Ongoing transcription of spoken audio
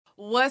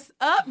What's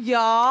up,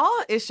 y'all?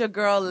 It's your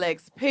girl,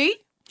 Lex P.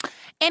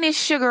 And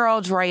it's your girl,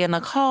 Drea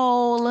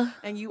Nicole.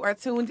 And you are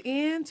tuned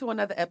in to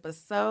another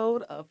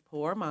episode of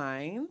Poor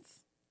Minds.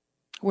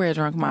 Where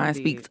drunk minds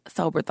speak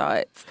sober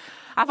thoughts.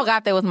 I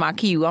forgot that was my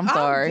cue. I'm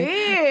sorry.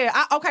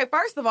 Okay,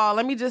 first of all,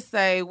 let me just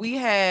say we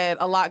had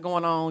a lot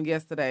going on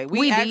yesterday.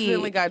 We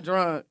accidentally got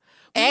drunk.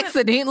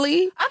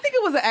 Accidentally? I think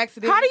it was an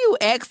accident. How do you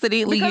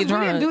accidentally get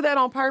drunk? We didn't do that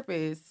on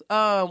purpose.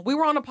 We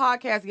were on a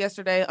podcast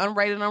yesterday,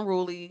 Unrated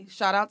Unruly.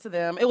 Shout out to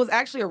them. It was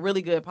actually a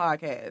really good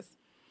podcast.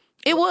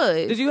 It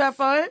was. Did you have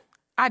fun?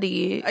 I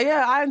did.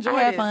 Yeah, I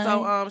enjoyed it. Fun.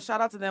 So shout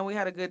out to them. We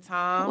had a good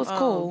time. It was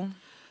cool.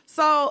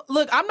 So,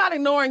 look, I'm not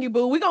ignoring you,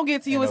 boo. We're going to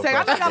get to you in a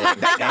second. I think I'm like,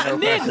 they got a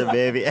nigga.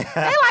 Baby. They like,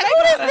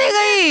 who this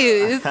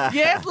nigga is?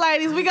 Yes,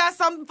 ladies, we got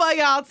something for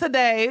y'all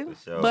today.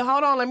 Sure. But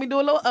hold on, let me do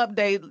a little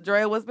update.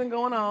 Dre, what's been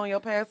going on your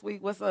past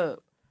week? What's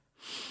up?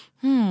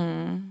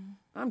 I'm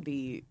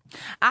dead.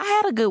 I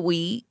had a good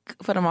week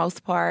for the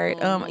most part.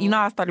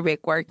 I started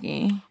back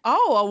working.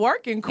 Oh, a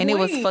working queen. And it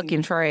was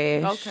fucking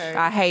trash. Okay.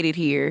 I hate it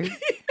here.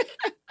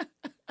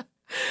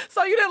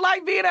 So you didn't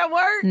like being at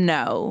work?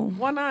 No.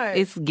 Why not?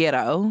 It's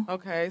ghetto.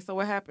 Okay, so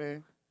what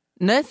happened?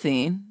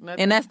 Nothing.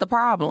 And that's the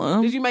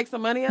problem. Did you make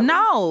some money at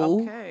No.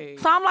 least? Okay.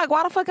 So I'm like,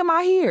 why the fuck am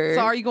I here?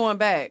 So are you going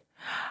back?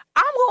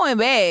 I'm going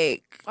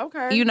back.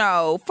 Okay.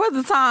 For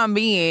the time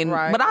being.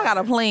 Right, but I got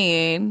a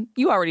plan.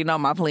 You already know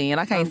my plan.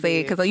 I can't say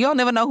it because you'll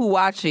never know who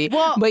watch it.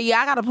 Well, but yeah,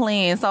 I got a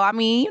plan. So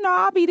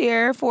I'll be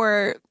there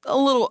for a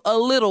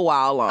little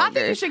while longer. I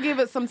think you should give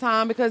it some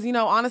time because,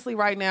 honestly,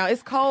 right now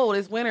it's cold,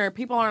 it's winter,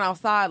 people aren't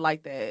outside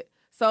like that.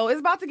 So it's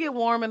about to get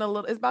warm in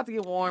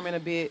a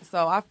bit.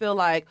 So I feel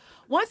like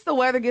once the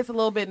weather gets a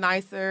little bit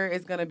nicer,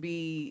 it's gonna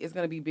be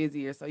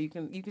busier. So you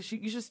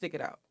should stick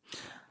it out.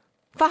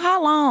 For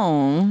how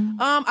long?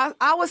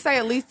 I would say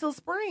at least till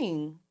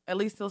spring.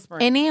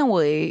 And then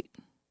what?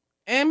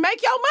 And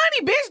make your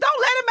money, bitch. Don't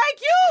let it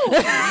make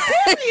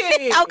you.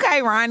 Period.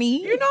 Okay,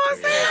 Ronnie. You know what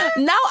I'm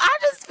saying? No, I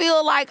just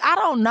feel like, I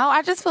don't know.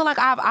 I just feel like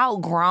I've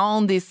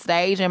outgrown this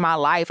stage in my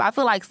life. I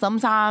feel like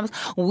sometimes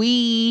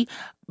we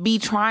be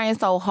trying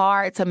so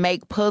hard to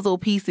make puzzle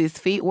pieces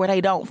fit where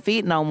they don't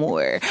fit no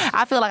more.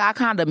 I feel like I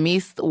kind of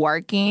missed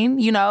working,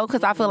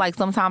 because I feel like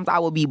sometimes I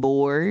would be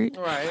bored.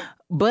 Right.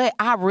 But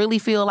I really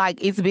feel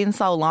like it's been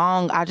so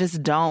long, I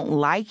just don't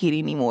like it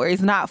anymore.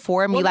 It's not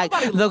for me. Well, like,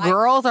 the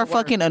girls are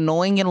fucking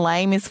annoying and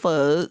lame as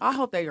fuck. I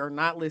hope they are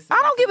not listening.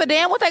 I don't give a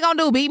damn what they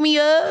gonna do, beat me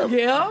up.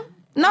 Yeah?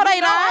 No, they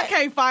not. I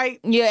can't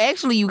fight. Yeah,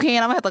 actually, you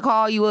can. I'm gonna have to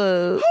call you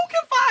up. Who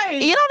can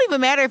fight? It don't even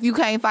matter if you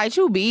can't fight.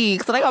 You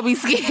big, so they gonna be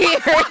scared.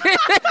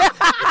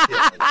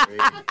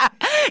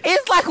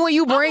 It's like when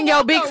you bring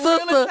your big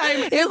sister.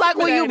 It's like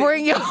when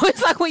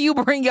you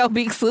bring your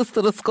big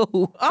sister to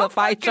school to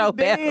fight your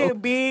battle.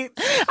 Bitch.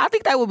 I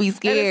think they would be And as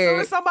scared.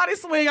 soon as somebody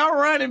swing, I'm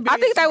running, bitch. I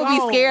think they would be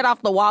Gone. scared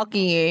off the walk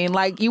in.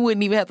 Like, you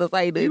wouldn't even have to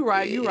say that. You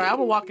right. I'm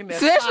gonna walk in there.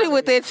 Especially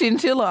with that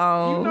chinchilla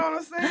on. You know what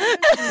I'm saying?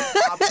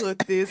 I put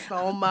this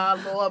on my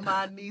Lord.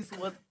 My niece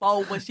was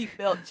 4 when she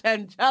felt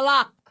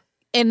chinchilla.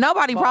 And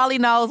nobody probably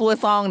knows what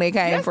song they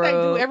came Yes, from. they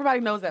do. Everybody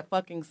knows that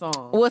fucking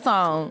song. What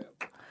song?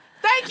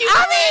 Thank you.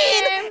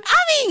 I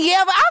mean,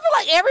 yeah, but I feel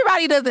like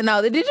everybody doesn't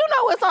know that. Did you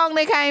know what song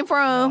they came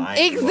from? No, I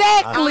ain't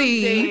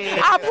Exactly.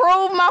 I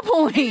proved my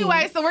point.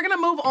 Anyway, so we're gonna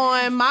move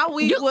on. My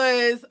week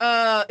was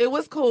it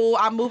was cool.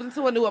 I moved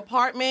into a new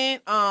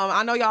apartment.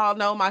 I know y'all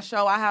know my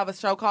show. I have a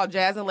show called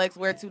Jazz and Lex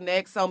Where to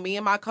Next. So me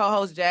and my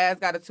co-host Jazz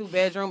got a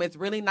 2-bedroom. It's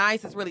really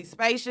nice. It's really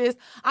spacious.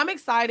 I'm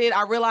excited.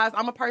 I realized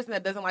I'm a person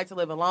that doesn't like to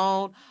live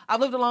alone. I've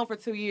lived alone for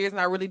 2 years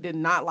and I really did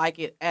not like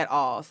it at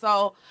all.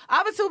 So I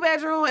have a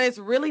 2-bedroom and it's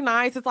really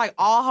nice. It's like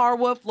all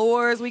hardwood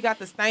floors. We got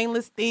the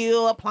stainless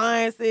steel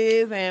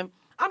appliances and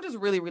I'm just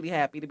really, really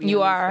happy to be in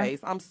this space.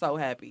 I'm so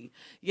happy.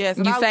 Yes.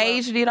 You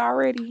saged it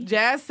already?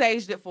 Jazz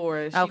saged it for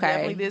us. She Okay.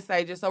 definitely did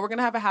sage it. So we're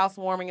gonna have a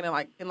housewarming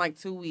in like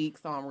 2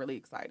 weeks. So I'm really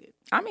excited.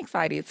 I'm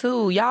excited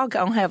too. Y'all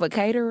gonna have a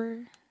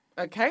caterer?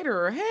 A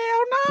caterer? Hell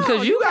no.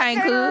 Because you got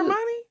can't caterer cook.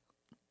 money?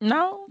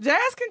 No.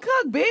 Jazz can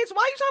cook, bitch.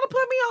 Why you trying to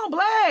put me on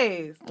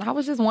blast? I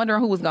was just wondering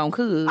who was gonna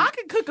cook. I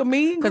can cook a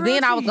mean Because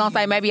then I was gonna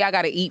say maybe I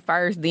gotta eat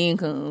first, then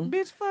come.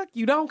 Bitch, fuck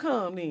you. Don't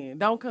come then.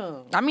 Don't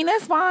come. I mean,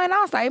 that's fine.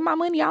 I'll save my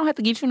money. I don't have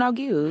to get you no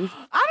gifts.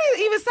 I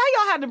didn't even say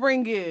y'all had to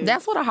bring gifts.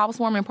 That's what a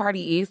housewarming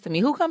party is to me.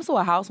 Who comes to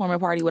a housewarming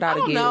party without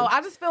a gift? No,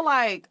 I just feel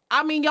like,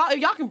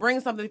 y'all can bring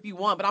something if you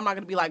want, but I'm not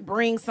gonna be like,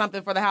 bring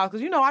something for the house,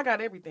 because I got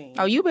everything.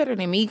 Oh, you better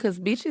than me, because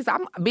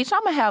I'm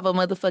gonna have a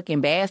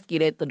motherfucking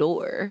basket at the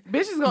door.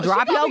 Bitch is gonna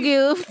drop your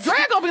gift. Dre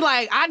gonna be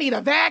like, I need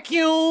a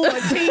vacuum, a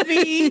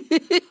TV,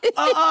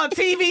 a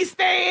TV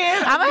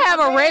stand. I'm gonna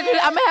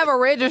have a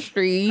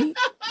registry,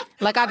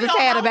 like I just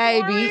had a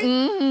baby.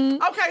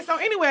 Mm-hmm. Okay, so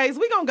anyways,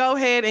 we gonna go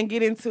ahead and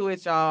get into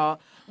it, y'all.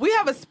 We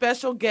have a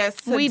special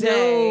guest today. We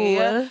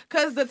do.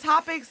 Because the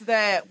topics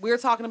that we're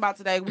talking about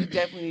today, we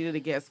definitely needed a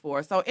guest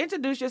for. So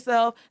introduce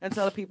yourself and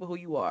tell the people who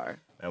you are.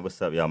 Man,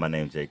 what's up, y'all? My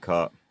name's Jay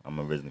Carp. I'm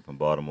originally from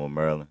Baltimore,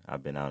 Maryland.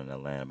 I've been out in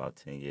Atlanta about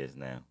 10 years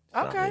now. So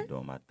Okay. I'm here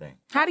doing my thing.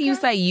 How do you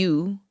say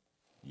you?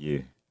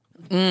 You.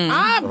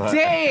 I'm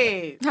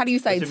dead. How do you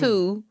say What you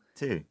two?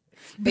 Two.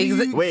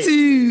 Wait, Two.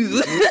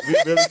 you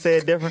really say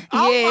it different?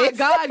 Oh Yes. my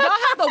God, y'all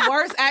have the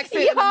worst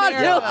accent in Y'all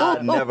America.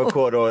 I never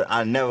caught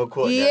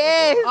that.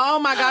 Yes. before. Oh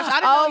my gosh, I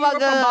didn't Oh know you my were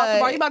God. from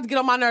Baltimore. You about to get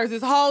on my nerves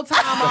this whole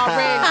time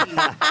already.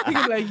 You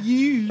can be like,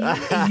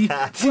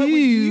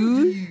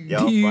 Y'all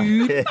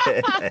funny.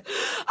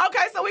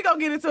 Okay, so we're going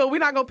to get into it. We're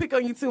not going to pick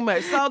on you too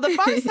much. So the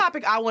first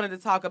topic I wanted to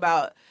talk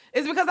about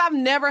is because I've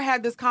never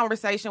had this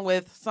conversation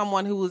with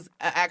someone who's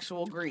an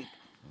actual Greek.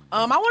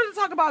 I wanted to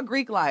talk about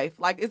Greek life.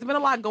 Like, it's been a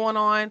lot going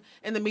on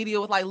in the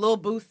media with, like, Lil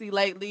Boosie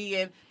lately,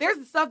 and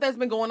there's stuff that's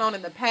been going on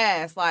in the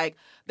past. Like,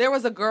 there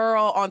was a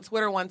girl on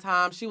Twitter one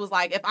time. She was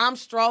like, if I'm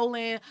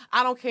strolling,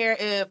 I don't care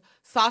if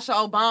Sasha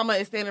Obama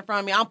is standing in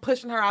front of me. I'm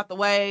pushing her out the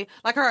way.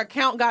 Like, her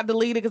account got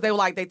deleted because they were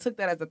like, they took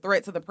that as a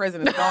threat to the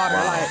president's daughter.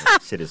 Wow,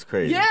 Like, shit is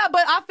crazy. yeah,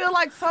 but I feel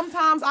like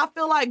sometimes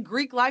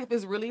Greek life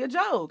is really a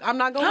joke. I'm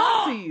not going to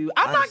lie to you.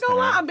 I'm not going to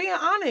lie. I'm being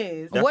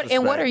honest. That's What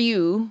respect. are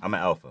you? I'm an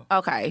alpha.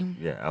 Okay.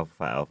 Yeah, Alpha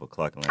Phi Alpha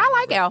Clark. I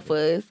like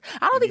alphas.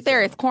 I don't think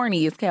they're as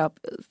corny as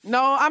Kappas.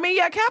 No, I mean,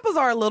 yeah, Kappas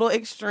are a little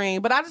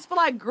extreme, but I just feel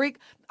like Greek.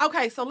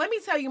 Okay, so let me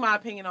tell you my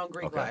opinion on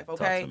Greek life,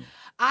 talk okay? to me.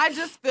 I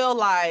just feel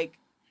like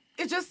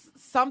it's just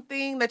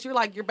something that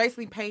you're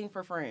basically paying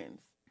for friends.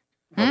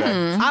 Okay.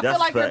 I That's feel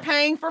like you're respect.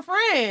 paying for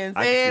friends.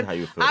 I can see and how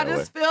you feel I that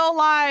just feel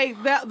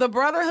like that the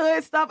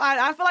brotherhood stuff,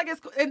 I feel like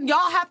and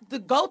y'all have to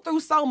go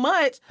through so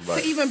much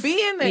Right. to even be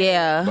in there.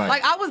 Yeah. Right.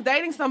 Like, I was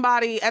dating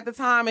somebody at the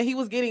time and he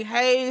was getting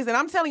hazed, and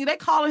I'm telling you, they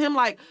calling him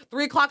like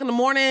 3:00 in the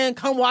morning,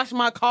 come wash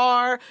my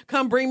car,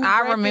 come bring me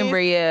breakfast. remember,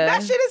 yeah.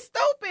 That shit is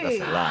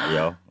stupid. That's a lot,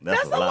 yo.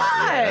 That's a lot.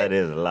 Yeah, that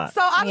is a lot.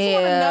 So I just want to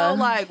Yeah. know,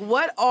 like,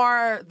 what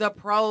are the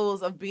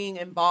pros of being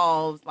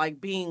involved, like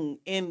being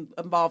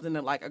involved in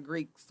a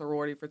Greek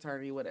sorority,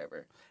 fraternity,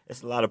 whatever?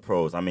 It's a lot of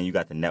pros. I mean, you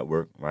got the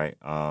network, right?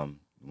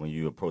 When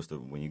you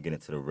when you get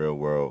into the real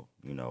world,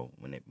 you know,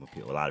 when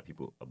a lot of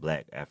people are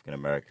Black African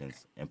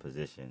Americans in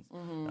positions,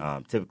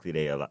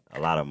 typically a lot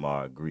of them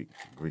are Greek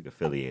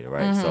affiliated,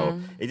 right? So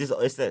it's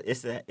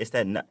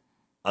that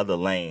other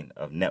lane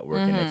of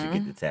networking that you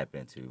get to tap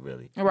into,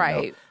 really. you know?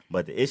 Right.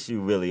 But the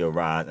issue really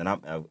arises, and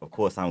of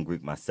course I'm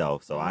Greek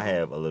myself, so I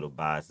have a little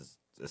bias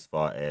as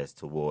far as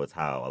towards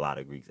how a lot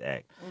of Greeks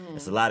act.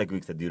 It's a lot of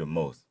Greeks that do the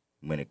most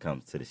when it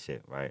comes to the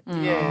shit, right?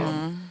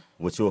 Yes.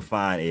 What you'll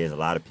find is a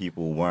lot of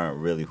people weren't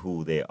really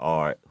who they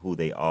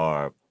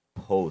are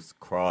post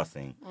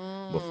crossing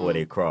before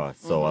they cross.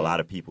 So a lot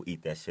of people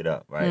eat that shit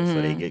up, right?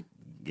 So they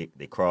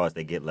they cross,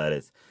 they get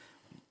letters.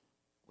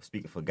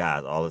 Speaking for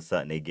guys, all of a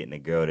sudden they getting a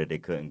girl that they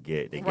couldn't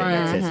get. They getting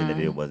attention that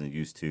they wasn't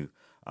used to.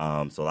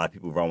 So a lot of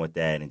people run with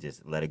that and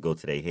just let it go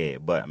to their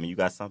head. But I mean, you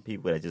got some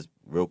people that just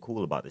real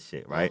cool about the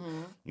shit, right?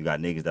 You got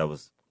niggas that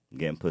was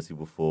getting pussy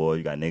before.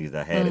 You got niggas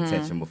that had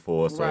attention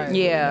before, so Right. it's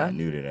really Yeah. not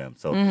new to them.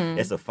 So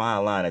it's a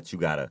fine line that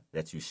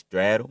you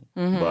straddle.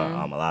 But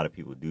a lot of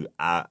people do.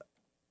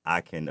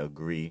 I can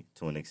agree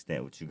to an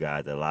extent with you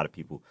guys that a lot of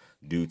people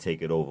do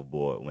take it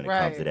overboard when it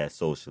comes to Right. that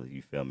socially.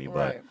 You feel me?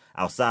 Right. But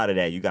outside of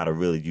that, you got to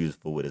really use it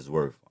for what it's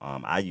worth.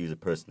 I use it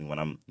personally when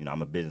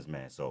I'm a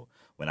businessman. So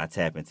when I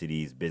tap into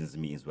these business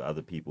meetings with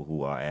other people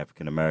who are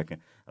African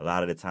American, a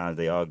lot of the times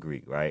they are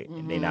Greek, right?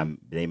 And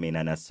they may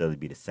not necessarily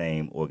be the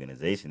same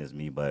organization as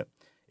me, but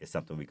it's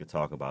something we could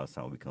talk about,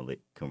 something we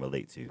can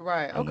relate to.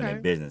 Right, And when okay.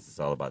 in business, it's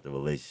all about the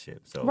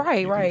relationship. So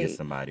Right, you can right. get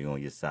somebody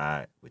on your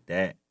side with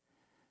that,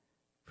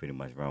 pretty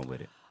much run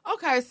with it.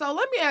 Okay, so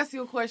let me ask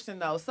you a question,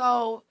 though.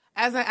 So,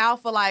 as an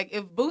alpha, like,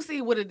 if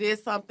Boosie would have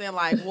did something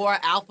like wore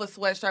an alpha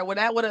sweatshirt, would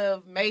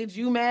have made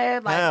you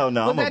mad? Like, Hell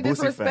no, was I'm a that Boosie fan.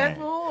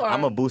 disrespectful? Or?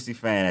 I'm a Boosie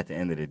fan at the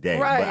end of the day.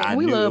 Right. But I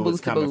We knew love it was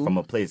Boosie coming Boo. from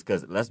a place,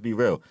 because let's be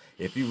real.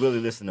 If you really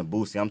listen to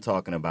Boosie, I'm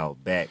talking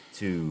about back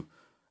to,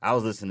 I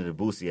was listening to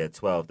Boosie at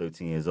 12,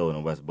 13 years old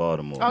in West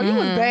Baltimore. Oh, you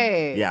was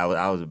bad. Yeah,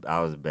 I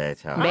was a bad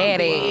child.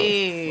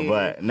 Badass.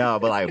 But no,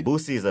 but like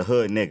Boosie is a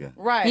hood nigga.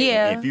 Right.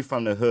 Yeah. If you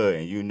from the hood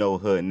and you know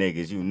hood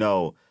niggas, you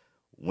know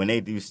when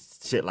they do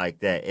shit like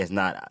that, it's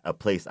not a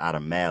place out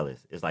of malice.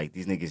 It's like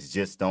these niggas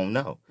just don't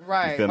know.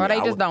 Right. You feel Or me? they I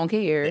just was- don't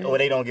care. Or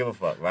they don't give a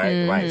fuck,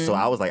 right? Right. So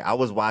I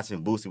was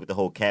watching Boosie with the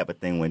whole Kappa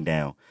thing went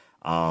down.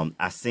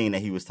 I seen that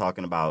he was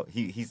talking about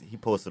he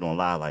posted on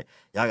live like,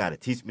 y'all gotta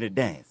teach me to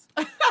dance.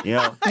 You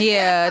know?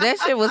 Yeah, that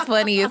shit was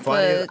funny as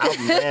Funny as- fuck. I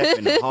was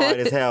laughing hard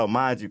as hell.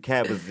 Mind you,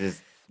 Kappa's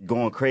just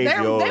going crazy They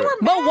over were it.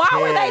 But why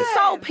were they mad.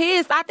 so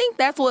pissed? I think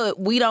that's what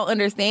we don't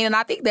understand. And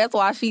I think that's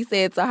why she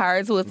said to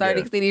her, to a certain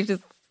Yeah. extent, it's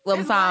just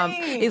sometimes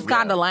lame. it's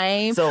kind of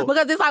lame. So-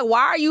 because it's like, why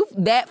are you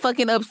that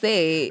fucking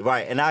upset?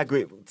 Right, and I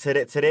agree to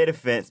their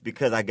defense,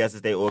 because I guess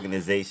it's their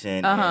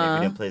organization, and if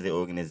you didn't play their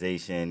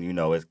organization, you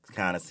know, it's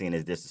kind of seen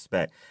as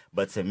disrespect.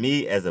 But to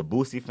me, as a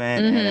Boosie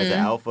fan and as an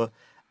alpha,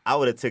 I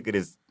would have took it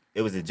as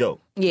it was a joke.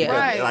 Yeah.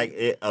 Because,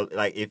 Right.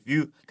 like if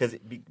you, because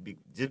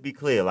just be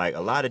clear, like a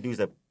lot of dudes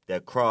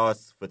that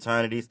cross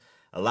fraternities.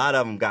 A lot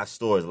of them got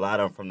stories. A lot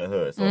of them from the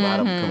hood, so a lot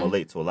of them can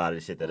relate to a lot of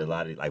the shit that a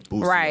lot of like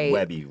Boosie Right. and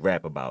Webby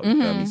rap about.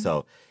 You feel me?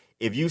 So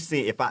if you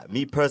see, if I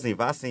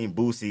seen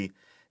Boosie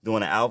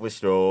doing an alpha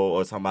stroll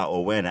or talking about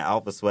or wearing an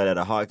alpha sweater at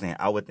a Hawks game,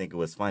 I would think it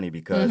was funny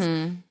because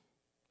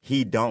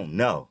he don't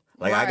know.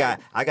 Like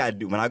I got to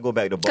do when I go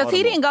back to Baltimore. Because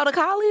he didn't go to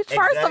college.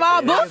 First of Exactly.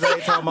 all, That's what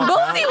they talking about.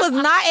 Boosie was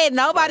not at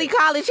nobody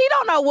college. He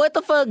don't know what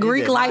the fuck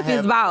Greek did not life is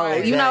have- about.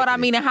 Right. You know what I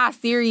Exactly. mean? And how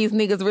serious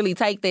niggas really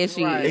take that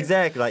shit. Right.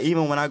 Exactly. Like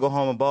even when I go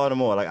home in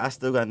Baltimore, like I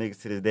still got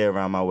niggas to this day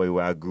around my way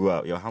where I grew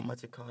up. Yo, how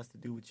much it costs to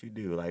do what you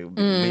do? Like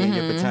being in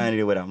your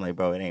fraternity or whatever. I'm like,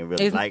 bro, it ain't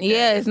really like that.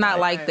 Yeah, it's not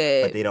like But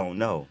that. they don't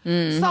know.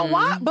 So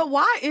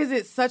why is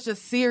it such a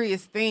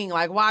serious thing?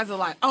 Like, why is it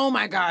like, oh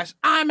my gosh,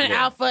 I'm an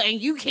alpha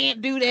and you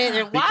can't do that?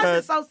 And why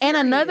is it so serious? And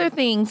another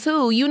thing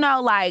too, you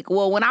know, like,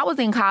 well, when I was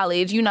in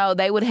college, you know,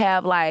 they would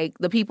have like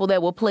the people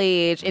that would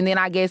pledge, and then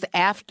I guess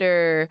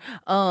after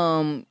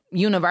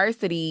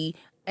university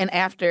and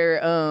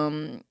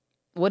after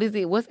what is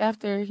it? What's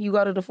after you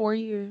go to the 4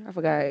 year? I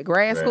forgot.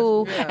 Grad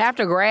school. Yeah.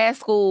 After grad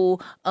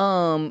school,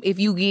 if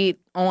you get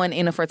on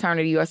in a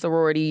fraternity or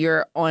sorority,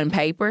 you're on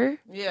paper.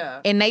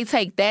 Yeah. And they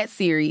take that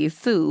serious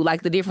too.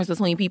 Like the difference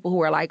between people who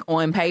are like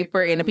on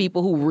paper and the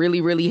people who really,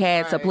 really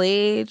had to Right.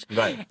 pledge.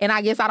 Right. And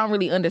I guess I don't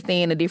really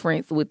understand the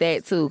difference with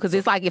that too. Because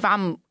it's like if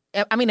I'm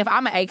an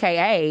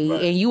AKA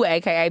Right. and you an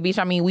AKA, bitch,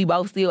 I mean, we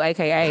both still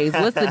AKAs.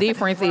 What's the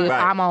difference if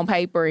Right. I'm on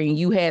paper and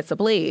you had to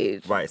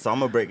pledge? Right, so I'm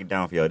gonna break it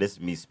down for y'all. This is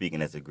me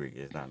speaking as a Greek.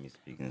 It's not me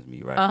speaking as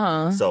me, right?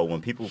 Uh-huh. So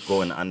when people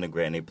go into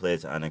undergrad and they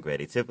pledge to undergrad,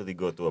 they typically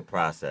go through a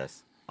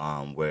process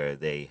where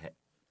they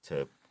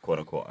to quote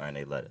unquote earn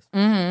their letters,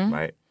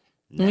 right?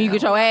 When you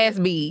get your ass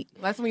beat.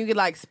 That's when you get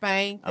like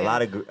spanked. a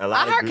lot of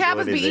I heard Greek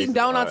Kappas be eating organizations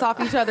donuts are- off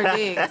each other's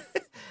dicks.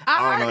 I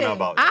don't know heard nothing it.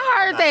 about I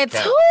heard I'm that not a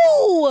Kappa.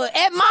 too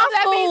at my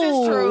that school. means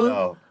it's true.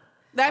 No.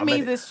 That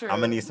means it's true. I'm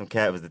gonna need some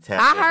Kappas to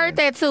tap. I in heard and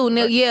that too.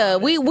 Neil. Yeah,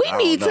 we I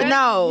need don't to know.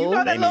 know. You know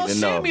They that little need to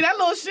know. shimmy? That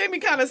little shimmy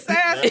kind of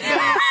sassy.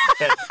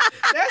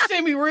 That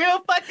shimmy real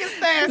fucking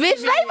sassy.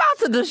 Bitch, they about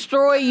to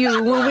destroy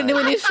you when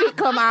this shit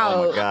come out.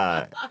 Oh my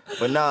God.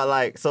 But no,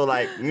 like, so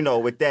like, you know,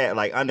 with that,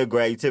 like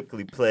undergrad, you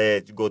typically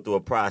pledge, you go through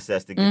a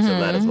process to get your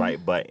letters,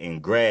 right? But in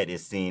grad,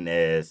 it's seen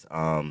as,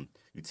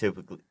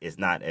 it's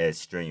not as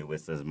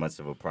strenuous as much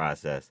of a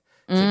process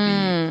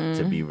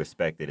to be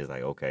respected. It's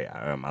like, okay,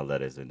 I earned my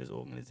letters in this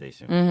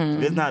organization.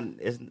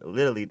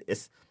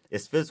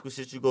 It's physical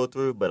shit you go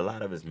through, but a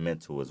lot of it's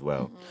mental as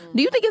well.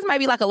 Do you think it's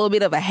maybe like a little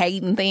bit of a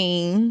hating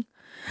thing?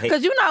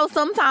 Because, you know,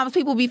 sometimes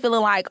people be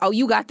feeling like, oh,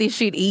 you got this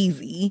shit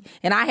easy,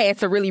 and I had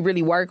to really,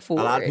 really work for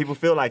it. A lot of people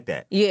feel like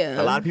that.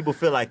 Yeah. A lot of people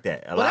feel like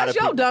that. Well, that's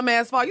your dumb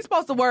ass fault. You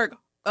supposed to work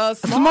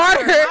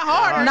Smarter, not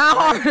harder. not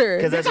harder.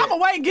 Because Bitch, I'm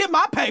gonna wait and get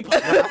my paper. I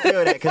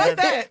feel that. Fuck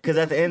that. Because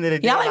at the end of the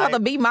day, Y'all ain't like, about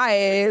to beat my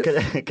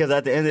ass. Because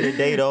at the end of the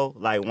day, though,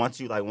 like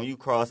when you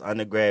cross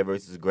undergrad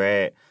versus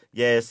grad,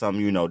 yeah, there's some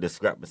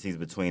discrepancies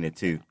between the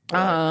two.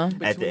 Uh-huh.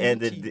 At the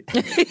end of the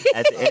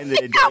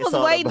day, I was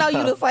waiting on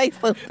you to say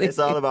something. It's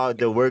all about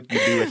the work you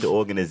do at the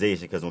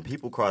organization. Because when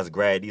people cross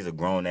grad, these are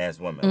grown ass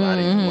women. A lot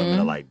of these women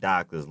are like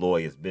doctors,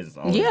 lawyers, business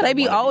owners. Yeah, they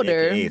be wanna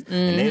older. AKAs,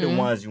 and they're the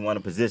ones you want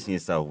to position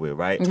yourself with,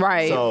 right?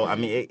 Right. So I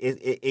mean,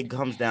 it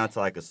comes down to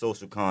like a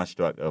social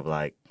construct of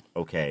like,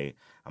 okay,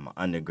 I'm an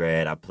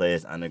undergrad, I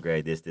pledged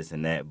undergrad, this,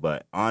 and that.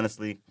 But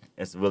honestly,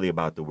 it's really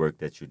about the work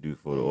that you do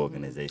for the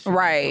organization.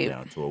 Right. Come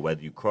down to it.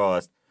 Whether you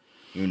crossed,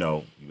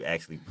 you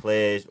actually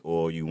pledged,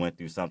 or you went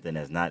through something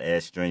that's not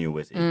as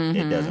strenuous,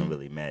 it doesn't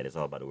really matter. It's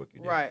all about the work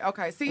you do. Right.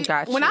 Okay. See,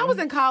 Got when you. I was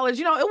in college,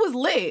 it was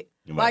lit.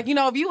 Right. Like,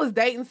 if you was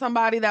dating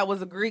somebody that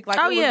was a Greek, like,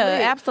 Oh, it was yeah,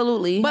 lit.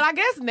 absolutely. But I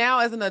guess now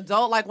as an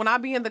adult, like when I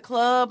be in the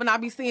club and I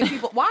be seeing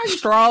people, why are you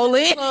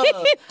Strolling. in the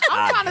club?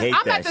 I hate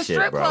I'm that at the shit,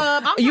 strip bro.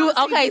 club. I'm You trying to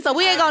see okay? people. So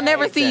we ain't gonna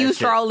never hate see that you shit.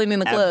 strolling in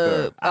the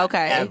club. Ever.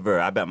 Okay. Ever.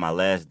 I bet my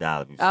last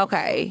dollar.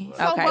 Okay.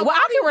 So, Okay. but Well,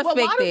 I can but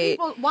respect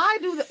why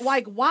do that.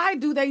 people, why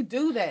do they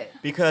do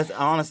that? Because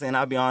honestly, and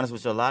I'll be honest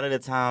with you, a lot of the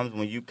times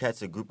when you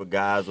catch a group of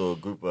guys or a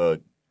group of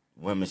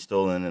women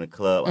strolling in a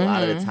club, a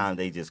lot of the time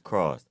they just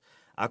crossed.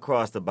 I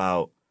crossed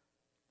about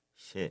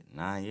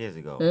 9 years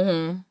ago.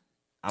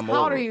 I'm How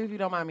old over are it. you, if you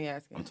don't mind me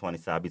asking? I'm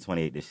 27. I'll be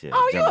 28 this year.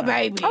 Oh, you a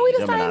Gemini. baby. Oh, we the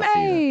Gemini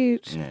same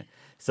season. age. Yeah.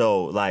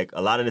 So, like,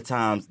 a lot of the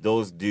times,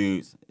 those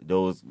dudes,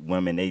 those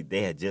women,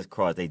 they had just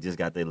crossed. They just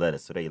got their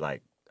letters. So they,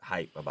 like,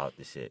 hype about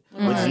the shit.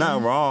 Which is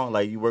nothing wrong.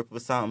 Like, you work for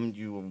something,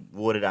 you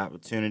awarded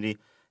opportunity,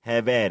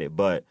 have at it.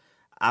 But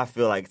I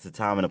feel like it's a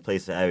time and a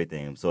place for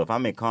everything. So if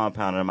I'm in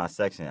compound in my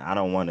section, I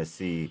don't want to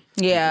see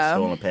people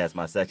strolling past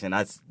my section.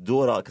 I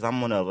do it all because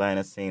I'm on the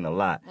Atlanta scene a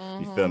lot.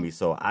 You feel me?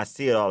 So I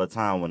see it all the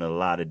time when a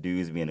lot of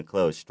dudes be in the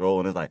club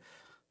strolling. It's like,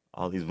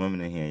 all these women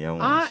in here, y'all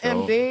want I to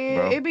stroll, am dead.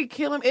 bro? It be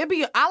killing.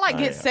 I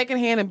get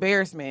secondhand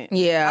embarrassment.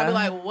 Yeah. I be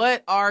like,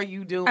 what are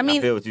you doing? I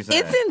mean, feel what you're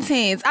saying. it's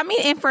intense. I mean,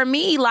 and for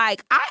me,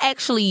 like, I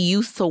actually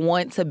used to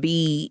want to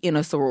be in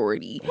a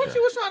sorority. what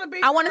you was trying to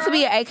be? I wanted to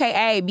be girl? an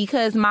AKA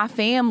because my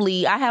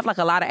family, I have like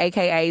a lot of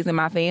AKAs in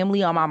my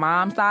family on my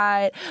mom's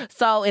side.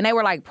 So, and they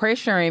were like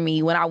pressuring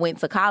me when I went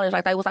to college.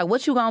 Like, they was like,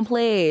 what you gonna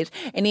pledge?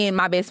 And then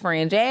my best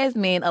friend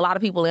Jasmine, a lot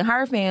of people in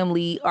her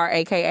family are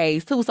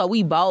AKAs too. So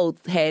we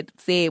both had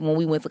said when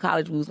we went to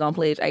college, we was gonna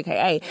pledge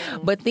AKA.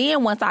 But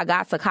then once I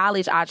got to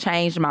college, I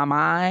changed my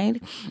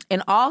mind.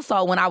 And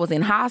also when I was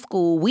in high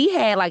school, we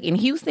had like in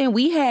Houston,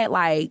 we had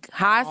like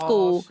high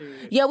school. Shit.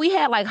 Yeah, we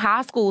had like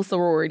high school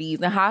sororities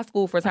and high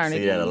school fraternities.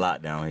 See that a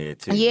lot down here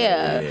too.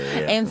 Yeah.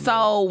 And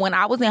so when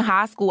I was in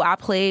high school, I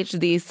pledged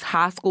this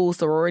high school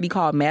sorority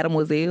called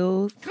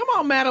Mademoiselles. Come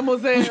on,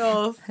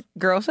 mademoiselles.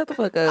 Girl, shut the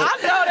fuck up.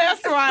 I know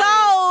that's right.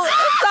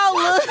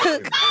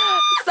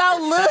 So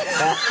look,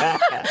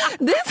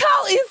 this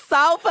hoe is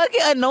so fucking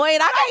annoying.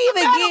 I can't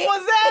even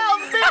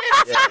Mademoiselles, bitch.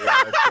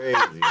 Yeah,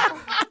 crazy.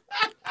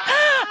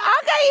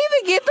 I can't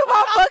even get through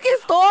my fucking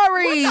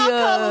story. What y'all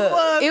colors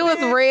was, It was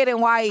bitch? red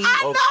and white.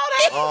 I know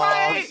that's Oh,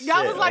 right. Y'all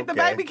shit, was like the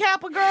okay. baby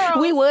Kappa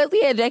girls.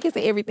 We had jackets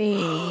and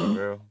everything.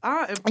 Girl.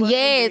 I am fucking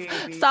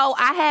Yes. baby. So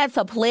I had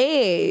to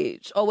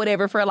pledge or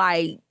whatever for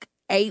like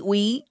 8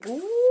 weeks.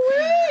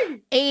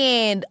 Ooh-wee.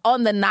 And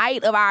on the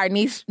night of our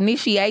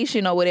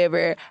initiation or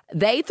whatever,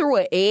 they threw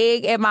an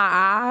egg at my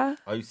eye.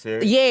 Are you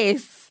serious?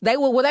 Yes. They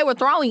were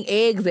throwing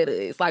eggs at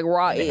us, like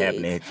raw And it eggs.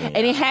 happened to hit you in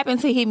And your it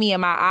happened to hit me in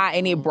my eye,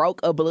 and it broke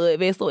a blood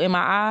vessel in my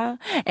eye.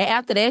 And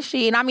after that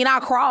shit, and I mean, I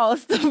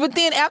crossed. But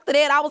then after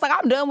that, I was like,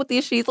 I'm done with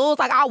this shit. So it was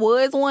like I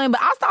was one, but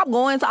I stopped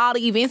going to all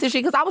the events and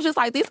shit because I was just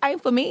like, this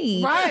ain't for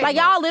me. Right. Like,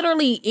 y'all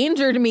literally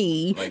injured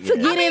me Like, to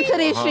yeah. get into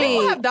this Uh-huh.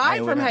 People shit. have died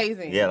Ain't from with that.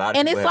 hazing. Yeah, a lot of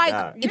And people it's have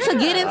like died. to Yeah. get A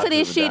lot into of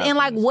this people shit died and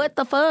like from this what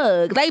the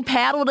fuck? They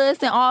paddled us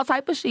and all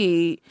type of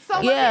shit. So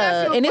let me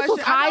ask you a And this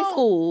was question. high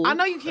school. I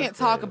know you can't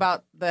talk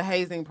about the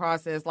hazing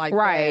process like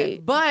Right.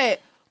 that,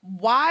 but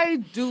why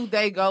do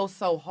they go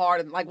so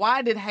hard? Like,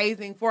 why did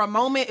hazing, for a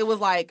moment, it was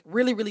like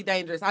really, really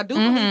dangerous. I do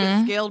believe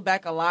it scaled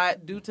back a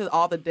lot due to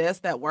all the deaths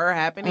that were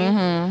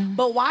happening.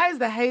 But why is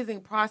the hazing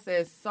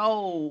process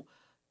so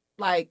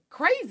like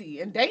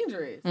crazy and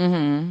dangerous?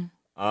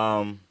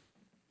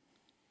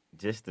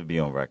 Just to be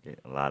on record,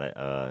 a lot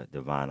of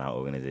Divine Out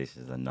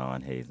organizations are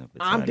non-hazing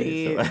I'm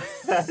fraternities.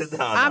 So-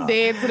 No, I'm no.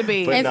 dead to the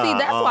bed. But And nah, see,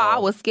 that's why I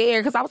was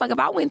scared because I was like, if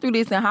I went through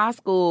this in high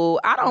school,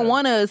 I don't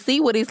want to see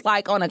what it's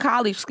like on a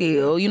college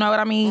scale. You know what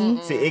I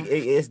mean? See,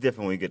 it's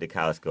different when you get to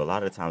college school. A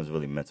lot of the times it's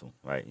really mental,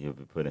 right? You'll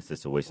be put in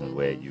situations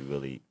where you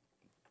really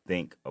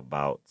think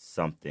about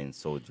something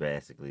so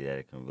drastically that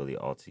it can really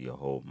alter your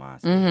whole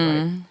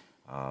mindset,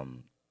 right?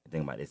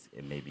 Think about this,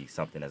 it may be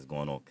something that's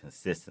going on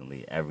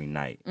consistently every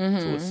night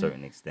to a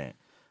certain extent.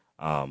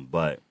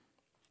 But,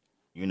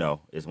 you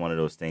know, it's one of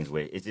those things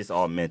where it's just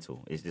all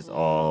mental. It's just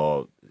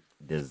all,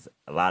 there's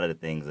a lot of the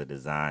things are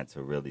designed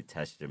to really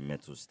test your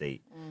mental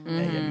state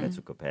and your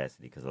mental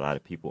capacity because a lot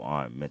of people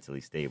aren't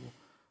mentally stable,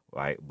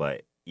 right?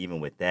 But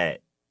even with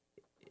that,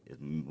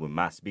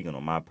 speaking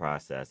on my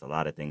process, a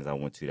lot of things I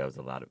went to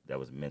that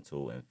was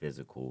mental and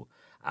physical.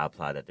 I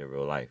applied that to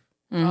real life.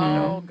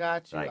 Oh,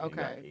 got you. Like,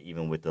 Okay.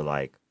 even with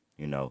the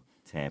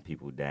tearing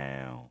people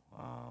down,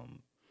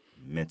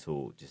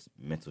 mental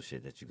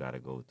shit that you got to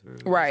go through.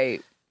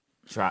 Right.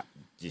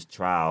 Just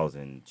trials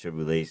and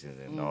tribulations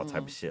and all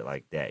type of shit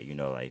like that. You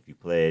know, like if you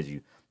pledge,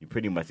 you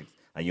pretty much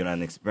like you're not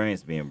an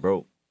experience being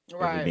broke. If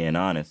Right. you're being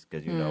honest,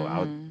 because you know I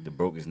was the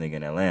brokest nigga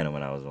in Atlanta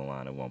when I was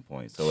online at one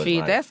point. So it's Shit,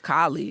 like, that's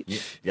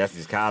college. that's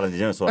just college.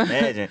 So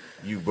imagine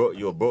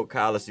you're a broke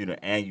college student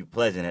and you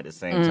pledging at the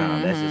same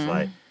time. That's just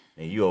like,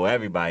 and you owe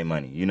everybody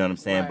money. You know what I'm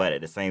saying? Right. But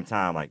at the same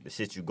time, like the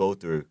shit you go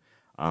through,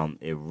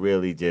 it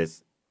really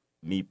just,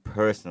 me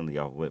personally,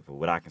 for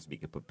what I can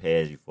speak, it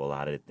prepares you for a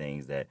lot of the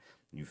things that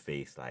you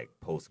face, like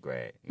post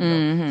grad. You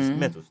know, just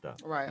mental stuff.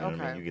 Right, You know what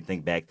I okay. mean? You can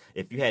think back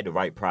if you had the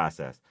right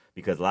process,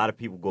 because a lot of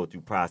people go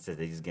through process,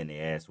 they just getting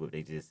their ass whipped.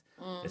 They just,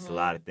 it's a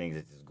lot of things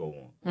that just go on.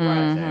 You know what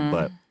I'm saying?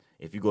 But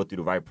if you go through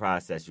the right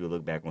process, you'll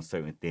look back on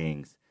certain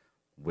things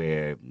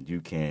where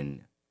you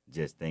can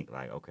just think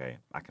like, okay,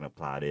 I can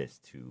apply this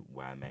to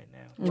where I'm at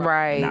now.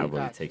 Right. And not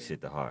really Gotcha. take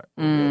shit to heart.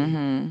 Or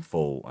really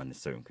fold under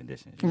certain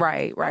conditions. you know?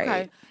 Right.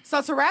 Okay.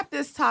 So to wrap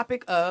this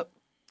topic up,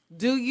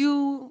 do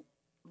you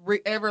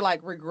ever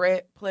like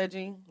regret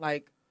pledging,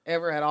 like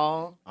ever at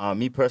all?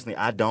 Me personally,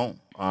 I don't,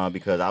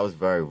 because I was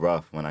very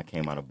rough when I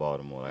came out of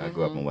Baltimore. Like, I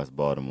grew up in West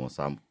Baltimore,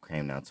 so I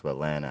came down to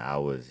Atlanta. I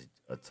was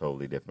a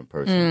totally different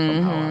person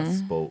from how I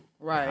spoke,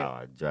 Right. how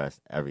I dressed,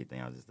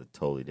 everything. I was just a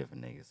totally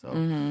different nigga. So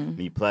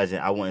me pledging,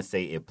 I wouldn't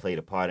say it played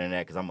a part in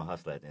that because I'm a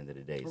hustler at the end of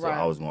the day. So Right.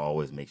 I was going to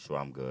always make sure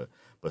I'm good.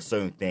 But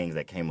certain things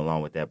that came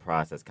along with that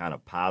process kind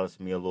of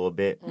polished me a little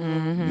bit, you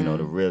know,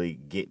 to really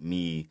get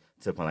me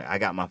to the point. Like, I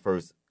got my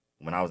first,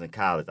 when I was in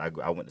college, I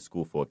went to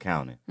school for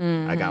accounting.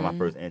 I got my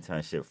first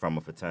internship from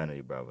a fraternity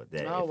brother.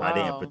 That Oh, if I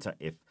wow.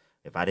 didn't,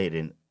 if I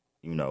didn't,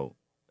 you know,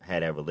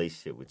 had that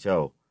relationship with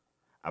Joe,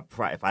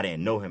 if I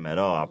didn't know him at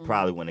all, I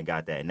probably wouldn't have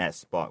got that, and that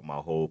sparked my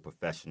whole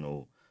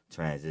professional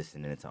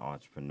transition into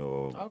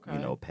entrepreneurial, Okay. you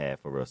know, path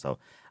for real. So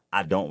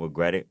I don't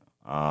regret it.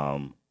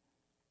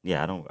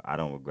 Yeah, I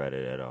don't regret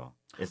it at all.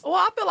 Well,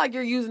 I feel like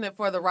you're using it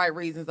for the right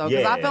reasons, though.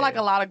 Because I feel like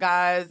a lot of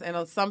guys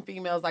and some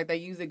females, like, they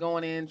use it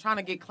going in, trying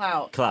to get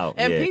clout.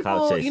 And people,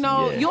 clout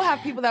chasing, you'll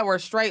have people that were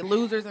straight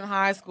losers in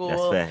high school.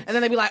 That's facts. And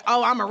then they be like,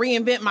 oh, I'm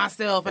going to reinvent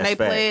myself. And That's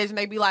they facts. pledge, and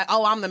they be like,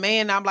 oh, I'm the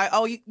man. And I'm like,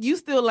 oh, you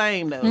still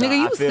lame, though. Nigga,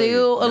 you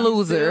still a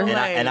loser.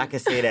 And I can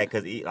say that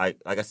because, like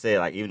I said,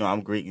 like, even though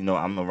I'm Greek,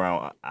 I'm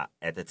around,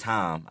 at the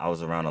time, I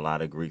was around a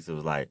lot of Greeks. It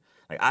was like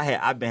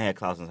I've been had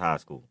clout since high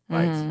school.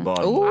 Like,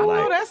 Baltimore. Ooh,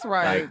 like, that's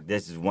right. Like,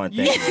 this is one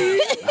thing.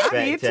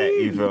 Fact check,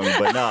 you feel me?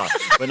 But no,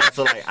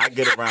 so like, I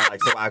get around,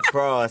 like, so I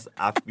cross,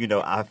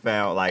 I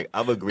found, like,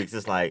 other Greeks,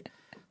 it's like,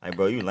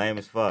 bro, you lame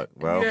as fuck,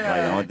 bro. Yeah.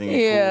 Like, the only thing you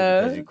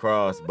cool because you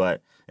cross,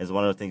 but it's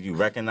one of those things you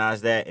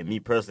recognize that. And me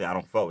personally, I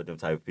don't fuck with them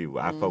type of people.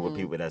 I fuck with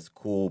people that's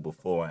cool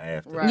before and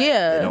after. Right.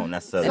 Yeah. They don't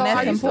necessarily. So And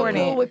that's are you still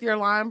important. cool with your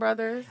line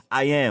brothers?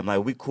 I am.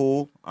 Like, we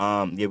cool.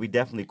 Yeah, we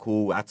definitely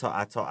cool. I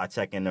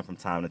check in them from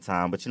time to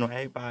time. But,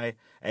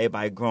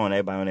 everybody growing,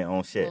 everybody on their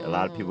own shit. A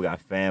lot of people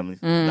got families.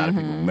 A lot of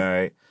people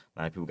married. A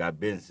lot of people got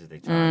businesses they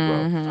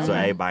trying to grow. So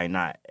everybody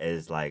not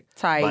as, like,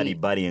 Tight.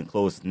 buddy and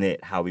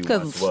close-knit how we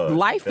once Because was.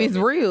 life You feel is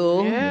me?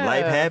 real. Yeah.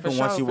 Life happens for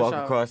once sure, you for walk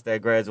sure. across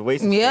that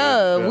graduation.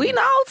 Yeah, stage, you we feel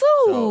me? know too.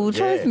 So,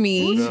 Trust yeah.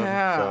 me.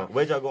 Yeah. So,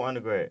 where'd y'all go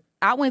undergrad?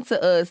 I went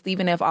to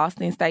Stephen F.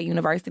 Austin State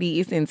University.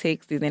 It's in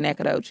Texas, in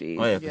Nacogdoches.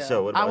 Oh, yeah, for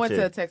sure. What about I went you?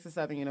 to Texas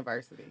Southern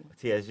University.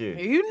 TSU.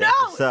 You That's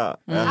know what's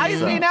up. I used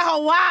to be in that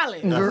whole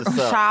wildin'. That's what's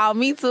up. Child,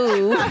 me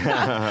too.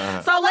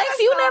 So, Lex,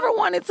 you never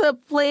wanted to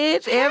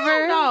pledge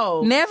ever?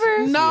 No. Never?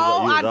 No, You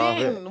was I off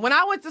didn't. When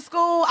I went to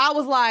school, I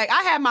was like,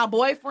 I had my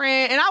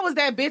boyfriend, and I was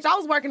that bitch. I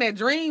was working at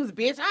Dreams,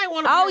 bitch. I ain't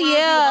want to. Oh,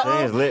 yeah.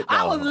 Dreams lit, I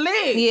though. was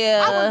lit.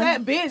 Yeah. I was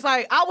that bitch.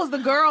 Like, I was the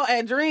girl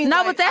at Dreams. No,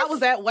 Like, but that's- I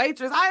was that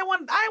waitress. I didn't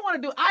want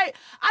to do. I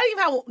didn't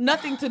even have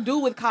nothing to do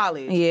with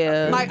college.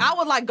 Yeah. Like, I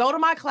would like go to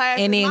my class,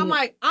 And and then- I'm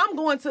like, I'm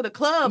going to the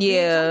club.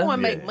 Yeah. Bitch. I'm going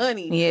to make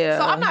money. Yeah.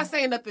 So I'm not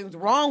saying nothing's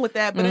wrong with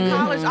that, but in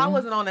college, I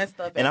wasn't on that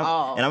stuff And at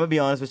all. I'm gonna be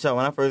honest with y'all.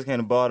 When I first came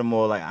to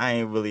Baltimore, like, I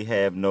ain't really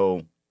have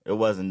it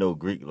wasn't no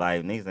Greek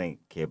life. Niggas ain't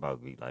care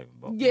about Greek life in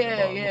Baltimore. Yeah.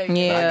 But I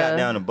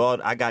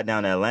Yeah. got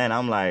down to Atlanta.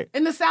 I'm like,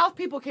 In the South,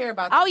 people care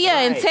about Oh, that.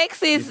 yeah. In Right.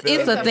 Texas, You feel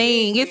it's me? a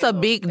thing. It's a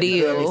big you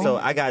feel me? deal. So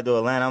I got to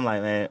Atlanta. I'm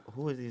like, man,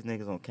 who is these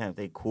niggas on campus?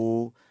 They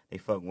cool. They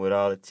fucking with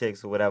all the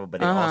chicks or whatever, but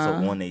they also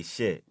on they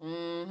shit.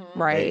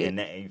 Right. And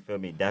you feel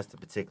me? That's the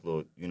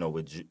particular,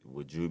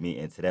 what drew me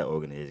into that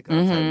organization. 'Cause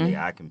I'm telling you,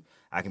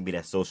 I can be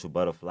that social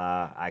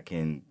butterfly. I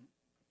can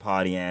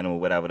party animal,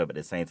 whatever. But at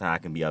the same time, I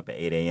can be up at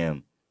 8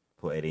 a.m.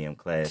 for 8 a.m.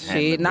 class.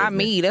 Shit, not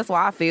me. That's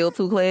why I failed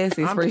 2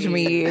 classes I'm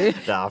freshman dead. year.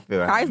 I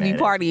feel I used to be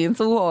partying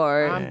too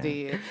hard. I'm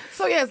dead.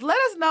 So yes, let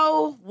us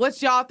know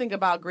what y'all think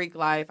about Greek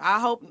life. I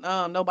hope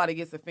nobody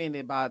gets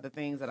offended by the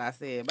things that I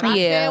said. But I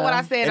Yeah. said what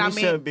I said. And I you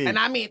shouldn't meant, be. and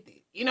I meant it.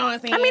 You know what I'm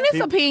saying? I mean, it's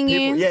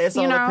opinions. Yeah, it's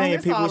all you know? opinion.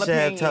 It's People all should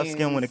have tough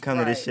skin when it opinions, comes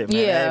to this right. shit,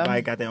 man. Yeah.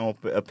 Everybody got their own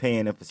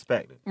opinion and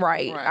perspective.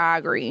 Right. Right. I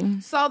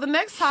agree. So the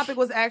next topic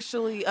was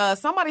actually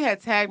somebody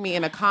had tagged me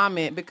in a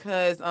comment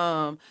because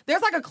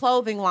there's like a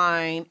clothing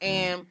line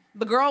and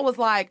the girl was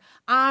like,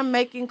 I'm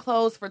making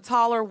clothes for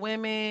taller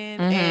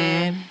women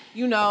and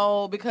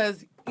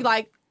because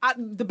like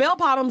the bell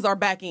bottoms are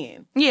back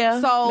in.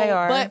 Yeah, So they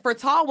are. but for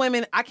tall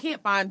women, I can't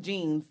find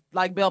jeans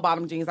like bell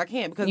bottom jeans. I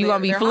can't because You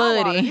gonna be they're high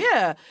water. flooded.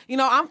 Yeah.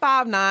 I'm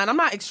 5'9". I'm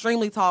not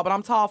extremely tall, but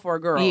I'm tall for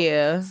a girl.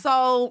 Yeah.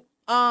 So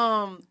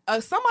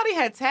somebody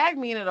had tagged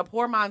me in it, a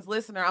Poor Minds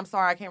listener. I'm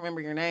sorry, I can't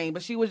remember your name,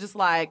 but she was just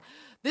like,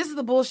 this is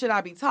the bullshit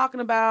I be talking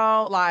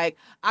about. Like,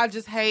 I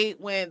just hate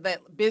when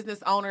that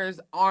business owners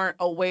aren't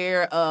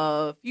aware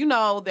of,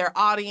 their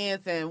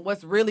audience and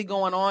what's really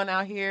going on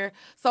out here.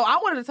 So I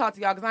wanted to talk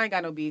to y'all because I ain't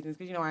got no business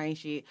because, I ain't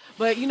shit.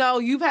 But,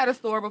 you've had a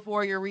store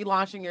before. You're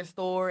relaunching your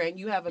store and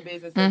you have a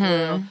business as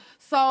well.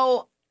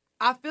 So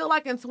I feel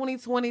like in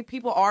 2020,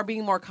 people are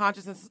being more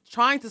conscious and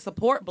trying to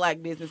support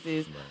black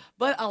businesses. Right.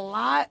 But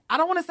I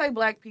don't want to say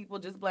black people,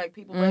 just black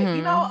people. But,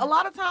 a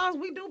lot of times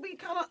we do be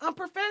kind of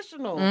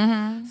unprofessional.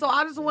 So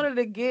I just wanted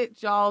to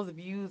get y'all's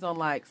views on,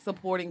 like,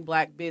 supporting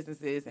black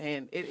businesses.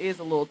 And it is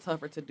a little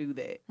tougher to do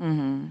that.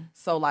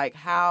 So, like,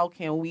 how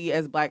can we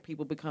as black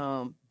people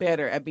become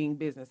better at being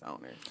business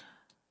owners?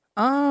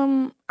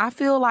 I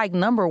feel like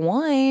number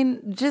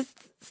one, just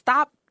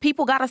stop.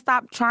 People got to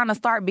stop trying to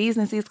start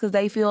businesses because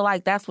they feel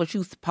like that's what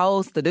you're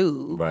supposed to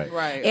do. Right.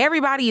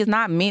 Everybody is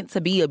not meant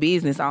to be a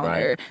business owner.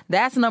 Right.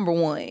 That's number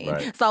one.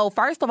 Right. So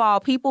first of all,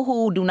 people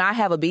who do not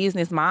have a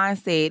business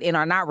mindset and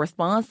are not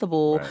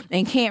responsible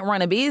and can't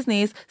run a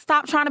business,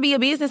 stop trying to be a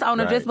business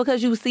owner just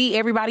because you see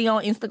everybody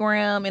on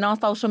Instagram and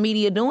on social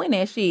media doing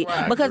that shit.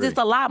 Right. Because it's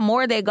a lot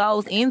more that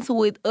goes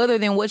into it other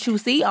than what you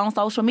see on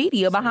social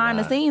media. Behind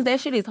the scenes, that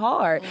shit is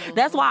hard.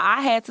 That's why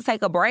I had to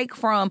take a break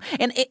from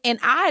and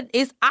I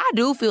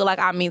do feel like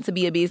I'm meant to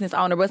be a business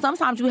owner, but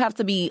sometimes you have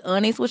to be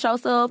honest with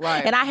yourself.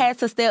 Right. And I had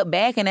to step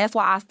back, and that's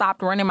why I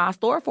stopped running my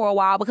store for a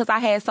while because I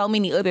had so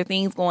many other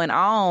things going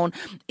on.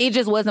 It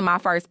just wasn't my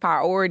first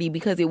priority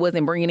because it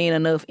wasn't bringing in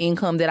enough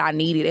income that I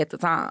needed at the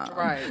time.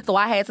 Right. So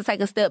I had to take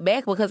a step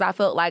back because I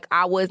felt like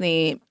I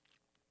wasn't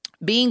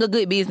being a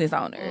good business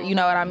owner. You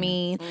know what I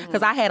mean?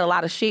 Because I had a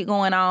lot of shit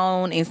going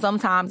on, and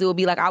sometimes it would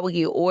be like I would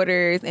get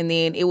orders, and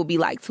then it would be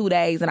like 2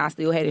 days, and I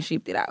still hadn't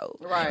shipped it out.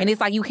 Right. And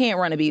it's like you can't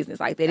run a business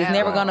like that. It's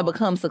never going to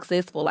become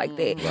successful like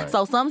that. Right.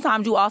 So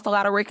sometimes you also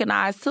got to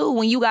recognize too,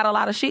 when you got a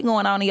lot of shit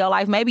going on in your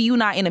life, maybe you're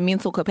not in a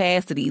mental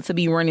capacity to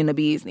be running a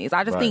business.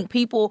 I just think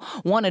people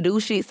want to do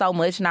shit so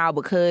much now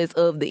because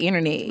of the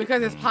internet.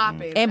 Because it's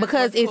popping. And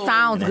because it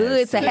sounds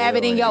good to have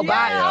it in your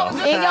bio.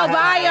 Yeah. In your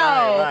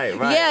bio.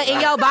 Right. Yeah,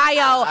 in your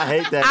bio. I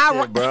hate that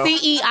shit, bro.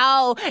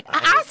 CEO.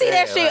 I see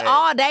that shit right.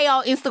 all day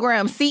on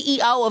Instagram.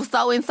 CEO of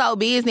so-and-so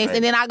business. Right.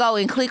 And then I go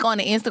and click on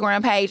the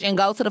Instagram page and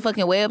go to the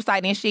fucking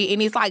website and shit.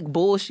 And it's like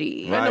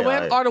bullshit. Right. And the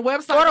website. Or the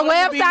don't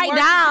even be website working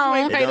down. because you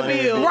ain't pay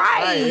the bill.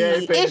 Right. Yeah,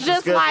 it's It's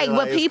just like,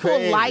 but it's people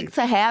crazy. like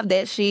to have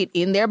that shit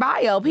in their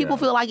bio. People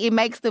Yeah. feel like it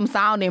makes them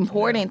sound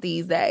important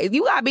these days.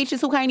 You got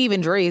bitches who can't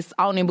even dress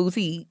owning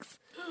boutiques.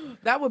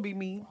 That would be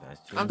me.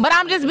 That's true. But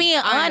I'm just being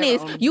I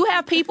honest. am. You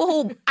have people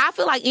who I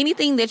feel like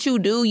anything that you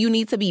do, you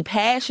need to be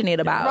passionate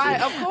about. Right,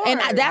 it. of course.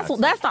 And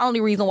that's the only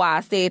reason why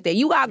I said that.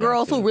 You got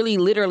girls who really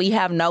literally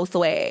have no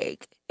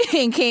swag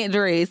and can't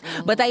dress,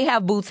 but they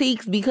have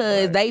boutiques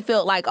because they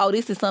felt like, oh,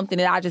 this is something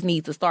that I just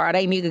need to start.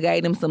 They nigga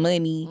gave them some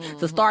money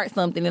to start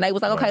something, and they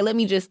was like, okay, let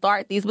me just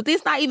start this. But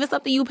this not even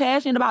something you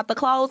passionate about. The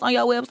clothes on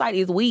your website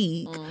is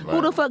weak.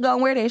 Who the fuck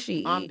gonna wear that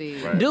shit? I'm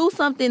dead. Right. Do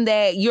something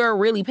that you're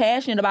really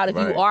passionate about if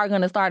Right. you are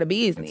gonna start a And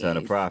business. turn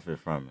a profit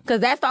from it. Because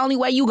that's the only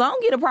way you gonna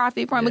get a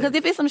profit from it. Yeah. Because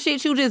if it's some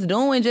shit you just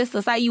doing just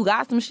to say you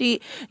got some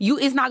shit,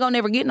 it's not gonna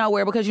never get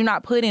nowhere because you're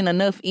not putting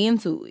enough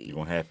into it. You're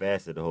going to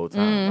half-ass it the whole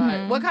time.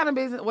 Right. What kind of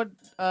business? What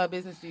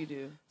business do you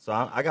do? So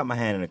I got my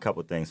hand in a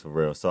couple things for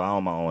real. So I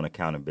own my own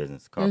accounting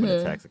business,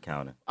 Carpenter Tax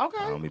Accounting.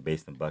 Okay. We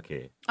based in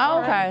Buckhead. Oh,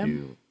 okay. We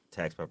do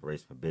tax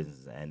preparation for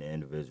businesses and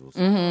individuals,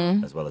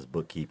 as well as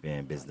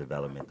bookkeeping, business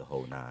development, the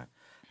whole nine.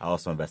 I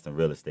also invest in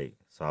real estate.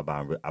 So I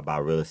buy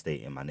real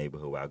estate in my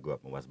neighborhood where I grew up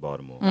in West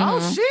Baltimore. Oh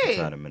I shit.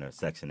 turn them into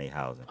Section 8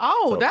 housing.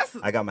 Oh, So that's.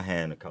 I got my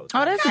hand in a couple.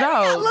 Oh, that's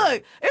Yeah, dope.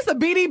 look, it's a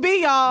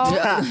BDB,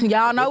 y'all.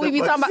 Y'all know What we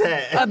the be talking fuck's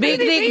about that? a big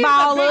BDB dick is a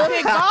baller.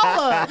 big dick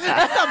baller.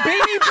 It's a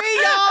BDB,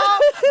 y'all.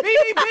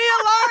 BDB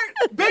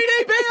alert.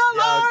 BDB Y'all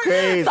alert.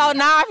 crazy. So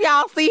now if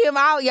y'all see him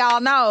out,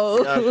 y'all know.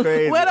 Y'all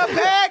crazy. With a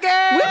bag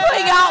ass.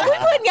 We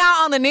putting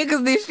y'all on the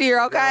niggas this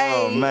year, okay?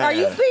 Oh, man. Are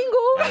you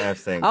single? I am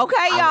single.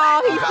 Okay,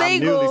 y'all, he's I'm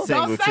single. newly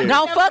single, Don't say too.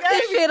 Don't never fuck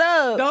this gave you- shit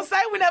up. Don't say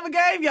we never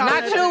gave y'all.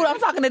 Not that. you. I'm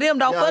talking to them.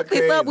 Don't Y'all fuck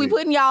this up. We crazy.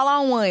 putting y'all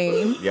on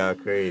one. Y'all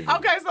crazy.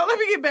 Okay, so let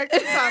me get back to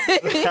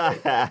the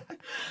topic.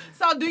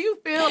 So do you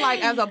feel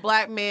like as a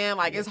black man,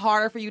 like it's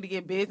harder for you to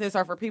get business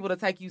or for people to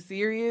take you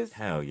serious?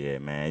 Hell yeah,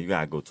 man. You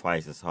got to go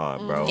twice as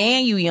hard, bro.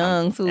 And you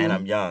young too. And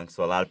I'm young,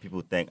 so a lot of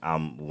people think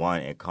I'm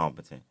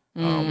incompetent.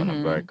 When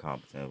I'm very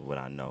competent with what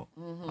I know.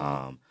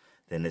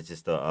 Then it's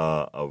just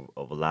a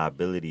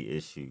reliability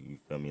issue. You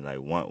feel me? Like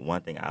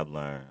one thing I've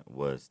learned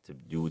was to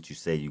do what you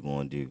say you're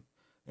gonna do,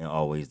 and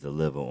always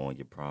deliver on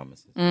your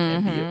promises,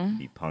 and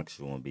be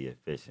punctual and be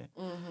efficient.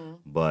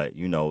 But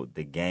you know,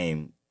 the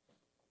game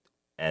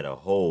at a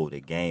whole, the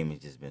game has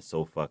just been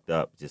so fucked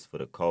up just for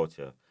the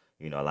culture.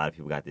 You know, a lot of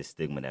people got this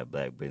stigma that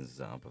black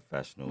businesses are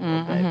unprofessional,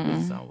 or black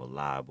businesses are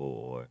unreliable,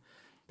 or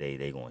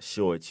they gonna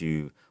short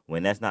you,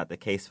 when that's not the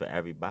case for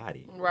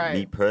everybody. Right.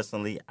 Me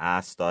personally,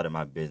 I started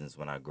my business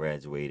when I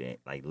graduated,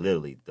 like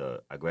literally,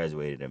 I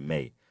graduated in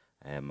May.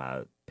 I had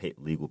my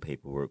legal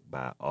paperwork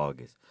by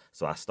August.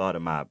 So I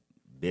started my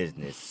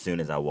business as soon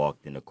as I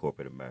walked into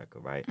corporate America,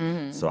 right?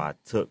 So I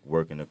took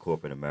working in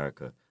corporate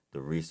America,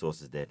 the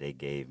resources that they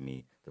gave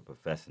me, the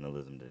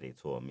professionalism that they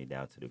taught me,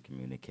 down to the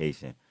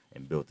communication,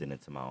 and built it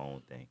into my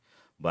own thing.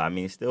 But I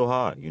mean, it's still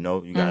hard, you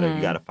know. You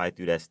gotta fight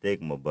through that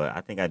stigma. But I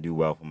think I do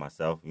well for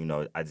myself. You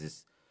know,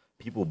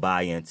 people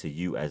buy into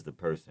you as the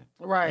person,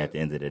 Right. at the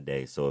end of the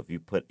day. So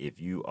if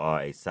you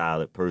are a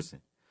solid person,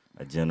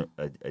 a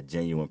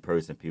genuine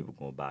person, people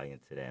gonna buy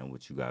into that and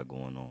what you got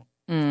going on.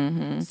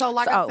 So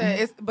like So- I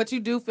said, but you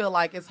do feel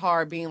like it's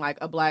hard being like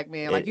a black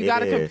man. Like you It got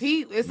to is.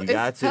 compete. It's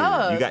got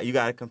tough. to. You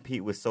got to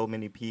compete with so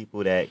many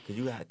people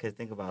because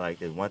think about it like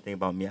this. One thing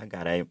about me, I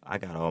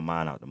got all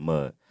mine out the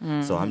mud.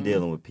 So I'm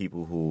dealing with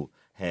people who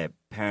had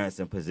parents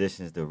in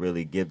positions to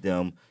really give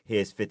them,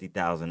 here's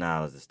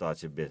 $50,000 to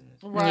start your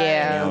business. Right. And they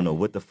Yeah. don't know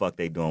what the fuck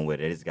they doing with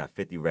it. They just got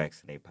 50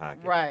 racks in their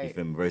pocket. Right. You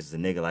feel me? Versus a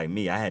nigga like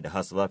me, I had to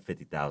hustle up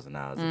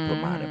 $50,000 and put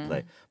mine in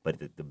play. But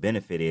the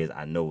benefit is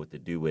I know what to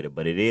do with it.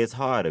 But it is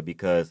harder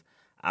because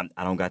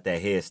I don't got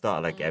that head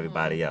start like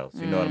everybody else.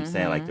 You know what I'm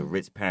saying? Like the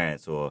rich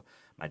parents, or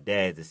my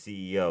dad's the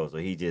CEO, so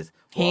he just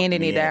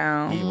Handing it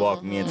down. He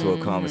walked me into a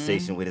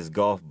conversation with his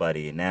golf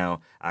buddy, and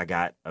now I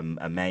got a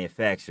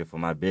manufacturer for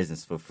my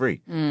business for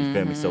free. You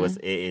feel me? So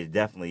it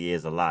definitely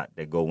is a lot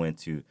that go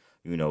into,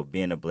 you know,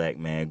 being a black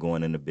man,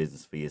 going into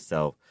business for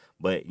yourself.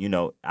 But, you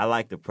know, I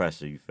like the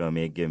pressure, you feel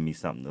me? It gives me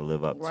something to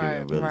live up to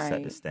and really set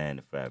the Right.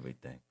 standard for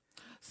everything.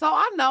 So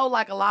I know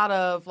like a lot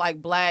of like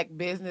black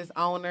business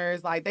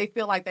owners, like they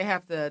feel like they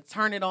have to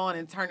turn it on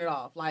and turn it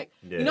off. Like,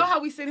 you know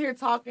how we sit here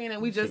talking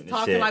and we just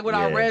talking like with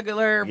our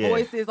regular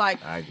voices? Like,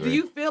 do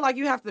you feel like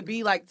you have to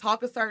be like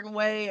talk a certain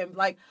way? And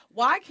like,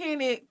 why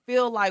can't it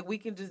feel like we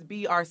can just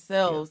be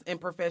ourselves in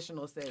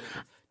professional settings?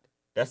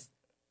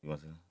 You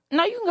want to say?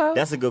 No, you can go.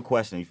 That's a good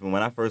question.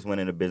 When I first went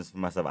into business for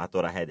myself, I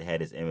thought I had to have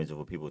this image of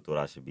what people thought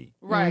I should be.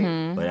 Right.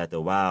 Mm-hmm. But after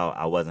a while,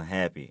 I wasn't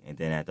happy. And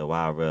then after a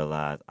while, I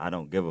realized I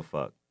don't give a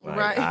fuck. Like,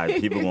 right.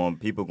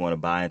 People going to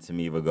buy into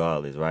me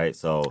regardless, right?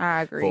 So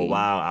I agree. For a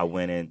while,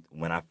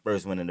 when I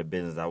first went into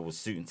business, I was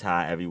suit and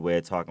tie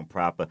everywhere, talking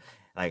proper.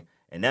 Like,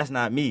 and that's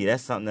not me.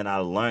 That's something that I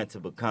learned to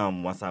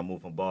become once I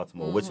moved from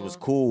Baltimore, which was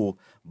cool,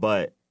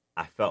 but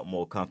I felt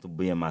more comfortable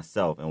being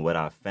myself. And what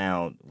I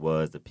found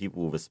was the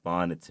people who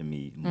responded to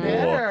me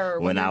more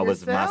when I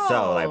was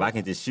myself. Like, if I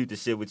can just shoot the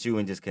shit with you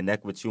and just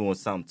connect with you on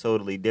something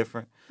totally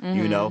different,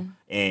 you know?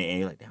 And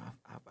you're like, damn,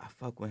 I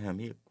fuck with him.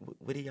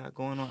 What are y'all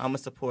going on? I'm going to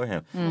support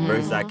him.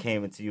 Versus I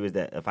came into you is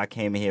that if I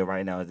came in here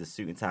right now as a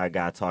suit and tie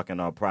guy talking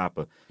all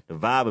proper, the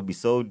vibe would be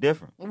so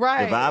different.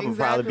 Right. The vibe would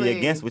probably be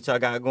against what y'all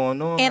got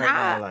going on. And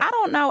right now. I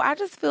don't know. I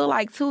just feel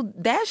like, too,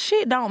 that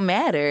shit don't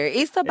matter.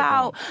 It's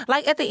about,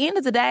 like, at the end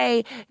of the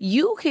day,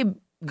 you could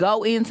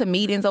go into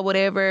meetings or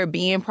whatever,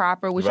 being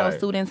proper with your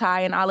suit and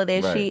tie and all of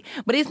that shit.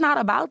 But it's not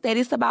about that.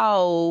 It's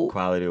about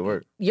quality of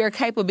work. Your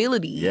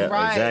capabilities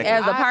exactly.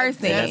 as a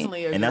person.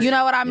 You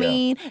know what I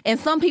mean? And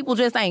some people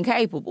just ain't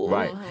capable.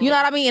 Right. You know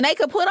what I mean? And they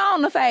could put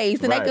on the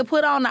face and they could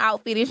put on the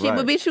outfit and shit,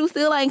 but bitch, you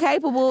still ain't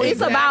capable.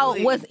 It's about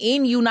what's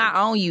in you, not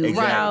on you.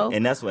 Exactly. You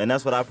know? And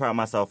that's what I pride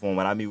myself on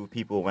when I meet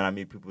people. When I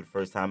meet people the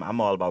first time, I'm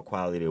all about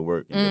quality of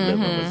work and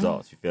delivering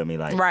results. You feel me?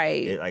 Like,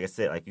 like I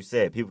said, like you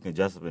said, people can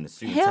dress up in a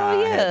suit and tie,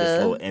 have this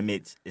little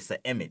image. It's an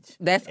image.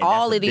 That's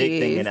all it is. That's a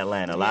big thing in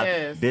Atlanta. A lot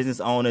of business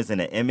owners and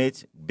an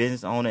image,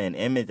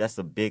 that's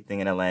a big thing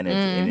in Atlanta.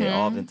 And it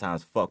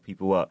oftentimes fuck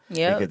people up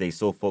because they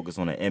so focused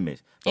on the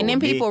image. But and then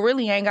people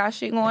really ain't got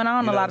shit going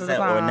on a lot of the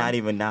time. Or not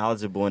even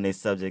knowledgeable in their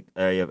subject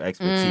area of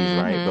expertise,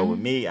 right? But with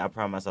me, I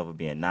pride myself on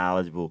being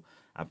knowledgeable.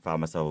 I pride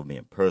myself on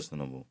being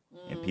personable.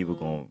 And people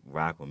gonna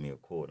rock with me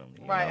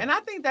accordingly. Right. You know? And I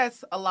think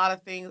that's a lot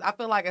of things. I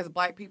feel like as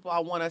black people, I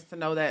want us to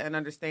know that and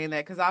understand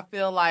that because I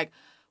feel like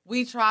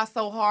we try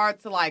so hard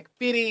to like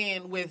fit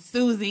in with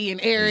Susie and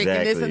Eric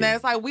and this and that.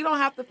 It's like we don't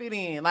have to fit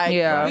in. Like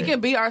we can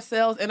be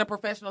ourselves in a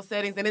professional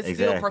settings and it's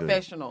still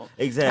professional.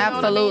 Exactly. You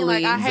know Absolutely. I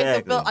mean? Like I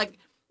hate to feel like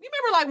you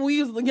remember like when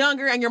you was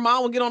younger and your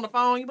mom would get on the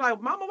phone, you'd be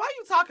like, Mama, why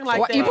you talking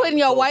like that? You putting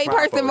your white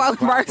person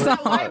voice on.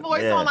 White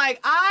voice on.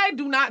 Like I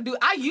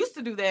used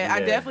to do that.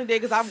 I definitely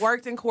did because I've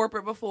worked in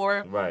corporate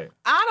before. Right.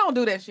 I don't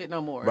do that shit no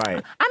more.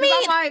 Right. I mean,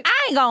 I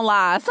ain't gonna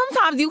lie.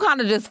 Sometimes you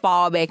kind of just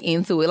fall back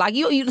into it. Like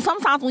you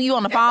sometimes when you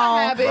on the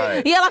phone,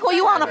 like when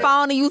you on the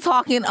phone and you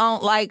talking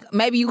on like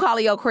maybe you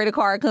calling your credit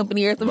card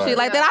company or some shit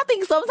like that. I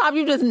think sometimes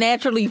you just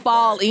naturally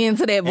fall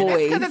into that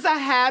voice because it's a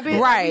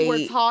habit that we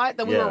were taught,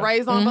 that we were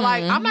raised on. But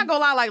like I'm not gonna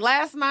lie, like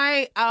last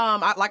night,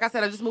 like I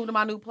said, I just moved to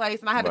my new place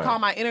and I had to call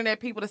my internet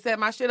people to set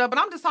my shit up. And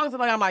I'm just talking to them,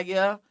 like, I'm like,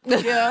 yeah. At the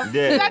end of the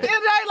day,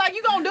 like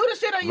you gonna do the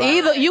shit or you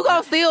either you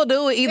gonna still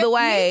do it either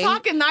way.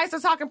 Talking nice or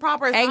talking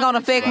proper ain't gonna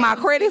affect my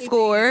credit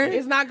score.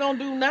 It's not gonna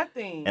do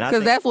nothing.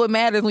 Because that's what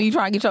matters when you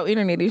try to get your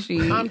internet and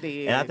shit. I'm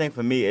dead. And I think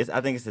for me,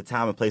 I think it's the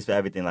time and place for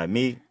everything. Like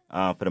me,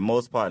 for the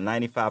most part,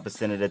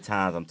 95% of the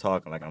times I'm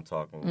talking like I'm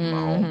talking with my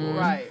homeboys.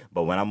 Right.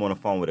 But when I'm on the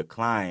phone with a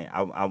client,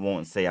 I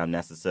won't say I'm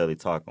necessarily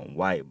talking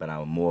white, but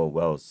I'm more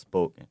well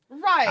spoken.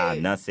 Right. I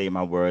enunciate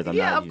my words. I'm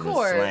not using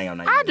slang. I'm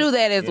not I do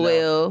that as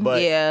well.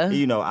 But, yeah.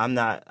 I'm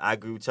not. I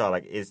agree with y'all.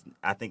 Like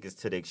I think it's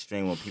to the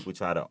extreme when people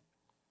try to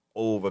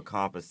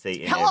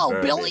overcompensate.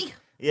 Hello, Billy.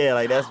 Yeah,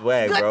 like that's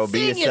whack, bro.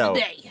 Be yourself.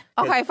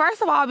 Okay,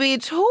 first of all,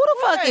 bitch, who the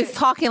fuck is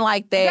talking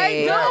like that?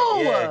 They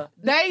do.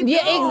 They do.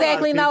 Yeah,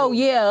 exactly. No,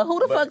 yeah. Who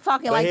the fuck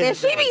talking like that?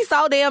 She be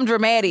so damn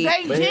dramatic.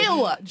 They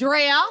do,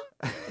 Drea.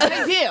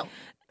 They do.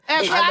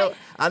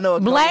 I know a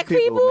couple black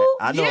people.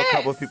 I know a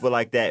couple of people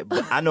like that.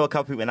 But I know a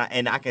couple people,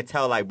 and I can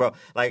tell, like, bro,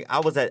 like I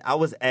was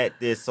at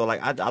this, so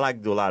like I like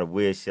to do a lot of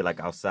weird shit, like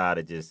outside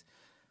of just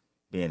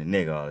being a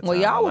nigga all the time. Well,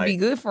 y'all would be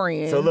good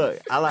friends. So look,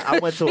 I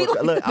went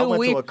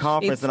to a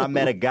conference and I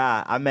met a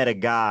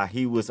guy.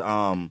 He was it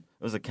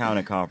was a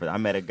accounting conference. I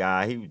met a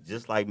guy. He was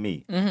just like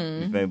me. You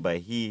feel me? But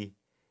he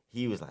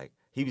was like.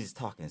 He was just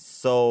talking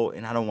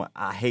and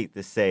I hate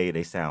to say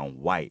they sound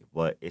white,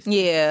 but it's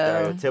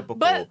stereotypical.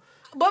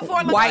 But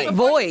for white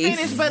voice.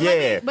 Finish,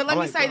 but let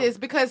me say this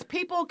because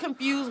people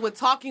confuse with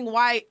talking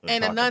white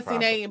and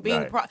enunciating and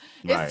being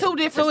it's two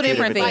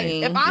different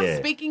things. If I'm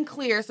speaking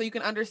clear so you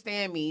can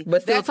understand me,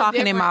 but still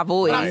talking in my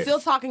voice. I'm still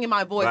talking in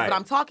my voice, but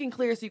I'm talking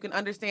clear so you can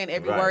understand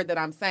every word that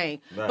I'm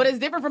saying. But it's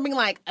different from being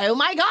like, oh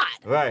my God.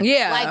 Right.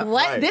 Yeah. Like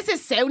what? This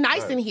is so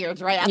nice in here,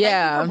 Dre. Thank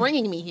you for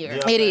bringing me here.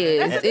 It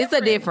is. It's a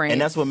difference.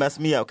 And that's what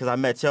messed me up because I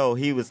met Joe.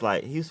 He was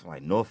from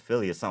like North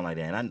Philly or something like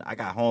that. And I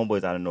got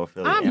homeboys out of North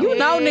Philly. You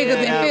know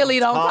niggas in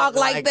Philly don't talk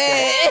like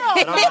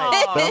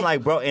that. But I'm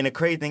like, bro, and the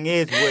crazy thing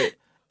is,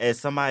 as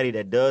somebody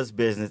that does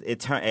business,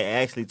 it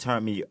actually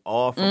turned me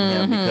off from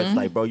him because,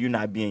 like, bro, you're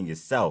not being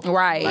yourself.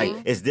 Right.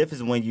 Like, it's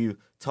different when you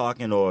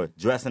talking or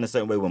dressing a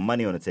certain way with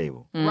money on the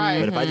table. Right.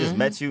 But if I just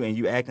met you and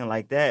you acting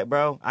like that,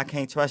 bro, I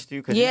can't trust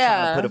you because you're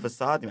trying to put a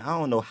facade on me. I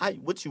don't know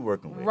what you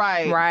working with.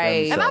 Right.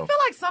 Right. And I feel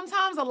like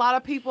sometimes a lot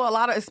of people,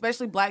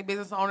 especially black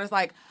business owners,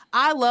 like,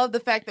 I love the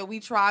fact that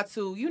we try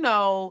to, you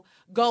know,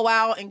 go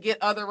out and get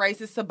other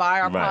races to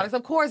buy our products,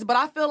 of course. But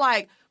I feel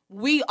like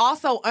we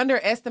also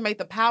underestimate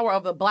the power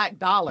of the black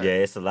dollar. Yeah,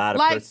 it's a lot of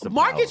like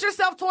market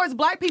yourself towards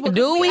black people.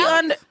 Do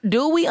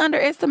we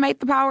underestimate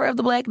the power of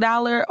the black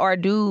dollar, or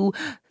do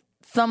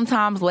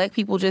sometimes black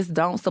people just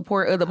don't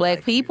support other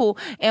black people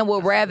and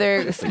would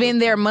rather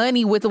spend their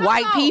money with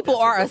white people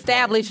or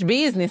established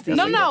businesses?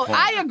 No,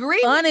 I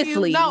agree. Honestly,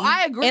 with you. No,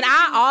 I agree. And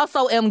I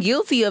also am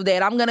guilty of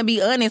that. I'm gonna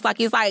be honest. Like,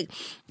 it's like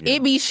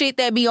it be shit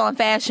that be on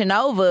Fashion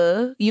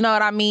Nova. You know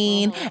what I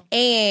mean?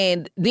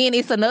 And then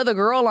it's another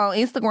girl on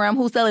Instagram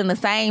who's selling the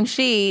same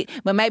shit,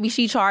 but maybe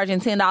she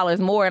charging $10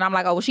 more. And I'm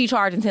like, oh, well, she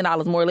charging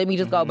 $10 more. Let me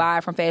just go buy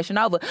it from Fashion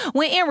Nova.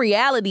 When in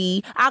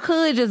reality, I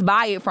could just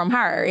buy it from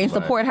her and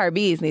support her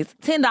business.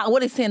 $10.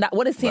 What is $10?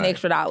 What is $10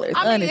 extra dollars?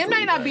 I mean, honestly? it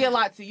may not be a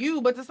lot to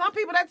you, but to some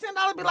people, that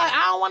 $10 be like,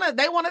 I don't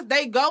want to.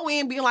 They go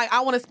in being like, I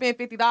want to spend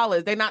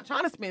 $50. They're not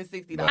trying to spend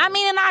 $60. I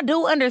mean, and I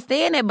do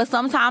understand it, but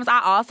sometimes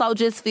I also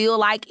just feel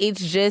like it's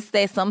just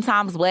that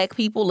sometimes black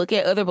people look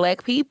at other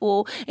black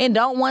people and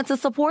don't want to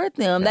support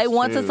them. They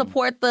want to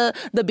support the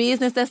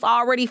business that's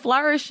already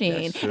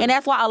flourishing, and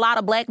that's why a lot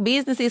of black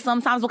businesses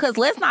sometimes,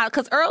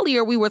 because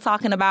earlier we were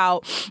talking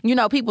about, you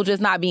know, people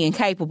just not being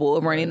capable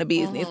of running a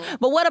business.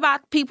 But what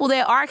about people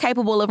that are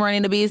capable of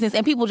running the business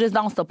and people just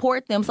don't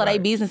support them, so their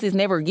businesses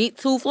never get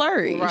to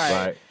flourish?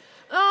 Right.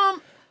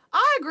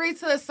 I agree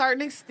to a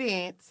certain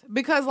extent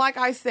because, like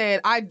I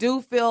said, I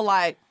do feel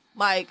like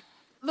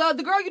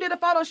the girl you did a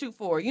photo shoot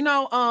for, you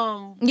know,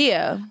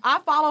 I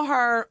follow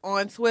her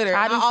on Twitter.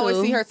 I always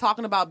see her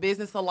talking about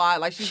business a lot.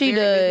 Like, she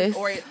very business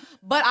oriented.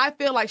 But I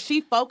feel like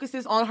she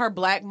focuses on her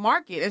black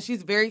market and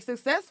she's very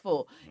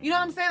successful. You know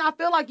what I'm saying? I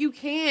feel like you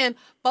can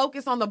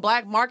focus on the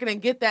black market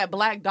and get that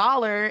black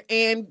dollar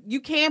and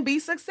you can be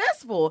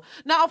successful.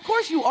 Now, of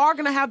course, you are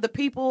going to have the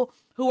people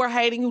who are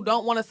hating, who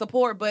don't want to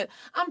support, but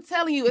I'm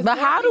telling you, but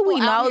how do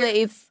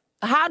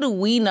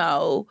we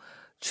know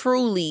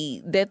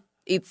truly that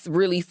it's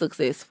really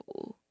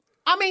successful?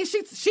 I mean,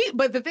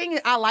 but the thing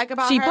I like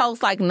about her, she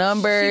posts like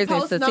numbers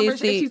and statistics.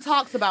 Numbers, and she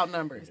talks about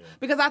numbers.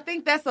 Because I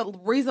think that's the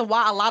reason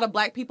why a lot of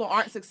black people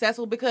aren't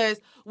successful, because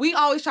we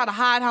always try to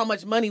hide how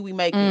much money we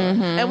make.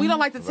 And we don't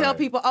like to tell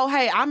people, oh,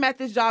 hey, I'm at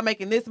this job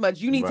making this much.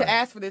 You need to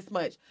ask for this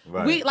much.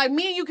 Me and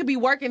you could be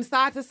working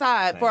side to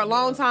side for a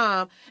long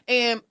time,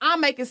 and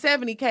I'm making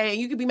 $70K and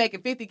you could be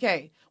making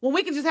 $50K. When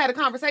we could just have a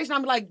conversation,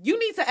 I'm like, you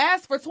need to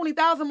ask for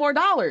 $20,000 more.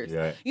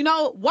 You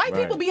know, white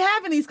people be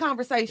having these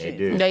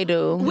conversations. They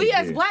do. We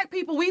as black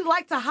people, we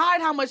like to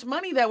hide how much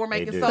money that we're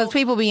making. Because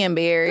people be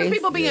embarrassed.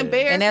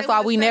 And that's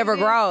why we never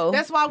grow.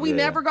 That's why we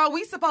never grow.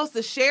 We supposed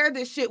to share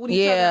this shit with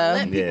each other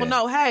and let people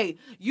know, hey,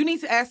 you need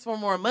to ask for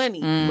more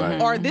money.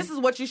 Or this is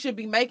what you should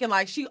be making.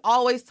 Like, she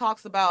always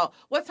talks about,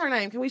 what's her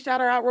name? Can we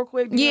shout her out real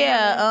quick?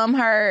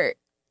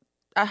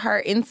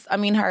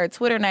 Her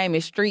Twitter name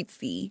is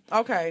Streetsy.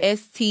 Okay.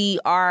 STREETSY.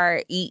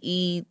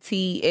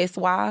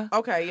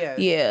 Okay, yes.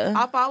 Yeah.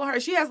 I follow her.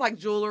 She has like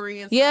jewelry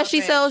and stuff. Yeah,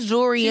 she sells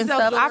jewelry and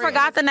stuff. I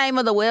forgot the name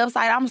of the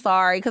website. I'm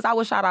sorry, because I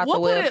would shout out the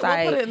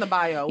website. We'll put it in the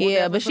bio.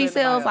 But she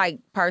sells like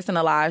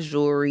personalized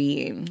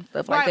jewelry and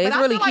stuff like that. It's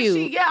really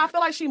cute. I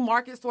feel like she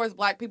markets towards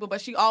black people, but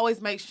she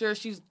always makes sure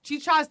she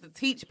tries to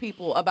teach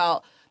people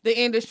about the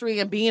industry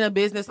and being a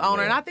business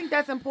owner. And I think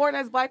that's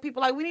important as black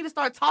people. Like, we need to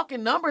start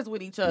talking numbers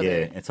with each other.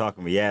 Yeah, and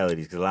talking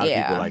realities. Because a lot of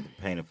people like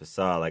to paint a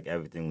facade like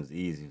everything was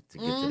easy to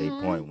get to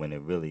their point when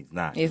it really is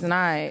not. It's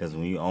not. Because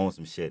when you own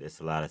some shit,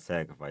 it's a lot of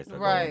sacrifice that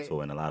go into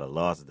it and a lot of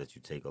losses that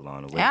you take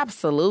along the way.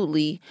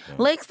 Absolutely. Yeah.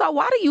 Like, so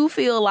why do you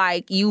feel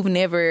like you've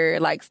never,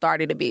 like,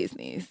 started a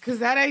business? Because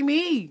that ain't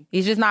me.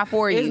 It's just not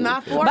for you. It's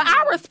not for me. But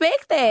I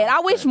respect that.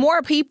 I wish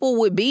more people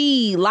would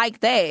be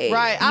like that.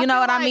 Right. You know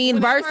what I mean?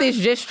 Versus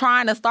just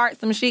trying to start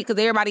some shit because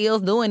everybody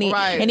else doing it,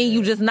 and then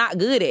you just not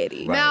good at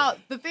it. Now,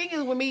 the thing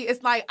is with me,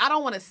 it's like, I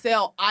don't want to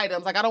sell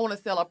items. Like, I don't want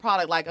to sell a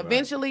product. Like,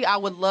 eventually, I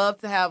would love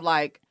to have,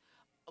 like,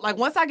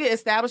 once I get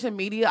established in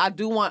media, I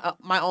do want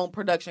my own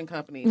production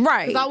company.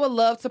 Right. Because I would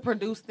love to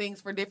produce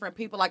things for different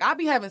people. Like, I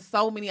be having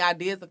so many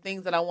ideas of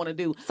things that I want to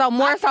do. So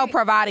more so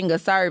providing a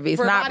service,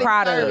 not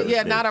product.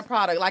 Yeah, not a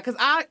product. Like, because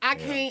I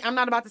can't, I'm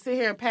not about to sit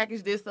here and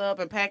package this up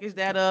and package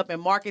that up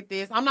and market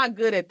this. I'm not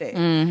good at that.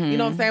 You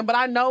know what I'm saying? But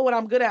I know what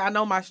I'm good at. I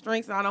know my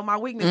strengths and I know my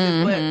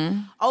weaknesses.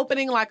 But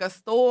opening like a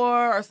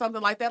store or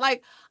something like that,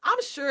 like, I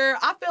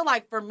feel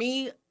like for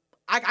me,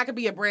 I could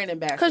be a brand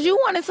ambassador. Because you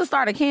wanted to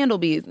start a candle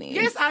business.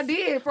 Yes, I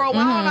did. For a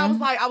while,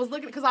 and I was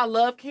looking, because I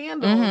love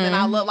candles, and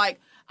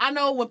I I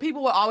know when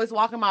people would always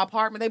walk in my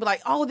apartment, they'd be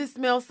like, "Oh, this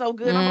smells so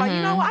good." I'm like,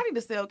 you know what? I need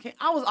to sell candy.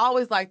 I was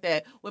always like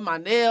that with my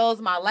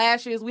nails, my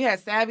lashes. We had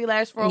Savvy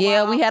Lash for a while.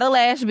 Yeah, we had a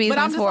lash business but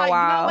I'm just for a like,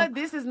 while. you know what?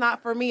 This is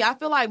not for me. I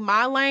feel like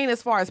my lane,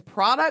 as far as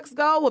products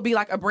go, would be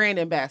like a brand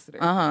ambassador.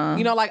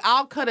 You know, like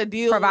I'll cut a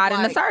deal, Providing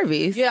with, the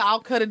service. Yeah,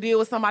 I'll cut a deal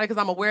with somebody because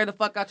I'm gonna wear the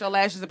fuck out your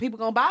lashes, and people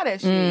gonna buy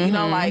that shit. You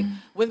know, like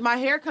with my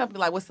hair company,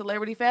 like with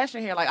Celebrity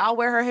Fashion Hair, like I'll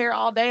wear her hair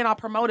all day and I'll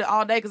promote it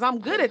all day because I'm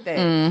good at that.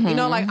 You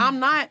know, like I'm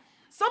not.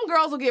 Some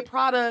girls will get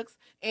products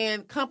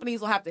and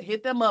companies will have to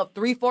hit them up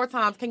 3-4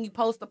 times. Can you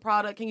post the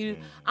product? Can you?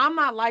 I'm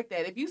not like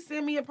that. If you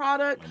send me a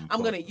product,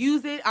 I'm going to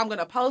use it. I'm going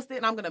to post it.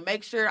 And I'm going to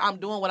make sure I'm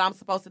doing what I'm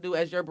supposed to do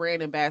as your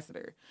brand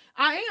ambassador.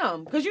 I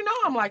am. Because you know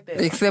I'm like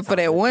that. Except for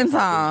that one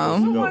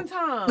time. One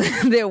time.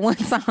 That one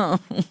time.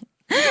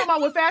 You talking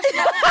about with Fashion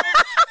Nova?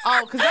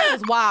 Oh, because that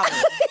was wild.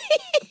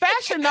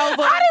 Fashion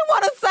Nova. I didn't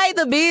want to say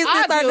the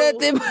business or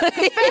nothing.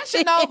 But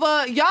Fashion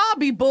Nova, y'all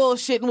be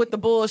bullshitting with the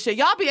bullshit.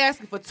 Y'all be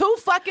asking for too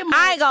fucking much.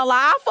 I ain't gonna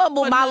lie, I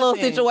fumbled For my little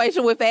nothing.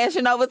 situation with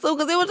Fashion Nova too,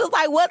 because it was just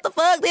like, what the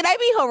fuck? Did they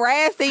be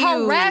harassing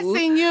you?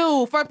 Harassing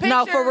you for pictures.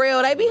 No, for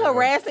real, they be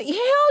harassing. Hell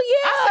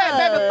yeah. I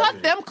said, baby,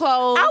 fuck them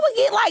clothes. I would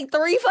get like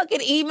 3 fucking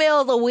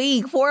emails a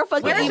week, 4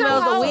 fucking Where's your emails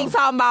a hoe? week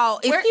talking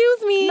about,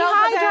 excuse me, Nova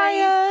hi, babe.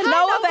 Drea.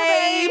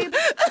 Hi, Nova, Nova babe.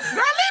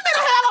 Girl, leave me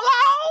the hell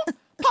alone.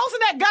 Posting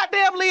that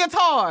goddamn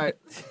leotard.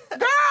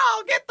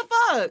 Girl, get the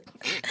fuck.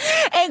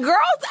 And girls,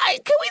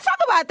 can we talk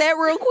about that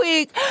real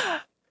quick?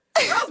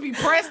 Girls be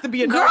pressed to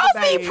be a Nova Girls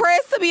babe. be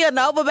pressed to be a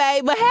Nova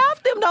babe, but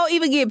half them don't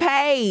even get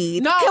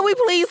paid. No. Can we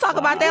please talk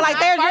about that? Like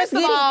they're First just of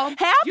getting all,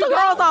 half you the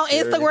girls don't- on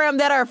Instagram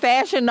that are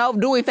Fashion Nova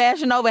doing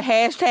Fashion Nova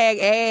hashtag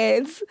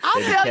ads. I'll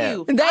They tell cap.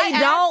 you. They I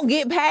asked- don't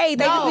get paid.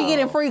 They just be No.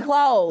 getting free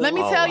clothes. Let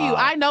me Oh, tell you, wow.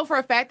 I know for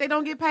a fact they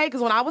don't get paid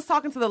because when I was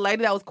talking to the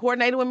lady that was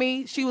coordinating with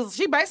me, she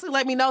basically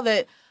let me know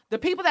that the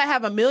people that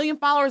have 1 million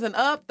followers and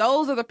up,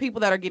 those are the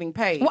people that are getting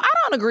paid. Well,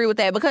 I don't agree with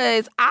that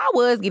because I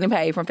was getting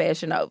paid from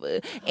Fashion Nova,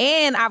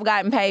 and I've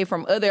gotten paid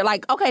from other,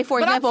 like, okay,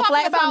 for But I'm example,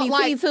 talking Flat Tummy about,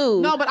 Tea like-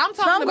 too. No, but I'm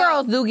talking some about-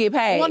 girls do get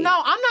paid. Well, no,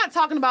 I'm not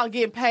talking about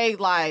getting paid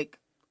like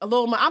a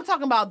little money. I'm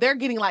talking about they're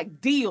getting like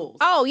deals.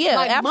 Oh, yeah,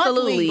 like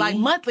absolutely.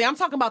 monthly. I'm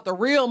talking about the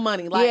real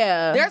money. Like,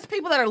 Yeah. there's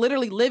people that are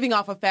literally living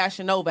off of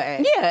Fashion Nova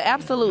ads. Yeah,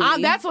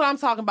 absolutely. That's what I'm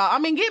talking about. I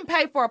mean, getting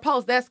paid for a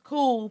post, that's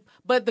cool.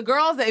 But the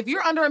girls that, if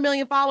you're under 1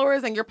 million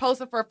followers and you're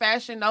posting for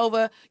Fashion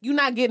Nova, you're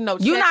not getting no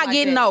check. You're not like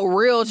getting that. no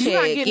real check.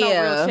 You're not getting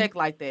yeah. no real check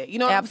like that. You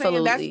know what I'm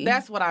Absolutely. saying?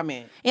 That's what I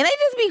meant. And they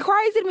just be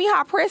crazy to me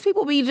how pressed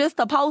people be just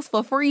to post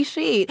for free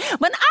shit.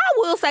 But I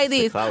will say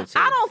this. clout chase.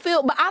 I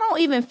don't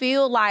even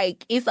feel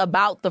like it's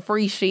about the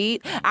free shit.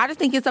 I just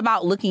think it's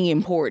about looking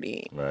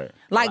important. Right.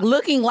 Like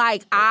looking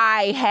like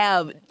I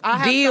have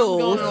deals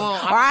something going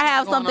on. or I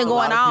have something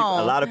going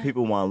on. A lot of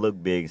people want to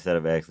look big instead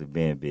of actually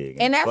being big.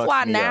 And it that's fucks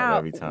why me up now,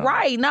 every time.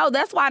 right? No,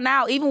 that's why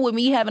now, even with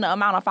me having the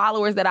amount of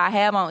followers that I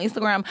have on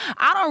Instagram,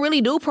 I don't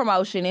really do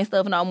promotion and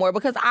stuff no more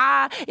because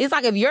it's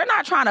like if you're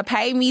not trying to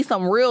pay me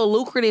some real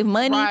lucrative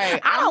money, Right.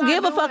 I I'm don't not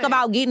give a fuck doing it.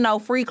 about getting no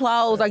free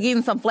clothes or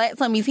getting some Flat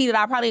Tummy Tea that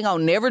I probably ain't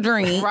gonna never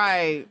drink.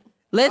 Right.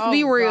 Let's Oh,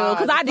 be real, God.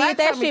 because I Flat did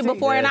that Tummy shit Tea.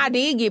 before and Yeah. I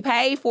did get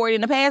paid for it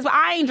in the past, but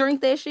I ain't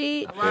drink that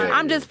shit. Right.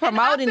 I'm just And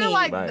promoting I feel it.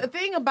 like Right. the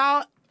thing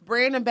about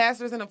brand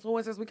ambassadors and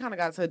influencers, we kind of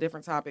got to a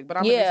different topic, but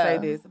I'm going Yeah. to say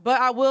this. But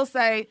I will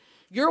say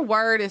your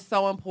word is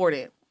so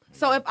important.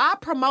 So if I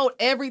promote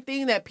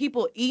everything that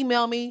people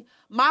email me,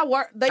 my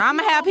word, I'm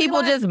gonna have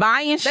people just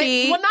buying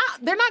shit.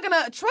 They're not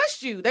gonna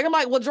trust you. They're gonna be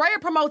like, well, Drea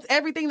promotes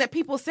everything that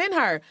people send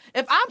her.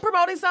 If I'm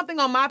promoting something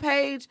on my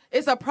page,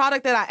 it's a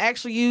product that I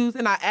actually use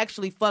and I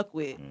actually fuck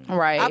with.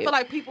 Right. I feel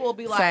like people will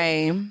be like,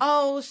 Same.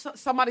 oh,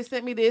 somebody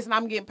sent me this and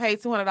I'm getting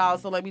paid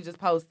 $200, so let me just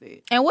post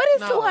it. And what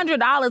is No.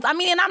 $200? I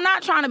mean, and I'm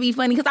not trying to be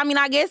funny because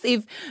I guess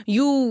if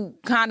you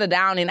kind of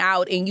down and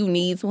out and you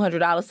need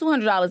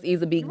 $200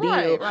 is a big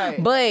deal.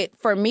 Right. But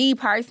for me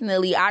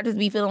personally, I just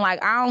be feeling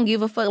like I don't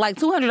give a fuck. Like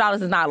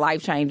 $200 is not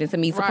life changing to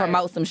me to Right.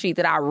 promote some shit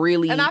that I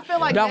really And I feel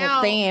like don't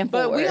now, stand for.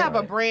 but we have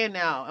a brand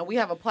now and we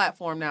have a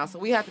platform now, so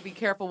we have to be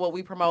careful what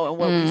we promote and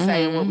what we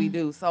say and what we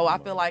do. So I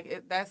feel like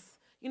it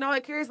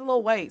carries a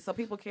little weight, so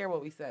people care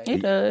what we say.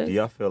 It does. Do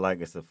y'all feel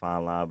like it's a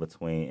fine line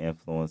between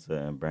influencer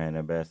and brand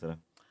ambassador?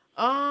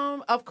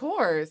 Of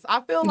course,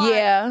 I feel like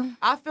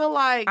I feel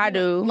like I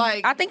do.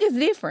 Like I think it's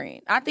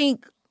different. I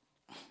think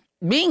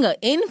being an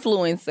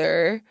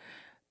influencer,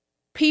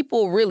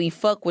 people really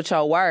fuck with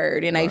your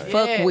word and they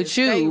fuck Yes, with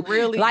you. they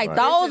really like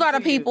listen those are the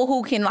to you. people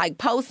who can like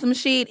post some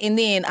shit and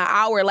then an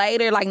hour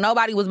later, like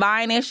nobody was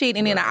buying that shit,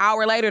 and then an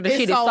hour later the It's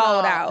shit is sold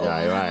sold out.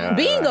 out. Right,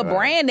 Being a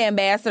brand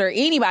ambassador,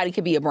 anybody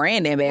could be a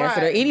brand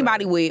ambassador. Right.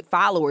 Anybody with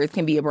followers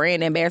can be a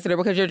brand ambassador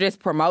because you're just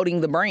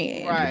promoting the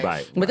brand.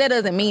 Right. But that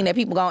doesn't mean that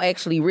people gonna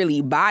actually really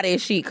buy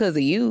that shit because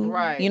of you.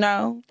 Right. You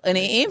know? And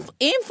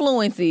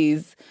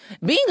influences,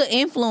 being an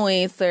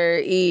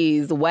influencer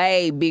is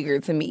way bigger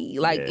to me.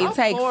 Like, Yeah. it Of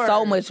takes so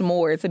course. much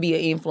more to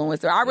be an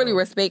influencer. I really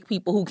respect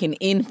people who can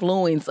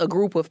influence a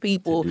group of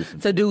people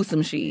to do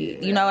some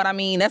shit. You know what I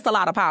mean? That's a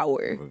lot of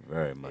power.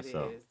 Very much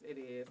so. It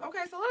is. Okay,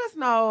 so let us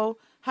know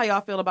how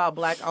y'all feel about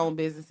Black-owned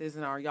businesses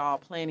and are y'all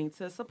planning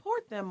to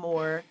support them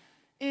more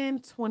in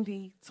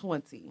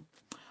 2020.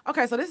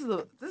 Okay, so this is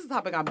a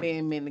topic I'm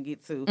being meant to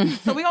get to.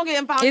 So we're going to get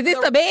involved. Is this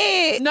the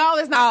bed? No,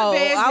 it's not the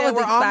bed. I was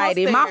We're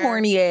excited. My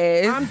horny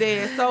ass. I'm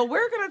dead. So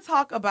we're going to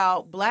talk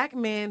about black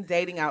men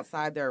dating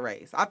outside their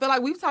race. I feel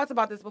like we've talked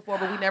about this before,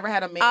 but we never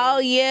had a man. Oh,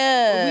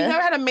 yeah. We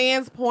never had a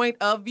man's point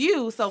of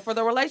view. So for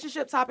the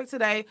relationship topic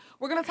today,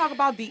 we're going to talk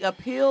about the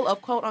appeal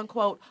of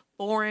quote-unquote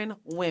foreign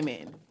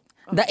women.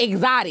 The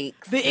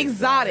exotics. The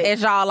exotic.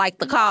 As y'all like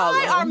to call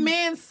Why them. are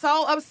men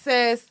so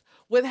obsessed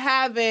with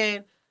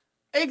having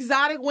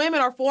exotic women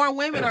or foreign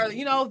women or,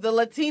 you know, the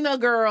Latina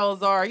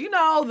girls or, you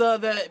know,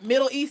 the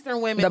Middle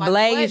Eastern women? The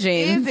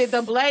Blasians. What is it?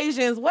 The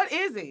Blasians. What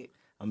is it?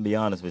 I'm gonna be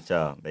honest with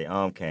y'all. They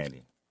arm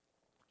candy.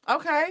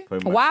 Okay.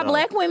 Pretty much Why so.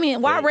 black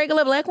women? Why They-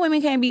 regular black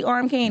women can't be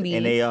arm candy?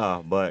 And they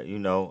are, but you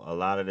know, a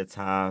lot of the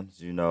times,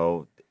 you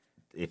know,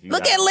 if you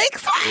Look got- at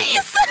Lick's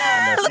face.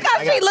 I know, Look how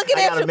she looking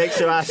I at gotta you. make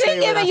sure I She say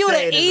what giving I you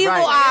say the is evil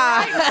right.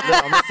 eye.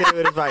 Look, I'm gonna say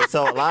what is right.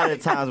 So a lot of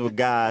the times with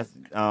guys,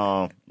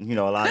 you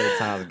know, a lot of the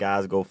times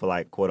guys go for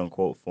like quote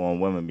unquote foreign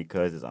women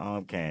because it's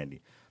arm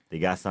candy. They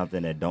got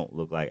something that don't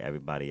look like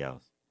everybody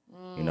else.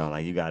 You know,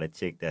 like you got a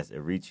chick that's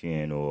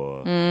Eritrean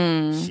or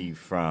she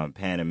from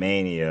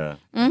Panamania.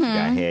 She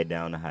got hair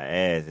down to her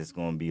ass. It's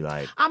gonna be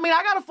like. I mean,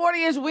 I got a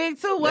 40-inch wig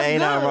too. What's There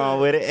ain't good? nothing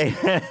wrong with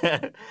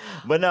it.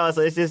 But no,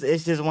 so it's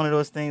just one of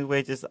those things where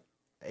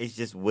it's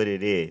just what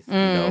it is. You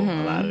know,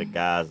 a lot of the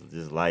guys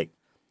just like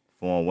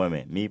foreign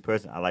women. Me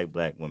personally, I like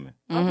black women.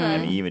 I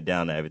mean, even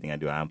down to everything I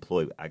do,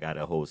 I got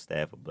a whole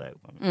staff of black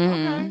women.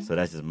 Okay. So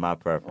that's just my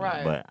preference.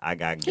 Right. But I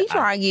got He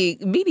trying to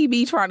get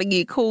BDB trying to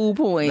get cool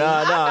points. No.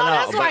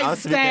 That's but right, I'm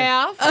speaking-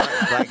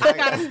 staff. Like, I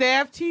got a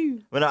staff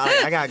too. But no,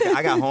 I got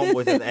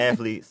homeboys as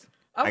athletes.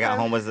 I got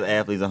Okay. homeboys as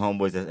athletes and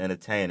homeboys as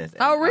entertainers.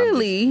 And Oh, I'm just-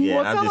 really? yeah,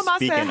 Well, I'm tell just them I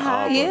said speaking hi.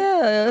 off of,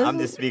 Yeah. I'm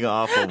just speaking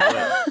off of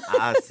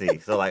what I see.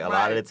 So like a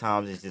lot of Right. the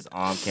times it's just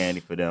arm candy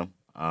for them.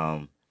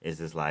 It's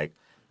just like,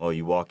 oh,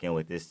 you walk in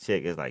with this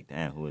chick, it's like,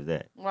 damn, who is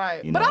that?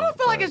 Right. You But I know, don't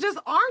feel like but- it's just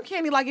arm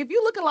candy. Like if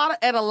you look at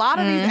a lot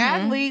of these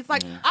athletes,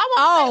 like I won't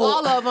Oh. say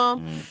all of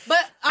them, but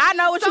I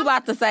know what you some-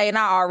 about to say, and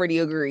I already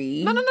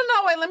agree. No.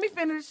 Wait, let me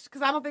finish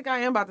because I don't think I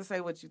am about to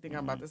say what you think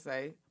I'm about to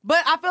say.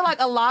 But I feel like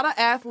a lot of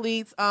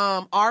athletes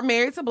are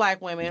married to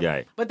black women.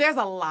 Right. But there's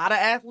a lot of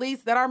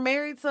athletes that are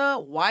married to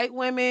white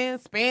women,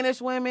 Spanish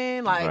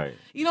women, like Right.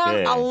 you know,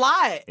 Yeah. a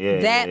lot.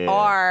 Yeah, That yeah.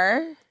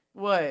 are,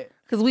 What?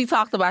 because we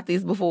talked about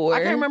this before.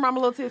 I can't remember. I'm a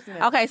little tipsy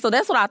now. Okay, so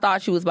that's what I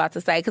thought you was about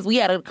to say because we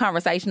had a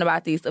conversation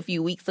about this a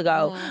few weeks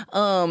ago.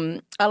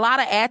 A lot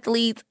of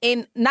athletes,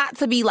 and not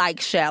to be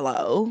like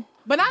shallow,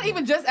 But not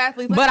even just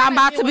athletes. but Like, I'm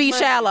about to be with-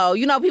 shallow.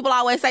 You know, people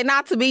always say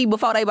not to be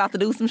before they about to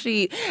do some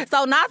shit.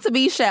 So not to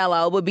be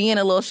shallow, but being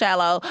a little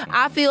shallow.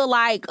 I feel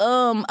like a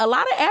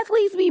lot of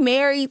athletes be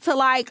married to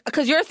like,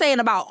 because you're saying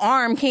about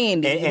arm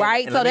candy, And-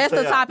 right? and So let me that's the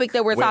tell y'all, topic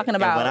that we're talking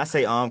and about. when I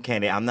say arm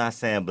candy, I'm not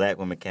saying black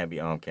women can't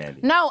be arm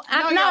candy. No,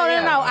 yeah.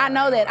 I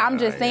know that. I'm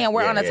just saying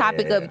we're Yeah, on the yeah,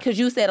 topic yeah, of, because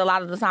you said a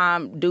lot of the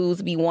time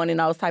dudes be wanting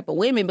those type of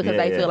women because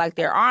Yeah, they yeah. feel like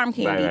they're arm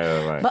candy.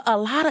 Right. But a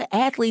lot of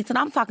athletes, and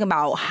I'm talking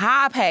about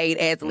high paid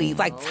athletes,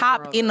 like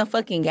top in the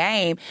fucking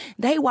game,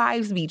 they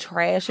wives be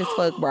trash as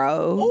fuck,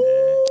 bro.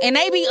 And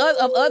they be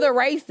of other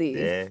races.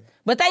 Yeah.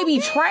 But they be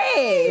trash.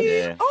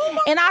 Yeah.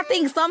 And I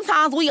think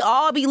sometimes we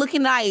all be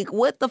looking like,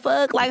 what the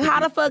fuck? Like,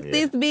 how the fuck Yeah.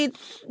 this bitch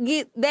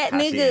get that How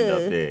she end up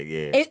nigga? there,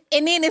 yeah.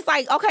 And then it's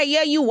like, okay,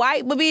 yeah, you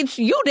white, but bitch,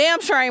 you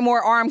damn sure ain't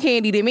more arm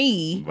candy than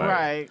me.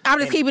 Right. I'm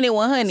just keeping it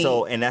 100.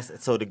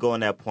 So to go on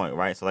that point,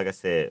 right? So like I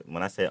said,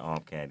 when I said arm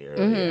candy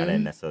earlier, I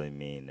didn't necessarily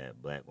mean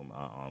that black women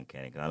are arm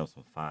candy because I know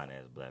some fine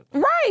ass black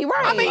women.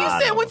 right. I mean, you I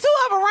sit know. with two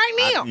of them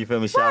right now. You feel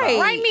me? Shout Right.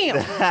 out.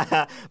 Right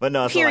now. But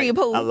no, so Period,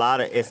 like, poo.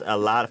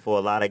 for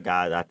a lot of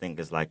guys. I think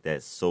it's like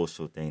that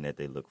social thing that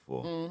they look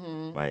for,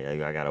 right?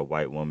 Like, I got a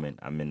white woman.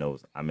 I'm in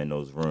those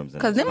rooms.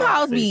 Because them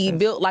hoes be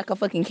built like a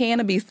fucking can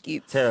of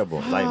biscuits.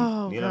 terrible. Like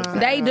Oh, you know, what I'm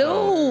God. saying? They do.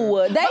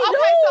 So, They Okay,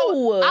 do.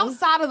 so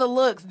outside of the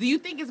looks, do you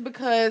think it's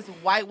because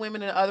white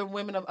women and other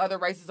women of other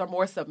races are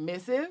more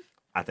submissive?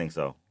 I think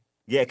so.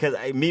 Yeah, because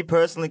me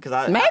personally,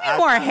 because Maybe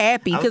more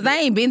happy I'm- because they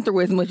ain't been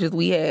through as much as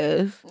we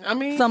have. I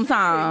mean,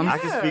 Sometimes.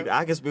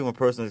 I can speak from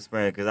personal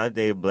experience because I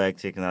dated black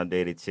chicks and I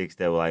dated chicks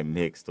that were like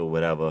mixed or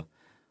whatever.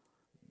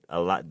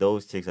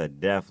 Those chicks are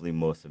definitely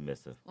more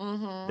submissive.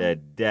 They're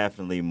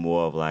definitely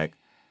more of like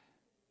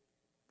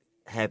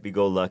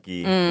happy-go-lucky.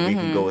 We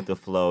can go with the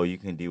flow. You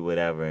can do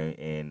whatever,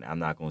 and I'm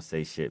not gonna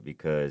say shit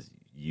because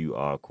you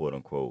are quote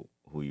unquote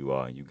who you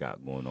are and you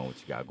got going on what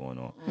you got going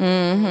on.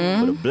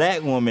 But a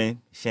black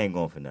woman, she ain't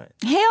going for nothing.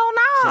 Hell She ain't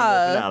going for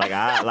no.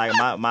 nothing.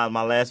 Like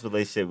my last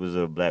relationship was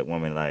a black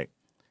woman. Like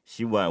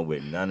she wasn't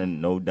with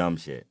no dumb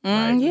shit.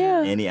 Like,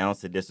 yeah. Any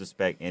ounce of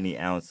disrespect, any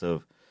ounce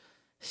of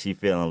she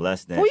feeling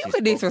less than. Well, you she's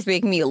could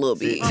disrespect me a little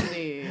bit. I'm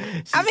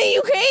dead. I mean,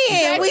 you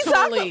can. We talk.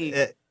 Sexually,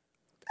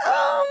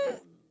 Um,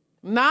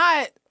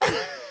 not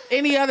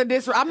any other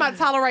disrespect. I'm not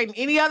tolerating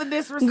any other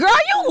disrespect. girl,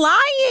 you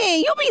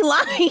lying. You be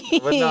lying.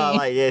 But no,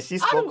 like yeah, she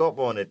spoke up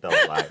on it though.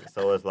 Like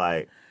so, it's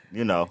like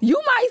you know.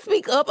 You might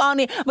speak up on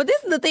it, but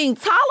this is the thing.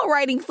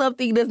 Tolerating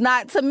something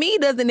to me,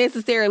 doesn't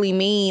necessarily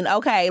mean,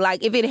 okay,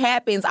 like if it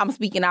happens, I'm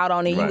speaking out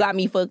on it. Right. You got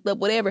me fucked up,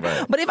 whatever.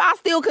 Right. But if I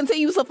still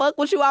continue to fuck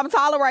with you, I'm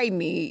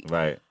tolerating it.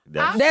 Right.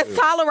 That's true.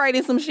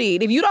 tolerating some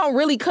shit. If you don't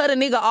really cut a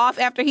nigga off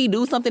after he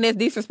do something that's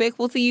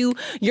disrespectful to you,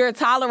 you're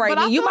tolerating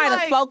But I it. You feel might have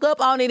like- spoke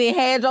up on it and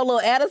had your little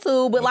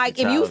attitude, but like if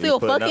you child, still you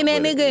putting fucking up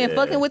that with nigga it, and yeah.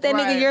 fucking with that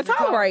Right. nigga, you're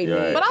tolerating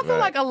Right. it. But I feel Right.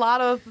 like a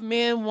lot of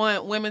men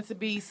want women to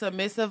be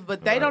submissive,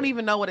 but they don't Right.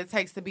 even know what it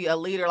takes to be a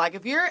leader. Like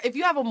if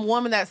you have a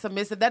woman that's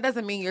submissive, that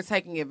doesn't mean you're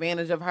taking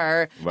advantage of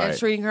her Right. and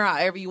treating her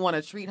however you want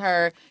to treat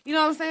her. You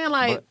know what I'm saying?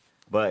 Like,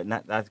 But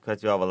not to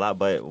cut you off a lot,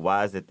 but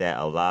why is it that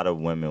a lot of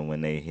women, when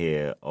they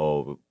hear,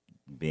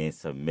 being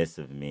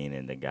submissive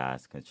meaning the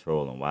guy's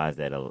controlling, why is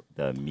that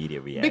the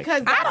immediate reaction?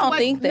 because I don't that's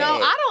think that. No,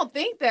 I don't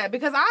think that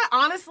because I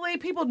honestly,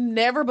 people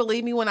never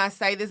believe me when I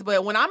say this,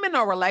 but when I'm in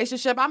a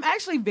relationship, I'm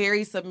actually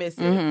very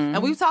submissive,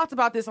 and we've talked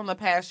about this on the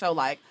past show.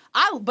 Like,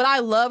 I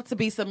love to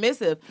be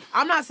submissive.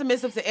 I'm not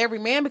submissive to every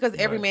man because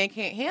every man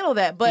can't handle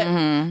that. But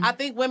I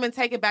think women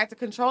take it back to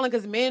controlling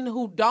because men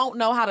who don't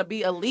know how to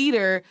be a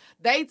leader,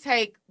 they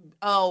take,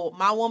 oh,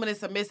 my woman is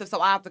submissive, so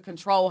I have to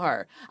control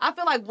her. I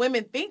feel like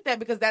women think that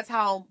because that's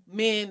how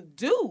men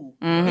do.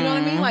 You know what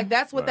I mean? Like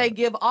that's what they Right.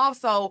 give off.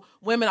 So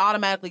women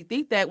automatically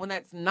think that when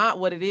that's not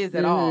what it is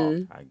at all.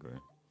 I agree.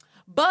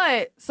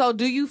 But so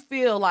do you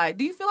feel like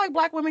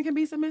black women can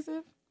be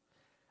submissive?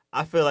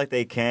 I feel like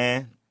they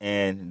can,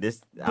 and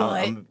this I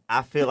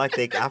feel like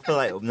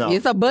no,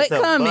 It's a but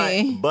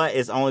coming. but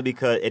it's only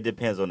because it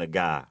depends on the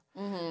guy.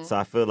 So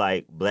I feel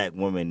like black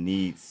women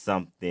need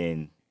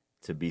something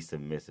to be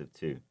submissive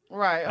to.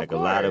 Right. Like of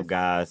a lot of course.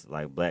 guys,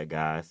 like black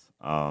guys,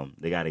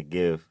 they got to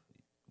give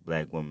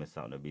black women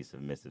something to be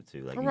submissive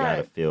to. Like you got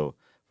Right. to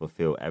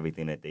fulfill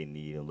everything that they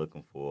need and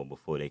looking for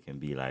before they can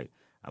be like,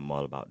 I'm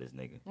all about this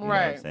nigga. You know what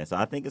I'm Right. saying? So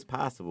I think it's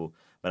possible,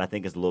 but I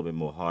think it's a little bit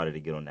more harder to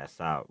get on that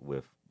side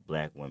with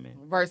black women.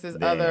 versus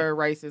than- other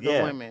races Yeah,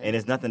 of women. and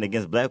it's nothing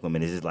against black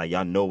women. It's just like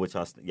y'all know what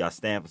y'all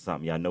stand for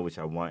something. Y'all know what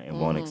y'all want and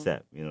won't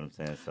accept. You know what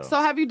I'm saying? So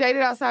have you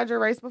dated outside your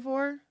race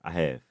before? I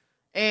have.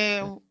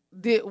 And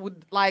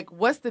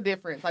what's the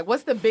difference? Like,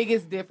 what's the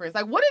biggest difference?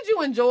 Like, what did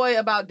you enjoy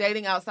about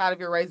dating outside of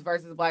your race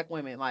versus black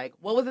women? Like,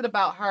 what was it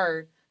about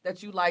her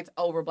that you liked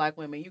over black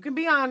women? You can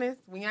be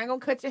honest. We ain't gonna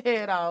cut your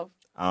head off.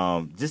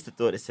 Just the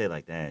thought to say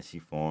like, damn, she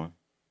foreign.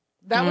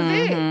 That was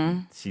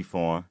it. She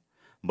foreign.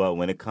 But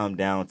when it come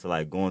down to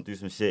like going through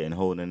some shit and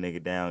holding a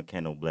nigga down,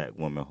 can't no black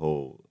woman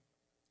hold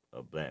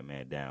a black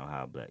man down?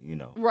 How black, you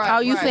know? Right. Oh,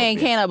 you right.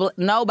 saying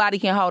nobody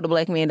can hold a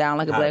black man down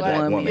like a How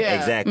black woman? Yeah.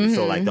 Exactly.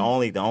 So like the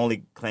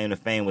only claim to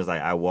fame was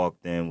like I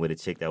walked in with a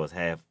chick that was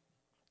half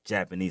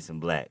Japanese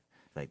and black.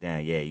 It's like,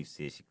 damn, yeah, you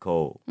see it, she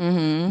cold.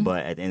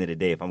 But at the end of the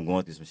day, if I'm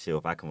going through some shit,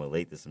 if I can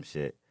relate to some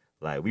shit,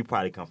 like we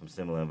probably come from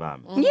similar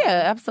environments.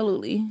 Yeah,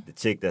 absolutely. The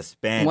chick that's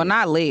Spanish. Well,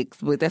 not licks,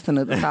 but that's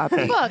another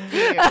topic. Fuck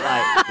you.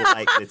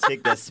 like the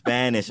chick that's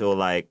Spanish or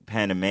like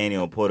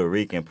Panamanian or Puerto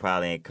Rican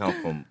probably ain't come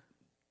from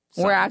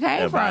Where I some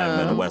came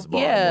environment from. in West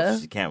Baltimore. Yeah.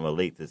 So she can't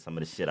relate to some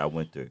of the shit I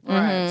went through.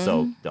 Right.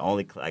 So the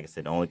only, like I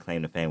said, the only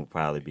claim to fame would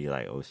probably be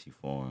like, oh, she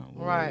foreign.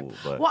 Woo, Right. woo.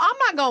 But Well, I'm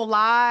not gonna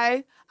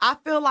lie. I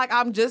feel like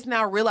I'm just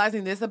now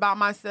realizing this about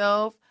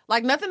myself.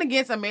 Like, nothing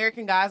against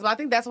American guys, but I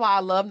think that's why I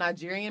love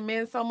Nigerian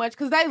men so much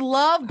because they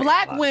love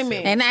black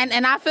women. And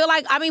I feel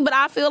like but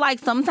I feel like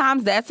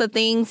sometimes that's a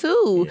thing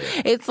too.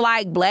 Yeah. It's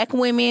like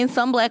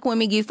some black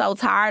women get so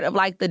tired of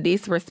like the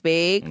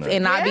disrespect Right.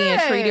 and not being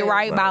Yes. treated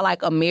right by Right.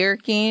 like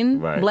American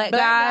Right. black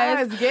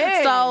guys.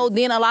 yes. So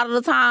then a lot of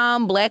the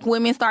time black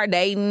women start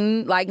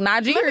dating like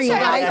Nigerians. tell you Or they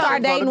something.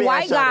 start dating Let me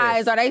white ask y'all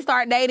guys this. or they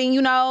start dating,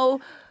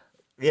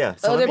 yeah.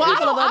 So Other let me-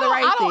 people of other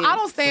races. I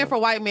don't stand for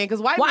white men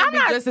because white Well, men I'm be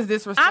not- just as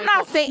disrespectful. I'm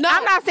not saying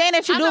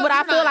that you I do, know but I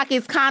you're feel not. like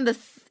it's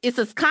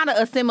kind of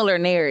a similar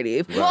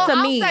narrative Well, to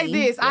I'll me. say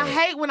this. I Right.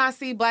 hate when I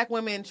see black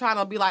women trying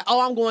to be like,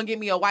 oh, I'm going to get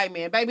me a white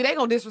man. Baby, they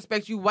going to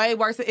disrespect you way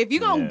worse. If you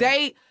going to Yeah.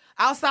 date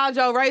outside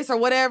your race or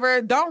whatever,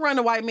 don't run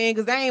a white man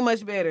because they ain't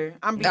much better.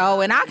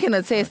 Oh, and I can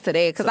attest to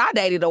that because I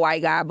dated a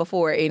white guy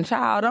before. And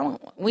child,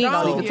 we ain't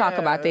gonna Don't, even talk yeah.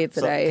 about that So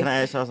today. can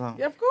I ask y'all something?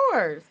 Yeah, of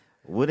course.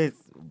 What is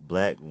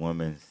black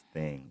women's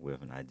thing with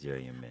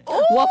Nigerian men?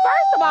 Well,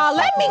 first of all,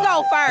 let me go Can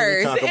we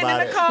first. talk Sitting in about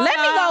the it? car. Let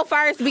me go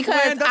first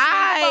because Wearing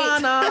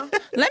the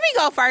let me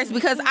go first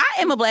because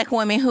I am a black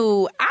woman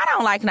who I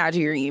don't like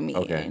Nigerian men.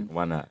 Okay,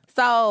 why not?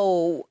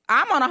 So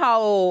I'm on a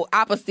whole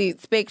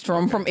opposite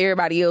spectrum from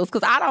everybody else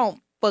because I don't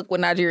fuck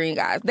with Nigerian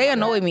guys. They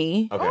annoy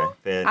me. Okay,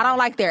 fair I don't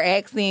like their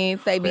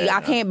accents. I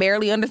enough. can't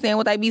barely understand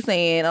what they be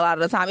saying a lot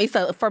of the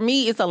time. For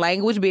me, it's a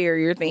language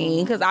barrier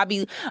thing because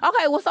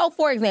so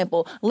for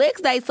example, Lex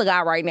dates a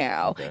guy right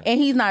now and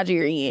he's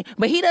Nigerian,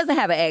 but he doesn't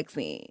have an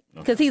accent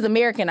because he's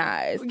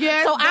Americanized.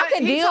 Yes, so I but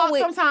can he deal talks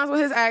with. sometimes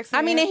with his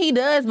accent. I mean, and he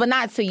does, but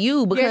not to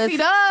you because yes, he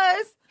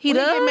does. He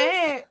When does? He get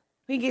mad.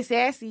 He get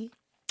sassy.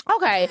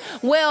 Okay,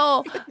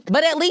 well,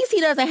 but at least he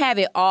doesn't have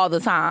it all the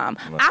time.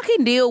 Right. I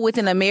can deal with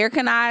an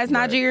Americanized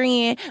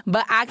Nigerian,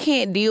 but I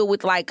can't deal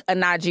with like a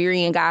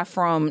Nigerian guy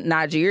from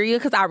Nigeria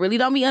because I really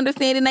don't be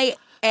understanding they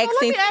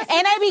accents,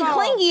 and they be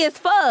clingy as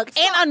fuck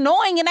and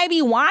annoying, and they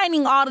be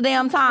whining all the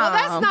damn time. Well,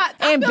 that's not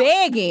and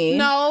begging.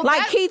 No,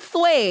 like Keith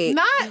Sweat.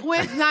 Not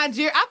with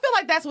Nigeria. I feel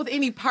like that's with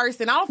any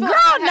person. I don't feel. Girl,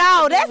 like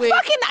no, that's with,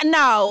 fucking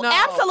no,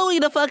 absolutely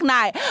the fuck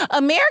not.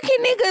 American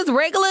niggas,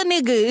 regular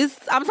niggas.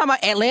 I'm talking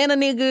about Atlanta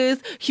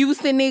niggas,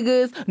 Houston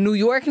niggas, New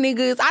York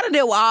niggas. I done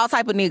deal with all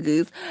type of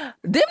niggas.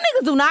 Them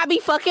niggas do not be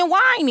fucking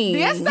whining.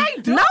 Yes,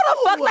 they do. No, the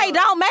fuck they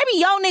don't. Maybe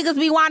your niggas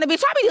be whining,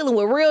 bitch. I be dealing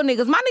with real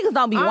niggas. My niggas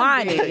don't be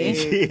whining.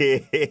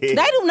 They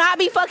do not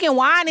be fucking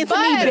whining to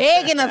me,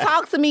 begging to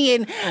talk to me,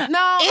 and it's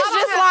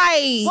just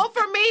like. Well,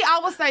 for me, I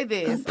will say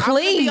this.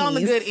 Please. I'm gonna be on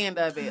the good end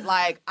of it.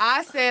 Like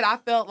I said, I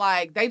felt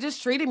like they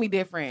just treated me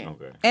different.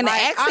 Okay. And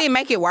like, the accent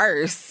make it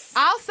worse.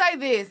 I'll say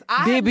this.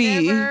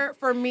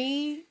 For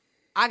me,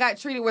 I got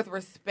treated with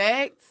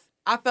respect.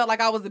 I felt like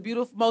I was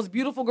the most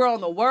beautiful girl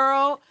in the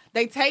world.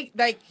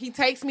 He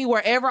takes me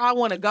wherever I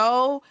want to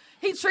go.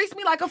 He treats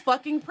me like a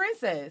fucking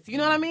princess. You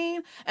know what I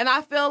mean? And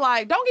I feel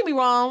like, don't get me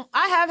wrong,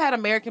 I have had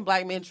American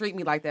black men treat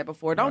me like that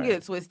before. Don't get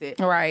it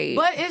twisted. Right.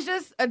 But it's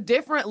just a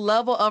different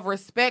level of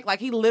respect. Like,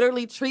 he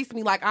literally treats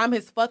me like I'm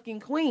his fucking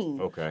queen.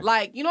 Okay.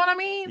 Like, you know what I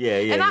mean? Yeah.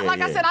 And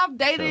I said, I've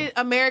dated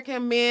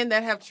American men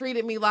that have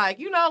treated me like,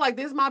 you know, like,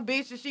 this is my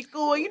bitch and she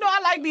cool. You know, I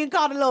like being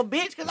called a little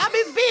bitch because I'm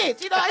his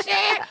bitch. You know what I'm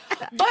saying?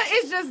 But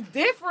it's just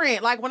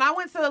different. Like, when I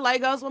went to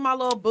Lagos with my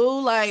little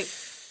boo, like,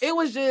 it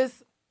was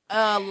just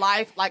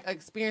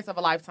experience of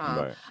a lifetime.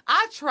 Right.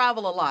 I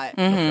travel a lot.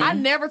 Mm-hmm. I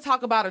never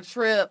talk about a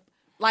trip.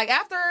 Like,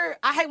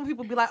 I hate when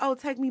people be like, oh,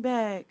 take me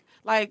back.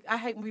 Like, I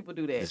hate when people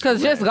do that.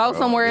 Because just go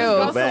somewhere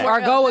else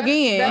or go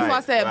again. That's what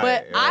I said.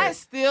 Right,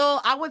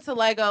 but I went to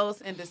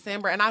Lagos in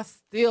December, and I'm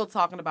still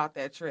talking about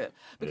that trip.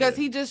 Because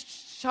he just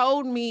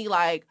showed me,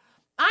 like,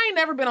 I ain't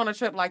never been on a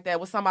trip like that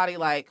with somebody,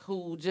 like,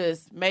 who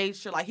just made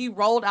sure, like, he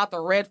rolled out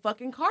the red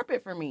fucking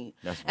carpet for me.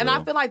 And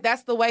I feel like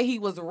that's the way he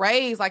was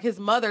raised. Like, his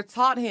mother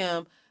taught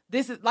him.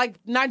 This is like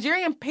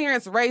Nigerian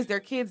parents raise their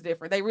kids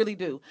different. They really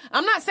do.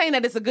 I'm not saying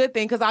that it's a good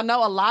thing because I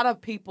know a lot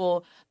of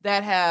people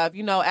that have,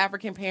 you know,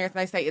 African parents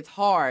and they say it's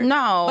hard.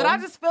 No. But I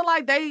just feel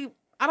like I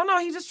don't know,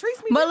 he just treats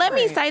me But different. let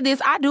me say this.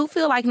 I do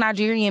feel like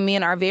Nigerian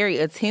men are very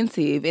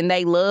attentive and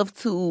they love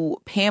to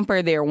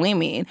pamper their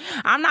women.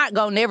 I'm not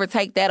going to never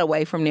take that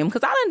away from them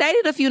because I done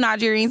dated a few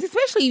Nigerians,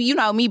 especially, you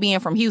know, me being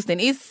from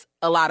Houston. It's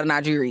a lot of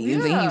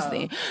Nigerians in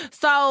Houston.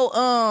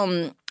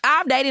 So,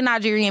 I've dated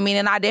Nigerian men,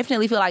 and I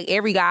definitely feel like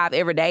every guy I've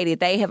ever dated,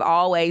 they have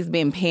always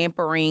been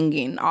pampering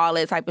and all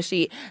that type of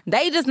shit.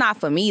 They just not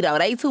for me, though.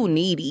 They too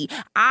needy.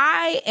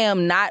 I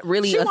am not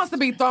really... She wants to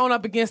be thrown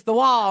up against the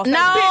wall. No.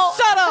 Bitch,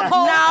 shut up,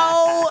 hoe.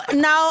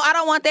 No, I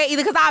don't want that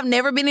either because I've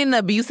never been in an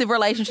abusive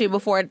relationship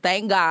before,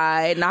 thank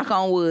God, knock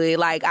on wood.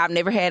 Like, I've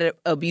never had an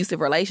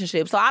abusive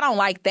relationship, so I don't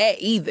like that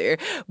either.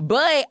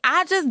 But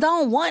I just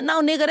don't want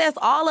no nigga that's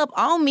all up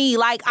on me.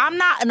 Like, I'm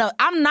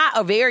not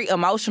a very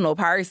emotional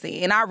person,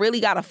 and I really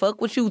gotta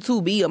fuck with you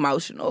to be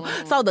emotional.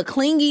 So the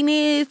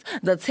clinginess,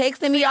 the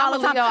texting me all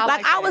the time.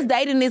 Like I was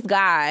dating this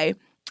guy.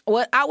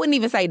 Well, I wouldn't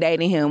even say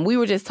dating him. We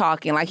were just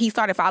talking. Like, he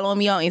started following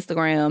me on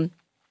Instagram.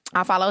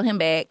 I followed him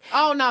back.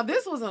 Oh no,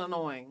 this was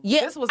annoying.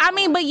 Yeah, this was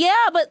annoying.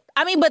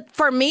 but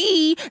for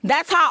me,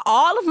 that's how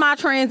all of my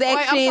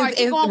transactions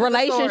and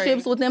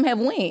relationships with them have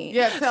went.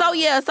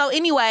 Yeah. So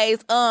anyways,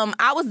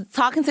 I was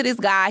talking to this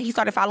guy. He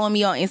started following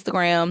me on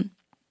Instagram.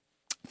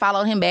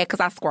 Followed him back because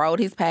I scrolled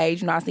his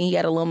page. You know, I seen he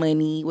had a little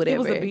money,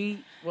 whatever. He was a B.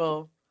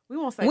 Well, we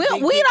won't say we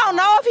don't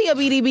know if he a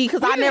BDB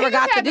because I never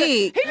got the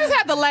dick. He just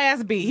had the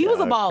last B. He was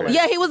a baller.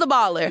 Yeah, he was a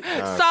baller.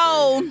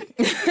 So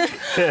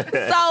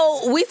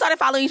we started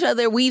following each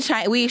other. We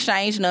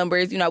exchanged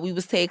numbers. You know, we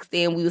was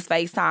texting. We was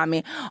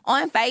FaceTiming.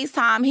 On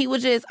FaceTime, he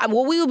would just,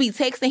 we would be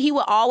texting. He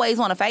would always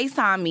want to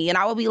FaceTime me. And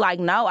I would be like,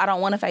 no, I don't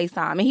want to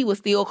FaceTime. And he would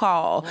still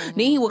call. Mm-hmm.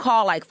 Then he would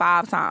call like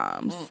 5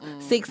 times,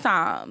 6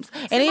 times.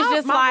 And it's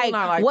just like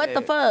what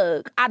the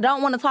fuck? I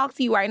don't want to talk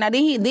to you right now.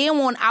 Then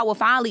when I would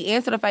finally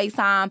answer the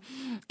FaceTime,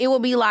 it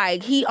would be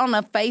like he on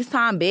the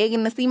FaceTime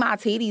begging to see my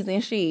titties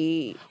and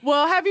shit.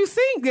 Well, have you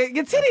seen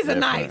your titties are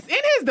nice? In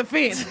his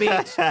defense,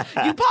 bitch,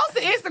 you post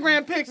the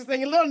Instagram pictures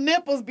and your little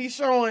nipples be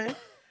showing.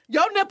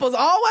 Your nipples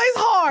always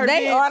hard.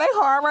 They bitch. are. They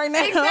hard right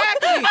now.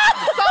 Exactly.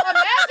 So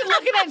imagine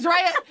looking at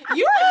Drea.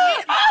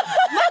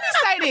 Let me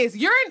say this: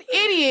 you're an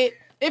idiot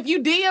if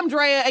you DM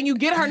Drea and you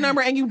get her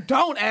number and you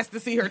don't ask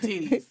to see her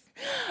titties.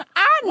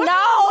 I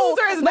know,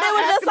 but it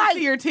was just like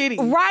your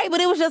titties. Right,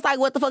 but it was just like,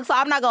 what the fuck? So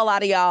I'm not gonna lie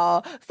to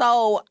y'all.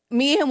 So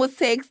me and him was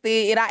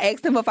texting, and I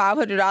asked him for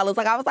 $500.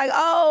 Like I was like,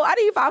 oh, I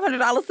need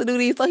 $500 to do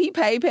this. So he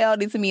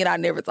PayPal'd it to me, and I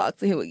never talked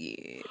to him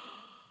again.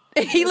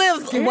 He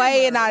lives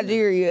way in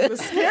Nigeria. The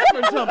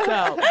scammer jumped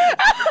out.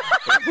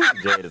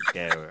 Jay the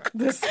scammer.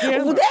 The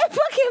scammer. That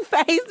fucking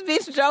face,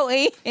 bitch,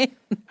 Joanne.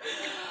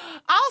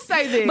 I'll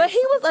say this. But he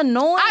was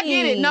annoying. I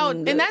get it. No,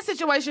 in that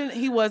situation,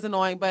 he was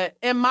annoying. But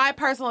in my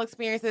personal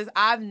experiences,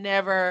 I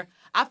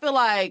feel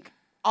like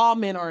all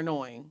men are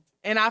annoying.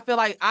 And I feel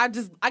like I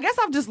guess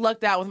I've just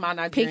lucked out with my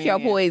Nigerian. Pick your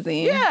poison.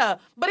 Yeah.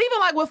 But even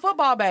like with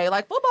Football Bae,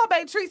 like Football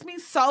Bae treats me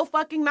so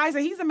fucking nice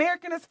and he's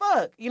American as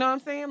fuck. You know what I'm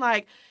saying?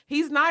 Like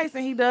he's nice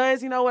and he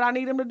does, what I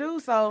need him to do.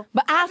 So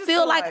But I just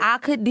feel like I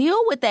could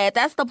deal with that.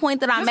 That's the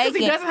point that I'm just 'cause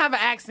making. he doesn't have an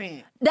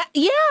accent.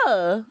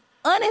 Yeah.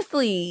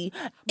 Honestly.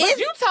 But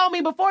you told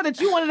me before that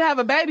you wanted to have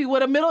a baby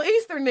with a Middle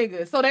Eastern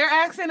nigga. So their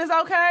accent is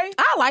okay?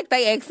 I like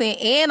their accent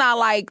and I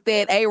like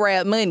that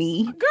Arab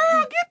money.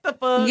 Girl, get the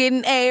fuck.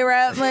 Getting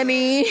Arab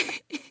money.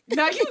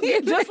 Now you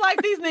get just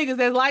like these niggas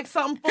that like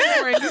something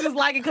foreign. You just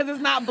like it because it's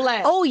not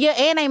black. Oh, yeah,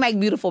 and they make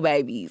beautiful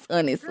babies,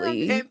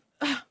 honestly. And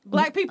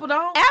black people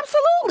don't?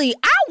 Absolutely.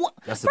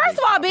 That's a First big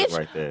of all, topic bitch.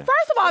 right there.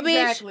 First of all,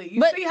 bitch. Exactly. You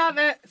but see how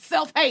that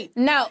self-hate?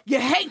 no. You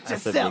hate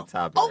That's a yourself. big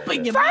topic right Open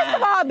there. your First mind.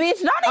 of all,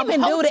 bitch, don't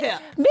even do that.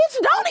 Hotep.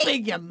 Bitch, don't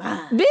Open your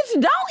mind. Bitch,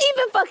 don't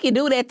even fucking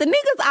do that. The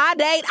niggas I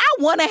date, I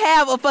want to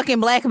have a fucking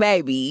black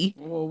baby.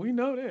 Well, we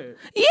know that.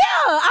 Yeah,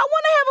 I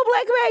want to have a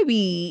black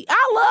baby.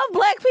 I love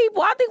black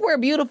people. I think we're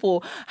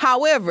beautiful.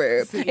 However,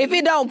 if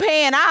it don't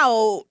pan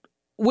out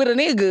with a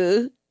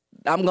nigga,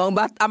 I'm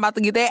about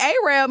to get that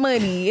Arab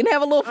money and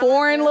have a little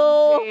foreign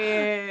little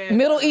Yeah.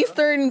 Middle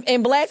Eastern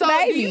and black So,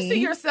 baby. do you see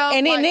yourself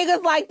and then like-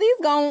 niggas like this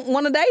gonna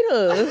want to date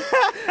her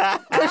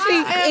because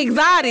she's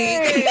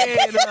exotic.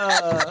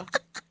 Dead.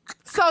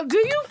 So do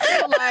you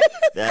feel like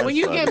That's when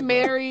you funny, get bro.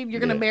 married, you're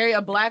gonna Yeah. marry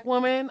a black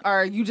woman, or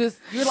are you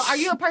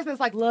a person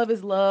that's like love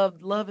is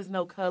love, love is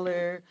no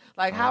color?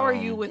 Like how are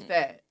you with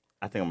that?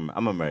 I think I'm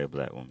gonna marry a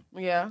black woman.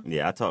 Yeah.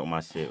 Yeah, I talk my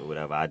shit or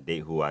whatever. I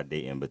date who I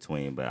date in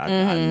between, but I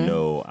Mm-hmm.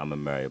 know I'm gonna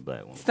marry a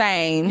black woman.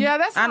 Same. Yeah,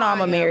 that's I know how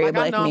I'm I a marry a am.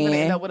 black I know I'm gonna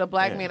end man. up with a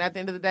black Yeah. man at the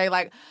end of the day.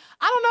 Like,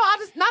 I don't know. I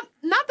just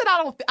not that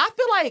I don't. I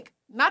feel like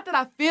not that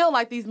I feel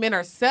like these men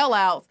are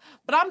sellouts,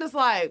 but I'm just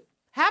like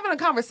having a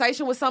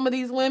conversation with some of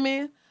these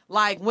women.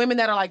 Like women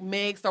that are like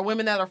mixed or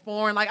women that are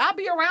foreign, like I'll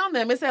be around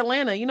them. It's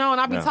Atlanta, and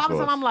I'll be Yeah, of talking to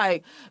them. course. I'm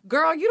like,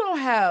 girl, you don't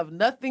have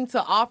nothing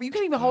to offer. You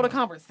can't even hold a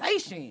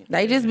conversation.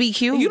 They just be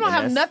cute. You don't And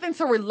have that's- nothing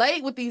to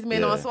relate with these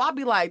men Yeah. on. So I'll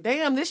be like,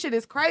 damn, this shit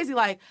is crazy.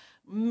 Like,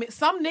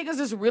 some niggas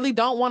just really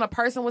don't want a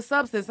person with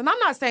substance. And I'm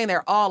not saying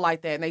they're all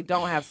like that and they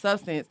don't have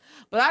substance,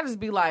 but I just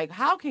be like,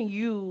 how can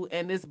you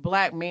and this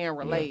black man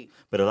relate?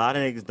 But a lot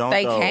of niggas don't.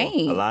 They though. can't.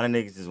 A lot of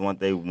niggas just want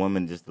their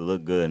woman just to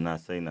look good and not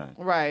say nothing.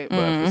 Right.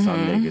 But for some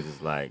Mm-hmm. niggas,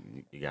 it's like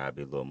you gotta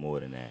be a little more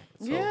than that.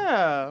 So,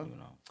 Yeah. You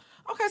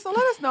know. Okay, so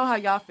let us know how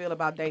y'all feel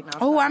about dating outside.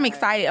 Oh, I'm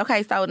excited.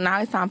 Okay, so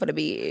now it's time for the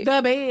bed.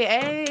 The bed.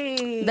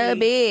 Hey. The bed.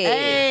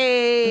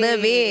 Hey. The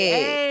bed.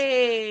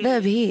 Hey.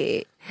 The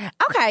bed.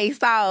 Okay,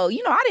 so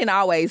I didn't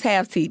always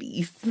have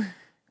titties.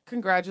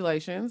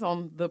 Congratulations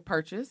on the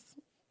purchase.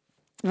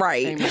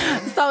 Right.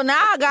 Amen. So now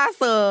I got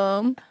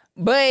some,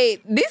 but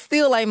this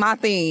still ain't my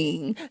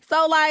thing.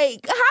 So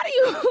like, how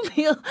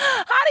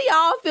do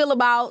y'all feel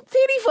about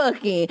titty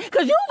fucking?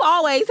 Because you've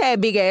always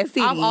had big ass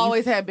titties. I've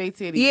always had big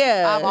titties.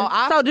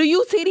 Yeah. So do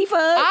you titty fuck?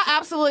 I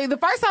absolutely. The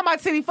first time I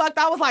titty fucked,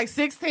 I was like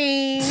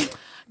 16.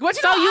 But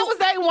So I was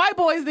dating white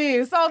boys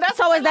then. So that's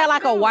so what is that I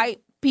like to a do.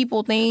 white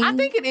people thing? I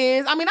think it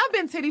is. I mean, I've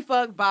been titty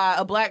fucked by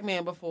a black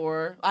man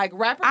before. Like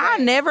rapper. I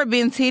Bae. never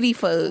been titty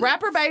fucked.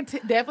 Rapper Bae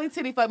definitely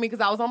titty fucked me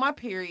because I was on my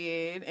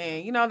period,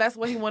 and that's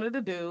what he wanted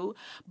to do.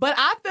 But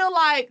I feel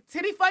like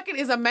titty fucking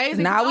is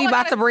amazing. Now All we I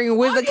about gotta- to bring all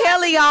Wizard you have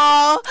Kelly, y'all.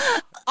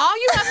 All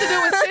you have to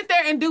do is sit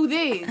there and do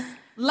this.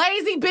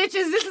 Lazy bitches,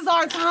 this is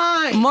our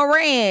time.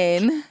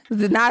 Moran.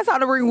 Now it's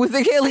time to bring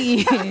Wizard Kelly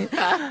in.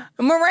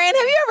 Moran, have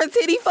you ever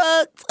titty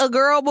fucked a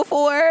girl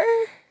before?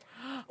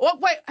 Well,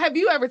 wait, have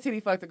you ever titty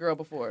fucked a girl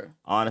before?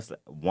 Honestly,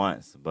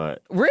 once,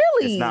 but Really?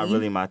 it's not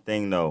really my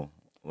thing though.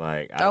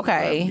 Like, I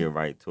Okay. would get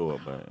right to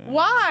it, but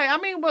Why? I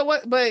mean,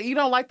 but you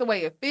don't like the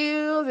way it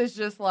feels. It's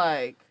just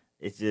like,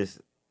 it's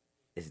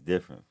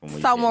different from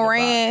when So, you get in the box,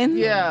 Moran-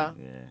 you know? Yeah.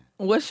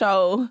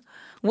 Yeah.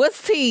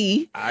 What's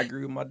T? I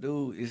agree with my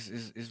dude.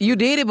 It's You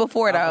did it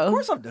before Of though.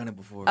 course, I've done it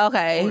before.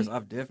 Okay. Of course,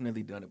 I've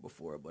definitely done it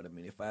before. But I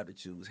mean, if I had to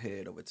choose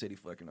head over titty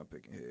fucking, I'm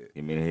picking head.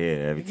 Give me the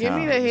head every give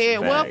time. me the head.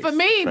 Well, Facts, for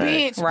me,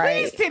 facts. bitch,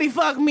 Right. please titty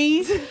fuck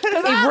me. 'Cause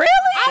Really?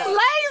 I'm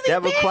lazy,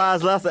 That bitch.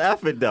 requires less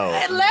effort though.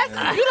 Unless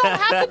you don't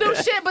have to do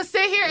shit but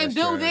sit here and That's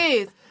do trash.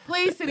 this.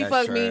 Please titty That's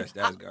fuck me. trash.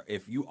 That is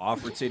if you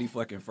offer titty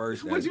fucking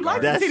first, Would that's you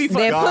like garbage. That's titty fuck?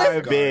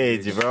 That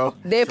garbage, bro.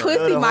 That Throw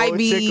pussy the might whole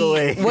be. chick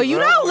away, Well, you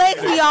bro. know,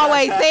 Lex be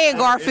always saying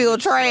Garfield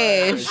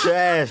trash.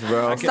 Trash,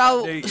 bro. Okay,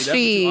 So, that's what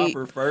you shit.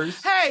 offer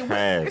first. Hey,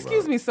 Trash,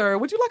 excuse bro. me, sir.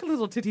 Would you like a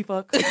little titty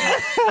fuck?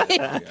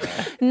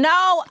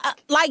 No,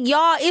 like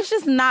y'all, it's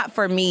just not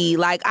for me.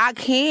 Like I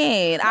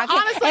can't.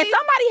 honestly- and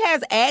somebody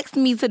has asked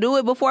me to do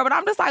it before, but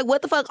I'm just like,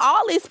 what the fuck?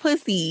 All this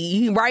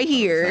pussy right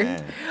here,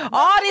 Man.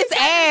 all this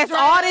ass,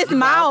 all this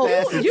mouth,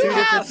 That's You two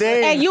have- different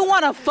things. and you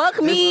want to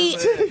fuck me?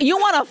 You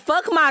want to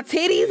fuck my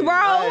titties, bro?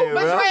 Hey,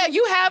 But bro. Drea,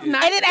 you have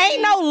nice And it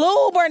ain't no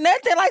lube or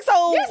nothing. Like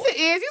so, Yes, it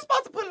is. You're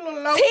supposed to put a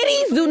little low.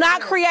 titties do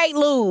not create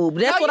lube.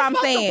 That's what I'm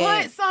To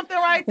saying. put something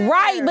right there.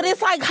 Right, but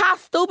it's like, how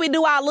stupid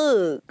do I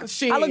look?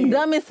 Shit. I look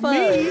dumb as fuck.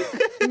 Me?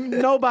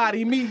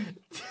 Nobody. Me.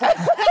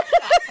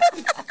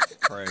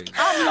 Crazy.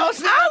 I'm no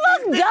shit. I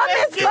look dumb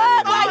as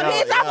fuck. Like, Yo,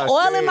 bitch, I'm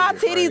oiling my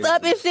crazy, titties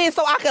up and shit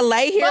so I can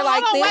lay here But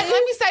like hold on, this. wait,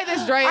 let me say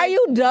this, Dre. Are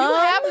you dumb? You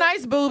have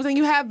nice boobs and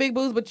you have big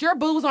boobs, but your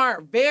boobs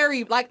aren't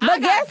very like. I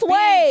But got guess big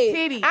what?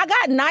 titties. I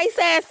got nice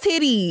ass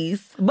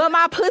titties, but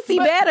my pussy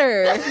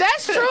better.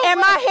 That's true. And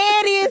my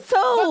head is too.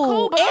 But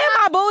cool, but and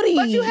my booty.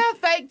 But you have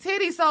fake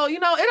titties, so you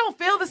know it don't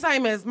feel the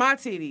same as my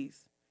titties.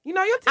 You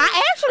know your titties.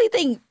 I actually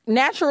think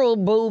natural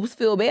boobs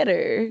feel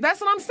better. That's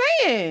what I'm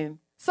saying.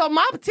 So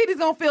my titties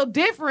gonna feel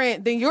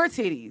different than your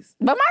titties.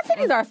 But my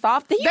titties are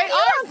soft. You They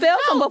are felt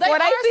them before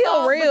they are feel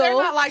soft, real. But they're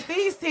not like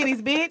these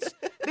titties, bitch.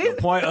 These,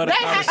 The point of the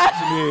They have-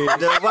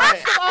 conversation is,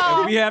 Right.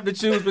 if we have to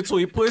choose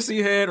between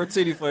pussy head or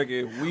titty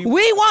fucking, we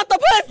We want the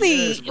pussy.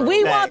 Yes, bro.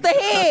 We want the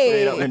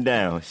Straight up head. and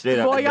down. Straight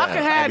up boy, and y'all down.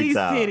 can have every these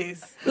time.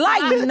 titties.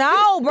 Like,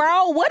 no,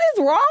 bro. What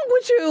is wrong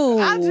with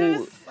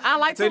you? I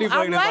like to. Titty I'm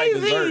fucking is like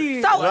lazy.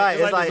 dessert. So- Right,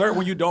 It's it's like like dessert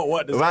when you don't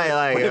want dessert. right,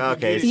 like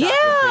okay, Yeah.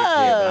 chocolate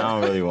Yeah. but I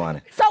don't really want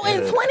it. So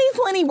in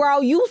 2020, bro,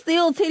 you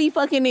still titty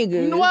fucking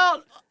niggas.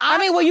 well, I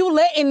mean, well, you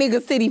letting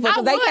niggas titty fuck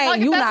I because they would, can't. like,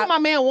 if You that's not. what my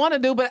man want to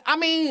do, but I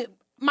mean,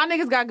 my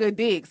niggas got good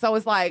dick, so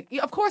it's like,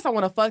 yeah, of course I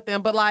want to fuck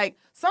them, but like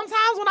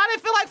sometimes when I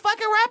didn't feel like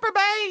fucking rapper,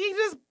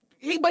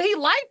 babe, but he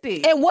liked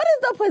it. And what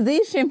is the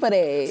position for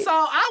that? So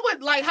I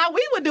would like how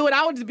we would do it.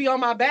 I would just be on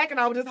my back and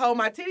I would just hold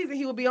my titties, and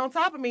he would be on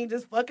top of me,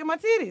 just fucking my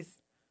titties.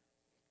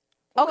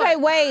 Okay,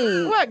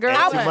 wait. What, girl?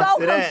 I'm Too What? much so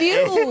of that.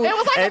 confused. It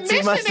was like a And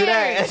too much of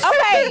missionary.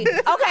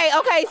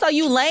 that. Okay. So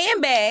you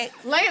laying back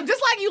Laying, just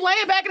like you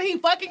laying back and he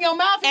fucking your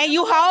mouth, and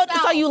you hold.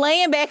 So you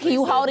laying back and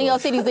you holding your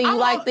titties and you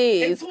like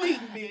this, and tweeting,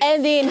 bitch.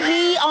 and then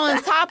he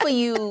on top of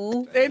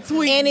you And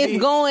tweeting, and it's bitch.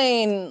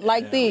 going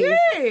like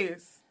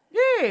this.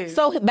 Yes.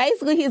 So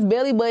basically, his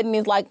belly button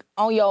is like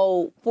on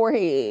your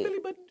forehead.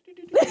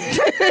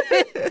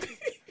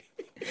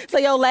 So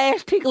your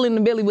lash tickling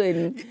the belly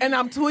button. And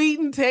I'm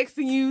tweeting,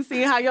 texting you,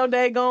 seeing how your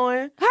day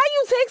going. How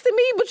you texting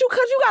me? But cause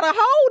you gotta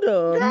hold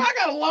them. Girl, I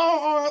got a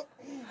long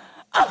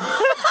arm.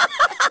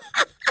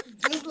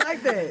 Just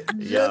like that.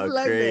 Just Y'all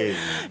like crazy.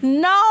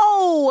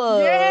 No.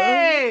 that.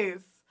 Yes.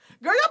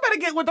 Girl, y'all better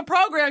get with the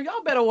program.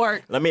 Y'all better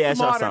work Let me ask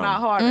y'all smarter, something. not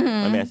harder.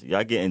 Let me ask you.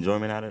 Y'all get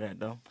enjoyment out of that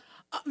though?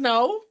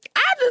 No.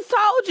 I just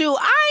told you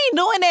I ain't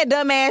doing that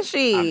dumbass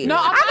shit. No,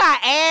 I'm I got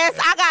ass,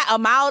 I got a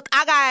mouth,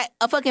 I got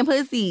a fucking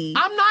pussy.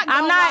 I'm not gonna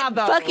I'm not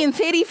lie, though. fucking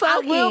titty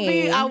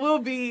fucking. I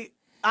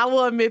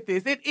will admit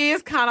this. It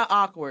is kind of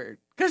awkward.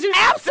 Cause you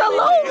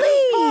Absolutely.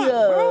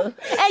 Bro.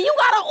 And you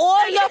gotta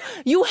oil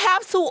you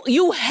have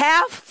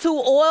to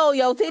oil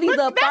your titties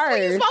up That's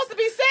when you're first. supposed to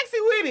be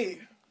sexy with it.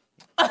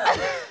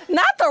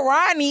 Not the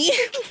Ronnie.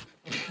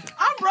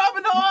 I'm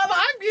rubbing the oil.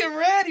 I'm getting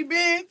ready,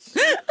 bitch.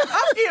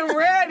 I'm getting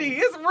ready.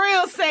 It's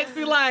real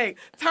sexy. Like,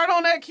 turn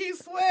on that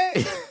Keith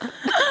Sweat.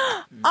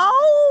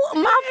 Oh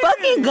my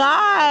fucking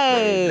God.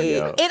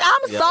 Yo. And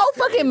I'm Yo, so crazy.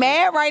 fucking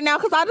mad right now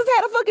because I just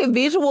had a fucking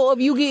visual of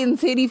you getting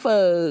titty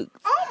fucked.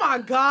 Oh my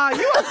God.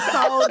 You are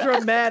so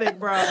dramatic,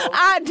 bro.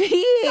 I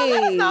did. So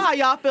let us know how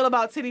y'all feel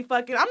about titty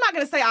fucking. I'm not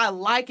going to say I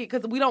like it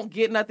because we don't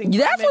get nothing.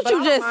 That's from it, what but you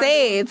I don't just mind doing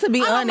said, it. to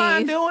be I don't mind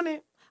honest. doing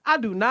it. I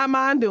do not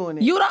mind doing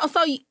it. You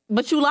don't,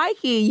 but you like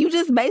it. You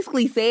just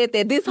basically said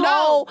that this No.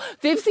 whole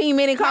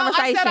 15-minute No,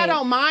 conversation. I said I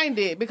don't mind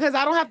it because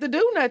I don't have to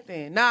do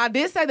nothing. Now, I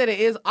did say that it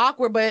is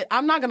awkward, but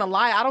I'm not going to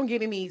lie. I don't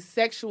get any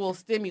sexual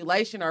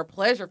stimulation or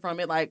pleasure from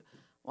it. Like,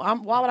 why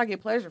would I get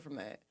pleasure from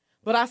that?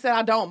 But I said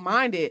I don't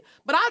mind it.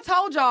 But I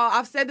told y'all,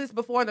 I've said this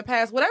before in the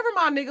past, whatever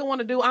my nigga want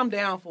to do, I'm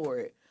down for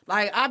it.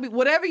 Like,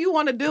 whatever you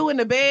want to do in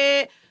the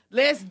bed,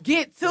 let's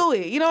get to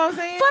it. You know what I'm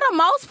saying? For the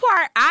most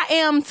part, I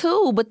am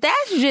too, but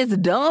that's just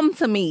dumb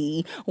to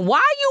me.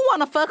 Why you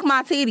want to fuck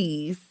my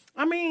titties?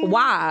 I mean,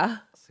 Why?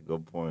 That's a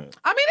good point.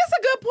 I mean, it's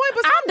a good point,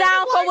 but some I'm down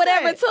niggas for like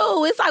whatever that.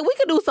 too. It's like we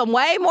could do some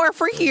way more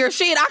freakier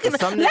shit. I can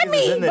But some let niggas me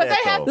is into but that,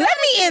 they have though. let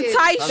me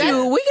entice Some you.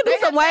 niggas- We can do they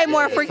some have way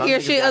more fetishes. Some freakier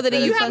niggas shit got other than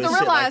you. You fetishes have to and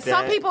shit realize like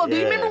some that. people. Do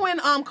you Yeah. remember when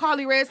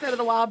Carly Red said it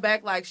a while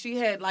back? Like she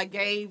had like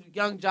gave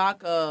Young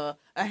Jock a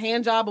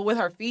hand job, but with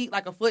her feet,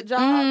 like a foot job.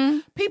 Mm-hmm.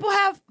 People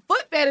have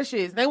foot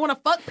fetishes. They want to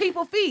fuck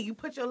people's feet. You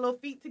put your little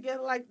feet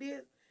together like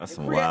this. That's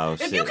and some wild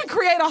If shit. you can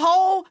create a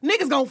hole,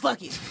 niggas gonna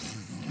fuck it.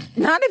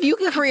 Not if you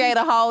can create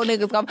a hole,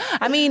 niggas come.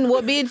 I mean,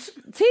 well, bitch,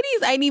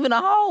 titties ain't even a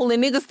hole,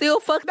 and niggas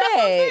still fuck That's what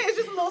I'm saying. that. It's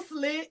just a little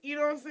slit. You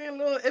know what I'm saying?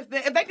 Little if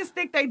they can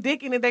stick their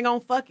dick in it, they gonna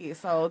fuck it.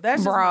 So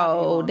that's just my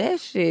Bro, view on it.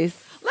 that's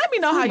just. Let me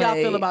know how too y'all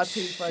feel much. about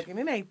titty fucking.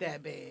 It ain't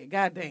that bad.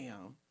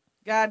 Goddamn.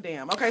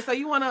 Okay, so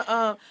you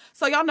wanna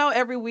so y'all know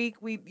every week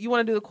you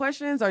wanna do the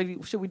questions or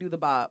should we do the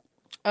bob?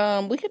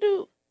 We could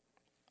do.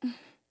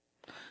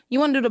 You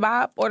want to do the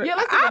bob order? Yeah,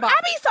 let's do the bob. I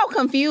be so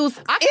confused.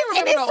 I can't And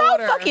remember it's the so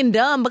order. fucking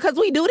dumb because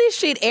we do this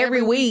shit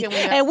every week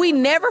and we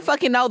never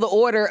fucking know the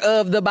order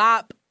of the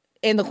bop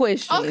and the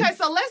question. Okay,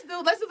 so let's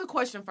do the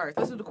question first.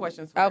 Let's do the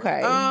questions first.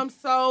 Okay.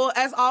 So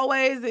as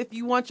always, if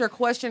you want your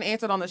question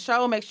answered on the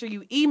show, make sure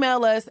you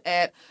email us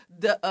at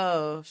the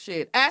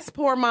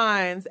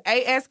askpourminds,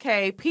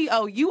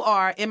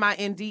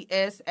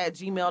 AskPourminds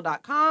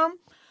 @gmail.com.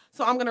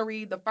 So I'm going to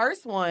read the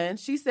first one.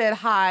 She said,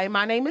 "Hi,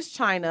 my name is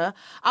China.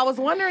 I was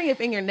wondering if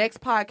in your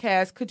next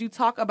podcast, could you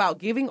talk about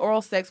giving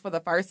oral sex for the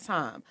first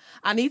time?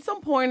 I need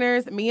some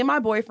pointers. Me and my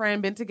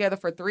boyfriend been together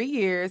for 3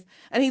 years,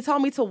 and he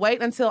told me to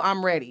wait until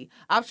I'm ready.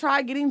 I've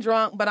tried getting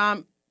drunk, but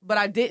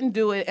I didn't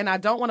do it, and I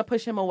don't want to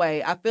push him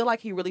away. I feel like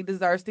he really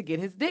deserves to get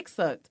his dick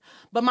sucked.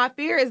 But my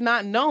fear is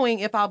not knowing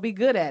if I'll be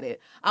good at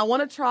it. I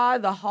want to try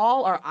the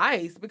Hall or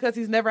Ice because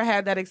he's never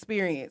had that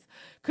experience.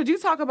 Could you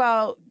talk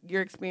about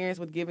your experience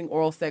with giving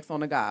oral sex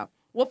on a guy?"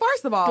 Well,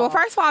 first of all,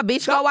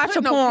 bitch, go don't watch put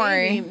your no porn.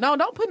 candy- No,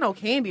 don't put no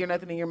candy or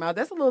nothing in your mouth.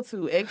 That's a little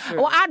too extra.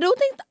 Well, I do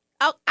think.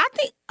 I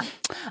think,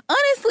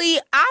 honestly,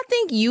 I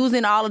think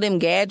using all of them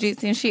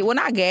gadgets and shit, well,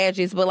 not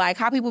gadgets, but like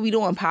how people be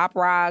doing pop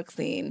rocks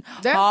and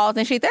halls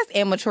and shit, that's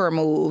immature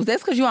moves.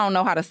 That's because you don't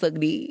know how to suck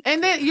dick.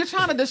 And then you're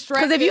trying to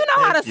distract. Because if you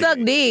know how to suck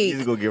You dick,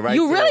 just gonna get right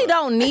you to really it.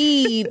 don't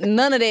need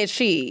none of that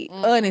shit,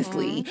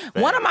 honestly.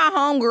 One of my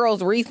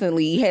homegirls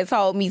recently had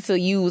told me to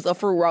use a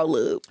fruit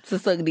roll-up to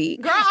suck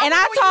dick. Girl, and I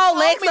remember when you told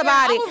Lex me that,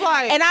 about I it. was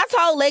like- And I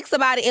told Lex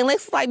about it, and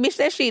Lex was like, bitch,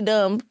 that shit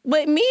dumb.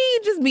 But me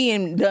just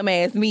being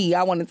dumbass me,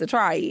 I wanted to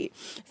try it.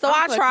 So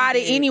I tried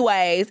it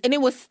anyways, and it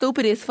was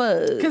stupid as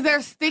fuck. Because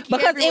they're sticky.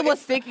 Because it everywhere, was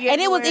sticky,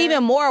 and it was everywhere.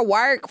 even more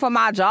work for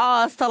my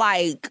jaws to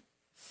like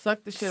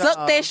suck the shit suck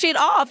off. that shit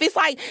off. It's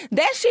like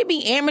that shit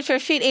be amateur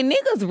shit, and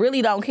niggas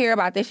really don't care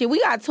about that shit. We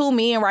got 2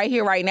 men right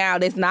here, right now,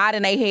 that's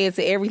nodding their heads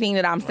to everything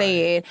that I'm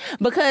saying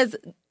because.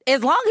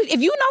 As long as,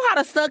 if you know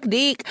how to suck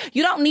dick,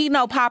 you don't need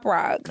no pop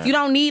rocks. You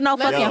don't need no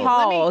fucking Yo.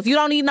 halls. You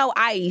don't need no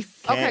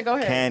ice. Okay, go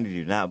ahead. Candy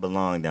do not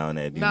belong down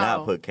there. Do No.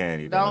 not put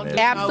candy Don't down do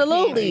there. no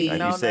Absolutely.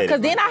 candy. Like you said,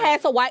 Because then I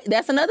had to wipe,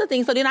 that's another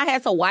thing. So then I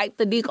had to wipe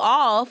the dick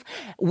off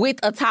with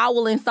a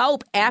towel and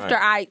soap after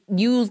I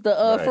used the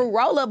Right. fruit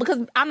roll-up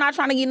because I'm not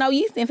trying to get no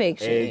yeast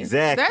infection.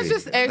 Exactly. That's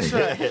just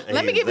extra.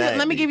 Let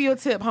me give you a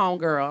tip,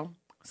 homegirl.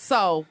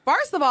 So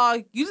first of all,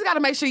 you just got to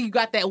make sure you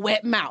got that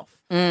wet mouth.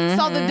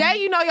 So the day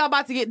you know y'all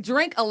about to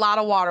drink a lot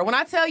of water. When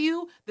I tell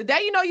you, the day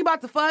you know you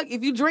about to fuck,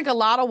 if you drink a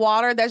lot of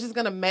water, that's just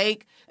gonna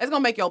make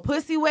your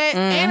pussy wet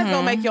and it's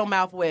gonna make your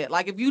mouth wet.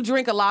 Like if you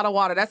drink a lot of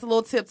water, that's a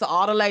little tip to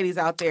all the ladies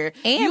out there.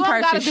 And you don't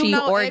gotta purchase do she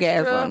no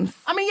orgasms. Extra.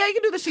 I mean, yeah, you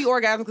can do the she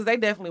orgasms because they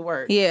definitely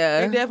work.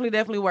 Yeah. They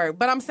definitely work.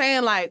 But I'm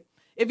saying like,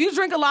 if you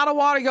drink a lot of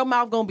water, your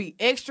mouth gonna be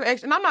extra.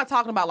 And I'm not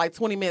talking about like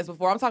 20 minutes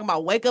before. I'm talking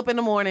about wake up in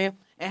the morning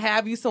and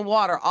have you some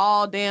water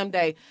all damn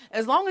day.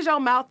 As long as your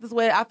mouth is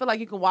wet, I feel like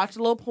you can watch a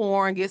little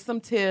porn, get some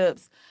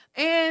tips.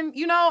 And,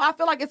 you know, I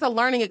feel like it's a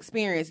learning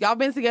experience. Y'all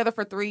been together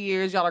for 3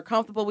 years. Y'all are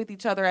comfortable with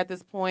each other at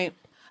this point.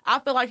 I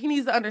feel like he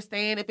needs to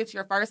understand if it's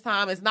your first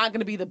time, it's not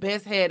going to be the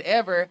best head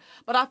ever.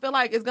 But I feel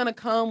like it's going to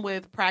come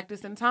with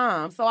practice and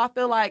time. So I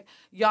feel like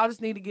y'all just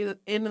need to get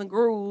in the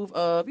groove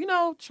of, you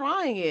know,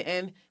 trying it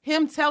and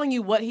him telling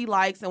you what he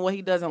likes and what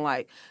he doesn't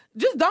like.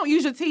 Just don't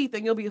use your teeth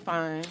and you'll be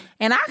fine.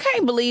 And I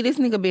can't believe this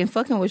nigga been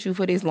fucking with you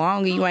for this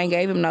long and you ain't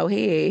gave him no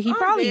head. He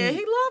probably,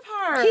 he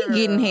love her. he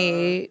getting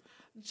head.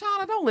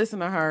 China, don't listen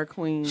to her,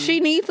 queen. She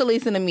needs to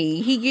listen to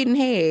me. He getting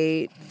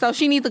head. So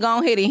she needs to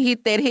go ahead and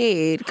hit that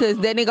head because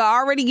that nigga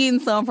already getting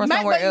some from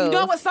somewhere but else. you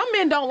know what? Some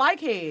men don't like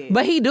head.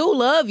 But he do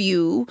love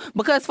you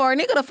because for a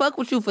nigga to fuck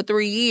with you for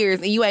 3 years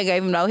and you ain't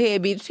gave him no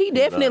head, bitch, he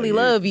definitely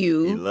love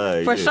you. He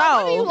love for you. sure.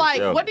 What do you like?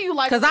 Yeah. What do you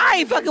like? Because when a I woman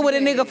ain't fucking gives with a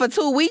you nigga head? for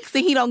 2 weeks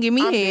and he don't give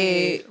me I'm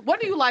head. dead. What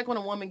do you like when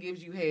a woman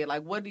gives you head?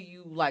 Like, what do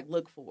you like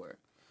look for?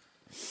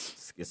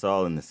 It's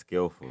all in the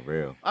skill for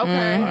real.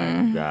 Okay.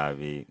 Like, you gotta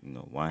be, you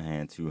know, 1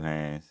 hand, 2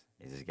 hands.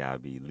 It just gotta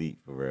be elite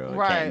for real.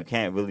 Right. You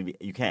can't really be.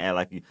 You can't act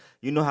like you.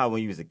 You know how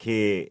when you was a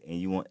kid and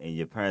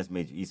your parents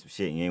made you eat some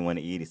shit and you didn't want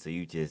to eat it, so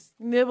you just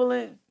Nibble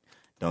it.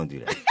 don't do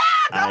that.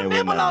 Don't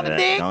nibble on the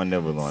dick. Don't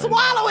nibble on it.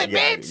 Swallow it, You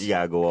gotta- bitch. You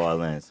gotta go all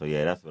in. So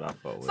yeah, that's what I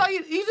fuck with. So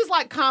you just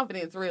like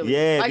confidence, really?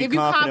 Yeah, Like be if you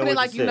confident confident, with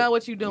like your you know shit.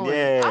 what you're doing.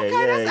 Yeah, Okay,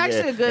 yeah, that's actually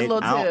yeah. a good And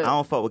little I tip.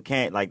 don't fuck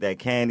with like that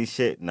candy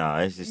shit. No,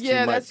 it's just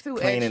Yeah, too much that's too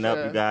cleaning up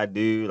extra. you gotta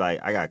do. Like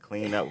I gotta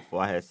clean up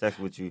before I had sex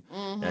with you.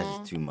 That's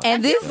just too much.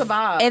 And this the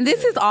vibe. and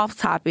this is off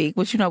topic,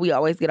 but you know we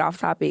always get off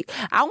topic.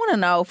 I want to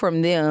know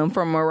from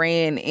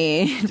Moran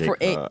and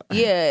J-Card.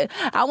 yeah,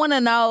 I want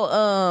to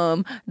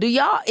know do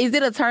y'all is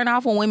it a turn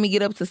off when women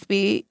get up to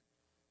spit?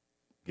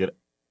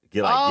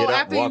 Get up,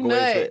 after walk you away.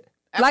 nut. Sit.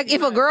 Like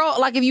if a girl,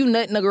 like if you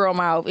nut in a girl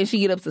mouth and she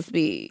get up to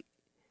spit.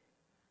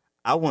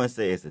 I wouldn't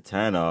say it's a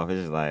turn off.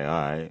 It's just like, all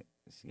right,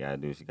 she gotta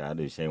do what she gotta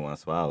do. She ain't want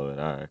to swallow it.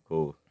 All right,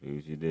 cool. Do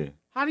what you did.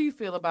 How do you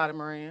feel about it,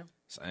 Moran?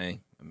 Same.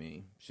 I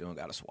mean, she don't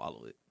gotta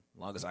swallow it. As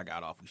long as I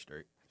got off, we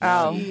straight.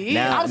 Oh,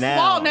 I'm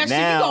swallowing that shit.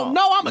 You gonna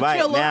know I'm a right,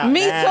 killer. now-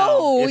 Me now,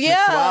 too, if she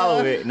yeah.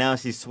 swallow it, now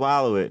she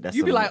swallow it. That's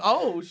You be a- like,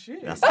 oh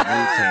shit. That's a mood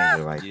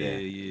changer right Yeah, there.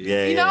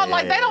 yeah. You know, yeah,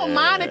 like yeah, they don't yeah,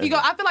 mind yeah. if you go.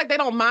 I feel like they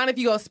don't mind if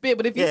you go spit,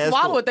 but if you Yeah, it's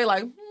swallow cool. it, they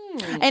like.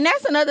 and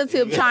that's another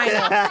tip, China.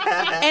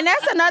 And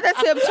that's another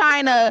tip,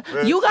 China.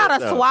 Real You shit,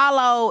 gotta though.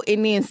 swallow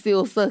and then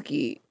still suck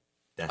it.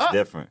 That's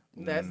different.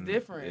 That's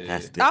different.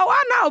 That's different. Oh,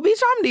 I know,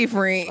 bitch. I'm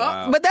different.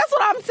 But that's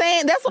what I'm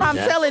saying. That's what I'm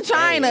telling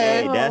China.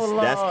 Hey, Oh, that's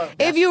Lord.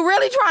 If you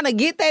really trying to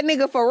get that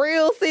nigga for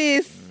real,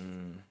 sis,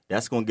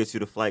 That's gonna get you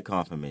the flight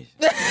confirmation.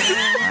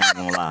 I ain't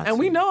gonna lie. And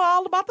we know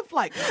all about the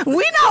flight. We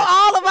know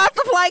all about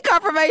the flight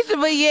confirmation,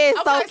 but yes,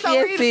 Okay,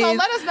 so kisses.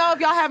 let us know if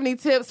y'all have any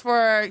tips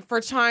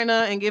for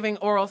China and giving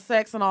oral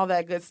sex and all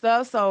that good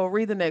stuff. So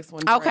read the next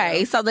one.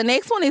 Okay, so the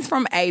next one is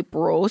from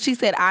April. She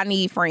said, I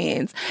need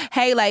friends.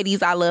 Hey,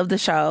 ladies, I love the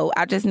show.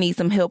 I just need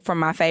some help from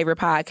my favorite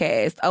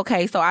podcast.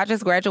 Okay, so I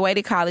just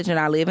graduated college and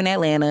I live in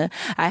Atlanta.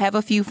 I have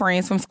a few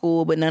friends from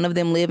school, but none of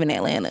them live in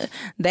Atlanta.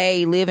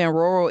 They live in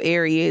rural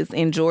areas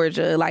in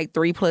Georgia, like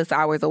 3+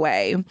 hours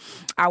away.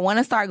 I want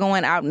to start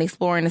going out and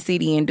exploring the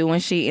city and doing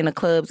shit in the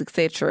clubs,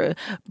 etc.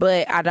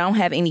 But I don't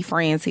have any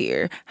friends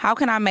here. How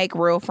can I make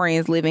real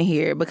friends living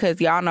here? Because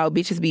y'all know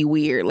bitches be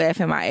weird,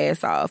 laughing my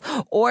ass off.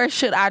 Or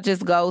should I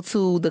just go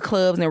to the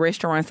clubs and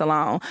restaurants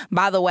alone?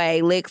 By the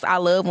way, Lex, I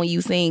love when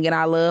you sing and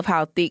I love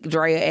how thick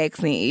Drea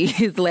accent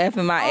is,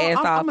 laughing my ass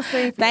off.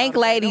 Thank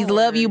ladies,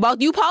 love you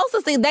both. You supposed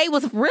to sing. They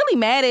was really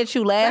mad at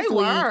you last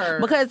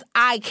week because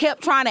I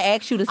kept trying to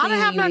ask you to sing. I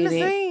didn't have nothing to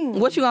sing.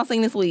 What you gonna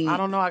sing this week? I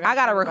don't know. I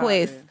got a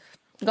request.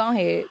 Go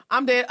ahead.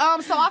 I'm dead.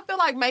 So I feel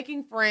like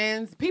making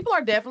friends, people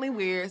are definitely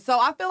weird. So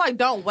I feel like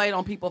don't wait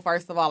on people,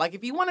 first of all. Like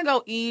if you want to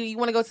go eat, you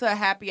want to go to a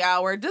happy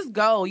hour, just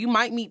go. You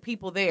might meet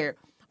people there.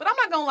 But I'm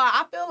not going to lie.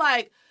 I feel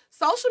like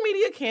social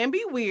media can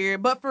be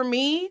weird. But for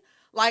me,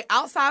 like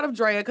outside of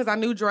Drea, because I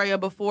knew Drea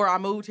before I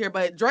moved here,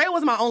 but Drea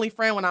was my only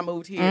friend when I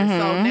moved here. Mm-hmm.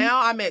 So now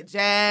I met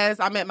Jazz,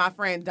 I met my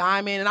friend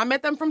Diamond, and I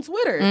met them from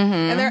Twitter. Mm-hmm.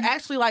 And they're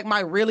actually like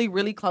my really,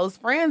 really close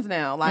friends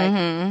now. Like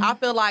I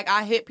feel like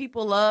I hit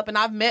people up and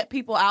I've met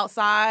people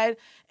outside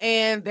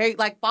and they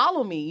like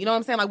follow me. You know what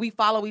I'm saying? Like we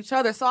follow each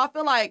other. So I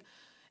feel like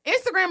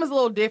Instagram is a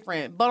little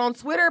different, but on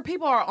Twitter,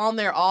 people are on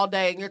there all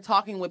day and you're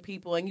talking with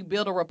people and you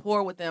build a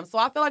rapport with them. So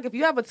I feel like if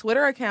you have a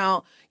Twitter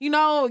account, you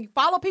know,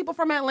 follow people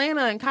from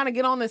Atlanta and kind of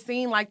get on the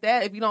scene like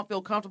that if you don't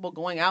feel comfortable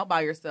going out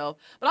by yourself.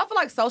 But I feel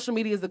like social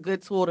media is a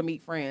good tool to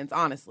meet friends,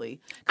 honestly.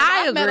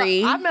 I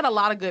agree. I've met a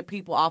lot of good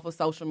people off of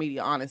social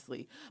media,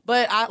 honestly.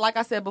 But like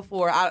I said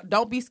before,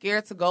 don't be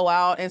scared to go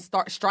out and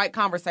strike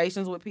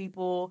conversations with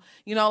people.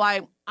 You know,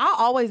 like I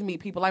always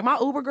meet people. Like my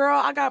Uber girl,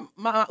 I got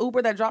my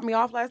Uber that dropped me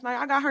off last night.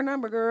 I got her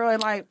number, girl,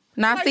 and like.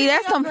 Now, see,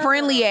 that's some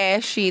friendly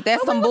ass shit.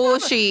 That's some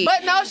bullshit.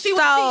 But no, she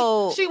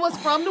was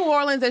from New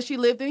Orleans and she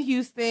lived in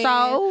Houston.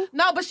 So?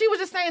 No, but she was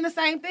just saying the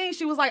same thing.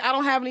 She was like, I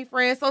don't have any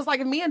friends. So it's like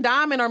if me and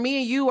Diamond or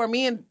me and you or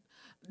me and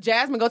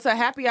Jasmine go to a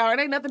happy hour, it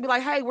ain't nothing to be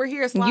like, hey, we're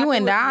here. Slide you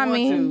and through if you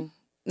want Diamond. to.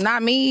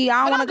 Not me.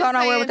 I don't want to go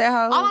nowhere with that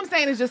hoe. All I'm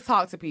saying is just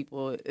talk to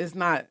people. It's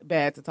not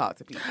bad to talk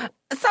to people.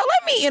 So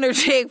let me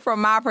interject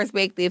from my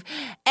perspective.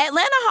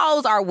 Atlanta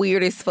hoes are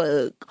weird as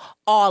fuck.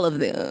 All of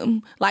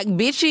them. Like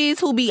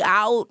bitches who be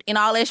out and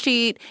all that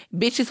shit.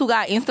 Bitches who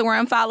got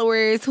Instagram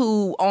followers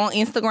who on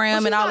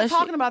Instagram and all that shit. She's not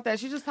talking about that.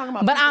 She's just talking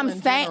about but people I'm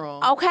in saying,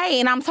 general.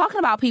 okay, and I'm talking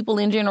about people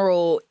in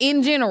general.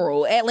 In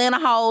general, Atlanta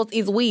hoes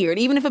is weird.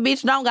 Even if a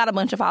bitch don't got a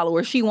bunch of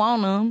followers, she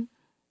want them.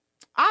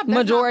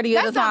 Majority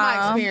of the That's not my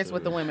time. experience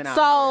with the women out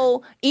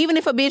So even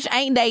if a bitch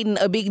ain't dating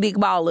a big dick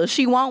baller,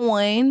 she want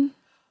one.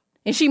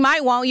 And she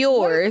might want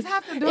yours.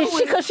 What does this have to do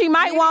with Because she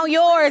might want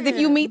yours if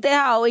you meet the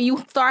hoe and you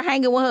start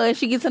hanging with her and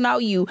she gets to know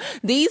you.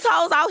 These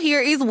hoes out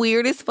here is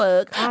weird as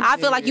fuck. I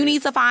feel like you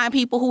need to find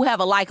people who have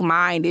a like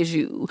mind as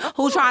you,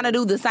 who trying to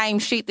do the same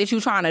shit that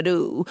you trying to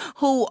do,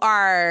 who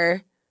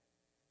are...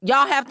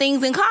 Y'all have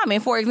things in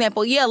common. For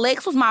example, yeah,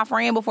 Lex was my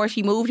friend before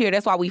she moved here.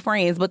 That's why we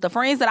friends. But the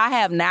friends that I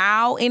have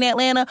now in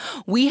Atlanta,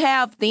 we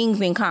have things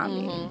in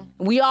common.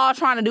 Mm-hmm. We all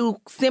trying to do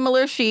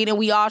similar shit and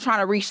we all trying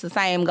to reach the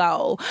same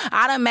goal.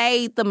 I done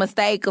made the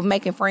mistake of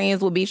making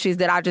friends with bitches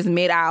that I just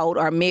met out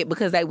or met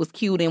because they was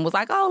cute and was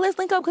like, oh, let's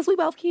link up because we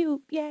both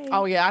cute. Yay.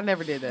 Oh, yeah, I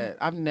never did that.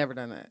 I've never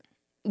done that.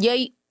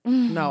 Yeah.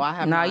 No, I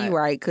haven't. No, you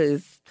right.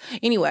 Because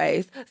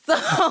anyways,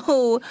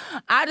 so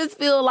I just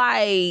feel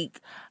like...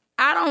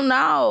 I don't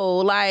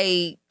know.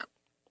 Like,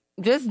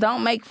 just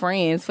don't make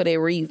friends for that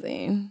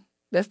reason.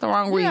 That's the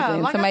wrong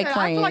reason to make friends.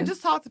 I feel like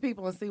just talk to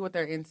people and see what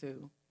they're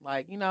into.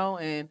 Like, you know,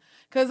 and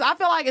because I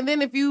feel like, and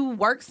then if you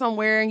work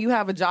somewhere and you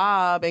have a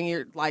job and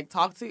you're like,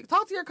 talk to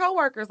your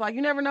coworkers. Like,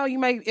 you never know, you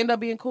may end up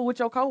being cool with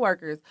your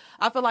coworkers.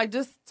 I feel like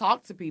just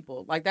talk to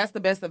people. Like, that's the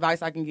best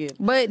advice I can give.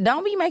 But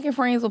don't be making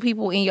friends with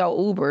people in your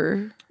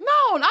Uber.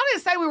 No, I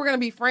didn't say we were gonna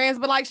be friends,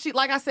 but like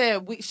I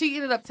said, she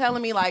ended up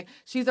telling me like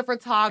she's a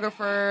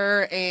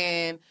photographer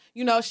and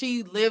you know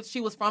she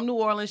was from New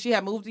Orleans, she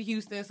had moved to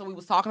Houston, so we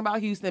was talking about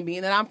Houston,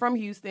 being that I'm from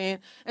Houston,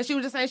 and she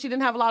was just saying she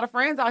didn't have a lot of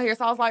friends out here,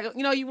 so I was like,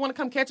 you know, you want to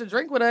come catch a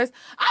drink with us?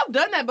 I've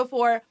done that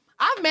before.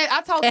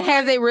 I told. And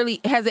has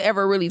it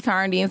ever really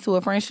turned into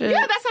a friendship?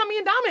 Yeah, that's how me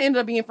and Diamond ended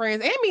up being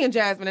friends, and me and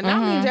Jasmine, and now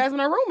me and Jasmine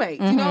are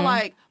roommates. You know,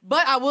 like.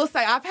 But I will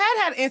say, I've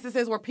had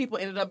instances where people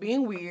ended up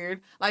being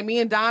weird. Like me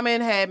and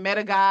Diamond had met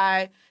a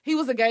guy. He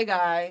was a gay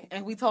guy,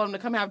 and we told him to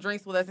come have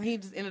drinks with us, and he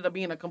just ended up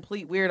being a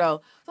complete weirdo.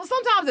 So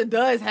sometimes it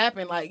does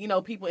happen, like, you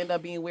know, people end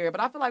up being weird.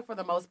 But I feel like for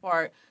the most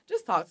part,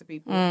 just talk to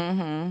people.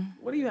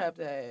 Mm-hmm. What do you have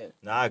to add?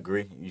 No, I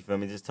agree. You feel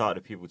me? Just talk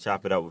to people,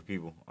 chop it up with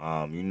people.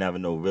 You never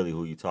know really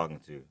who you're talking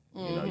to.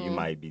 You know,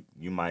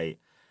 you might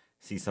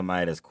see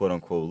somebody that's quote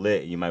unquote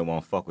lit, you might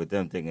want to fuck with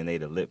them thinking they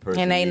the lit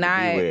person. And they you need to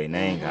not. be with, and they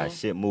ain't got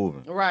shit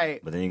moving.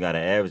 Right. But then you got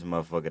an average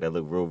motherfucker that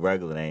look real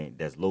regular,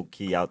 that's low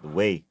key out the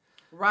way.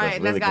 Right,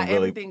 and really that's got can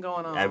really- everything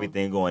going on.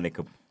 Everything going that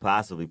could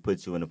possibly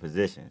put you in a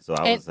position. So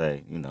I would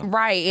say,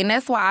 Right, and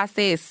that's why I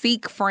said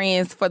seek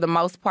friends for the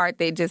most part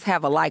that just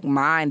have a like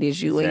mind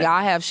as you, and Exactly.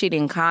 y'all have shit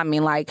in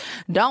common. Like,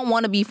 don't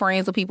want to be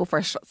friends with people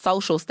for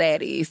social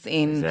status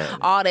and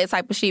all that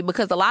type of shit,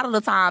 because a lot of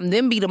the time,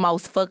 them be the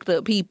most fucked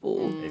up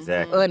people.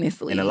 Exactly.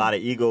 Honestly. And a lot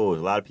of egos.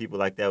 A lot of people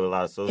like that with a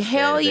lot of social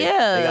Hell status,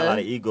 yeah. They got a lot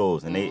of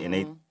egos, and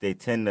they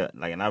tend to,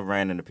 like, and I've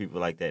ran into people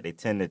like that. They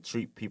tend to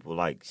treat people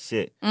like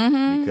shit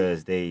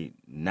because they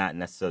not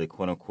necessarily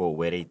quote unquote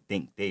where they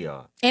think they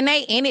are. And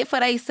they in it for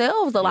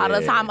themselves a lot of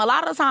the time. A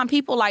lot of the time,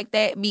 people like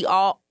that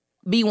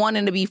be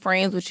wanting to be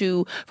friends with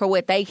you for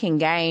what they can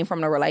gain from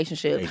the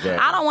relationship. Exactly.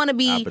 I don't want to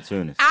be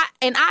Opportunist.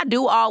 I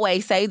do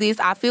always say this.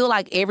 I feel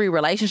like every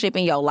relationship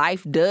in your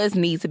life does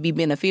need to be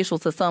beneficial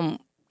to some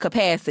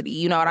capacity.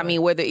 You know what I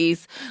mean? Whether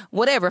it's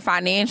whatever,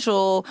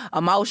 financial,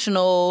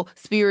 emotional,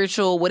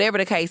 spiritual, whatever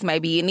the case may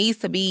be, it needs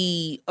to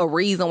be a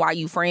reason why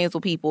you friends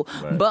with people.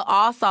 Right. But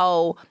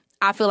also,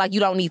 I feel like you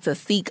don't need to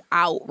seek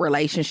out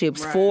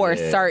relationships for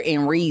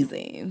certain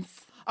reasons.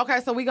 Okay,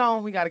 so we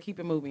got to keep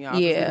it moving, y'all.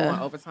 Yeah. We're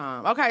going over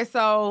time. Okay,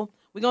 so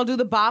we're going to do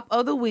the bop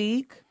of the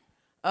week.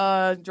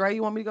 Dre,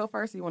 you want me to go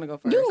first or you want to go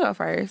first? You can go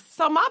first.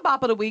 So my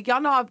bop of the week, y'all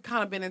know I've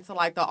kind of been into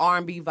like the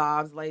R&B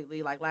vibes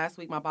lately. Like last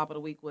week, my bop of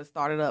the week was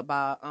started up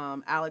by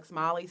Alex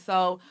Molly.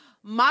 So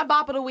my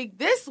bop of the week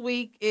this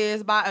week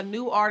is by a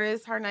new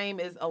artist. Her name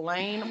is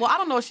Elaine. Well, I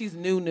don't know if she's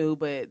new,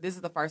 but this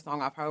is the first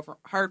song I've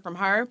heard from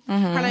her.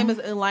 Her name is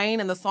Elaine,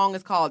 and the song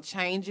is called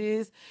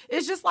Changes.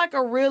 It's just like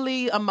a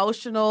really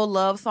emotional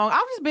love song.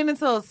 I've just been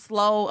into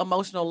slow,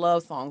 emotional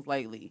love songs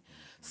lately.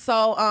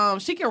 So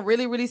she can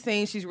really, really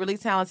sing. She's really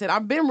talented.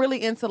 I've been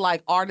really into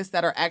like artists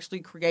that are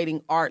actually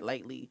creating art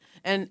lately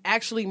and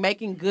actually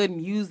making good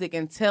music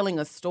and telling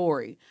a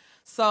story.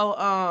 So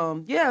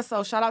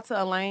so shout out to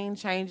Elaine,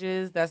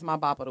 Changes. That's my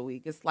bop of the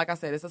week. It's like I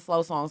said, it's a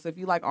slow song. So if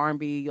you like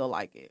R&B, you'll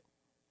like it.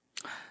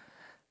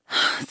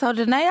 So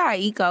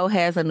Janae Aiko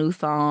has a new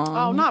song.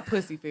 Oh, not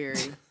Pussy Fairy.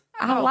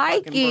 I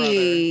like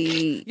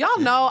it. Y'all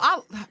know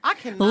I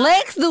can.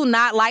 Lex do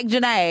not like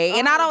Janae,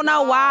 and I don't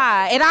know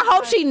why. And I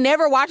hope she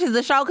never watches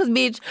the show, because,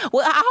 bitch,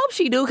 well, I hope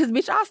she do, because,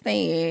 bitch, I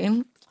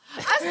stand.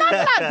 It's not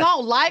that I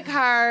don't like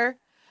her,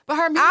 but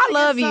her music I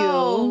love is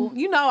so,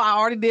 you know, I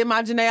already did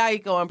my Janae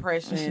Aiko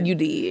impression. You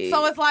did.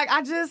 So it's like,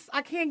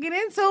 I can't get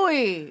into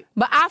it.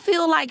 But I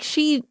feel like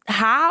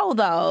how,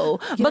 though?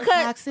 You're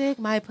toxic,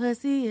 my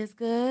pussy is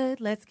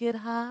good, let's get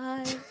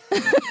high.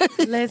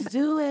 Let's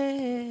do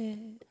it.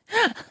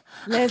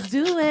 Let's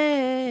do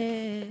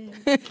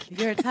it.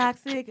 You're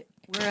toxic,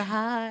 we're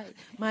high.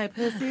 My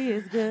pussy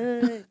is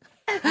good.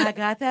 I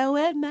got that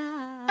wet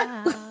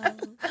mouth.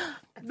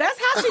 That's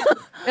how she.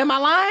 Am I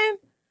lying?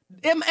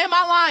 Am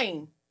I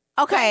lying?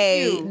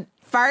 Okay,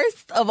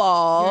 first of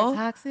all,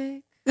 You're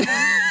toxic.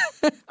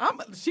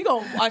 She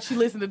gonna watch. She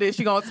listen to this.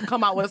 She gonna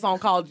come out with a song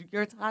called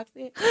 "You're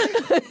Toxic."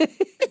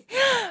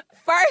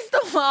 first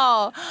of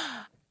all,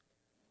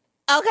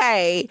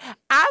 okay,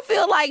 I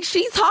feel like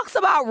she talks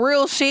about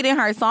real shit in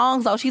her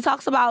songs, though. She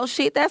talks about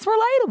shit that's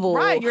relatable.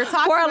 Right, you're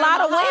toxic for a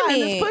lot of and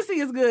women. this pussy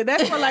is good.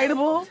 That's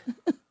relatable.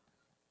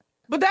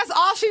 But that's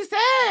all she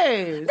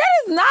says. That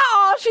is not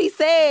all she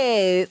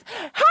says.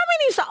 How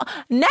many songs?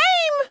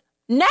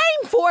 Name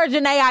 4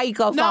 Janae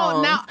Aiko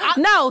songs.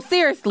 No,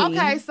 seriously.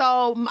 Okay,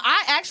 so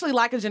I actually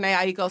like a Janae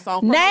Aiko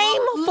song.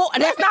 Name 4.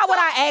 That's not what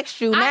I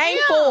asked you. Name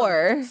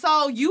 4.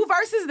 So You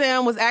Versus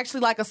Them was actually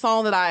like a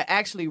song that I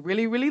actually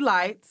really, really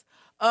liked.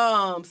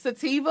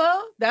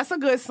 Sativa, that's a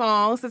good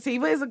song.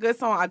 Sativa is a good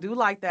song. I do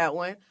like that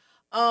one.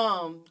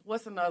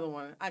 What's another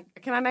one?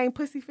 Can I name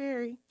Pussy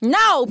Fairy?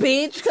 No,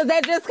 bitch, because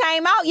that just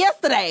came out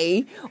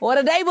yesterday or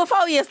the day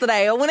before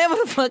yesterday or whenever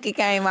the fuck it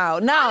came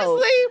out. No.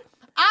 Honestly,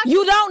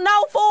 you don't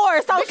know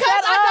 4, so because shut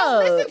up.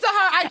 I don't listen to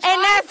her.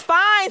 And that's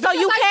fine. So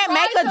you can't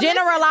make a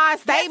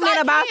generalized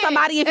statement about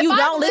somebody if you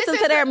don't listen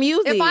to their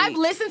music. If I've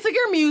listened to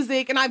your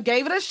music and I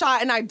gave it a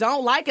shot and I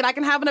don't like it, I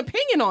can have an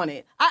opinion on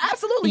it. I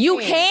absolutely You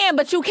can,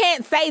 but you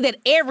can't say that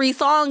every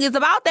song is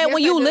about that Yes,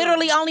 when I you do.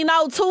 literally only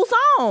know 2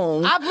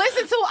 songs. I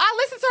listened to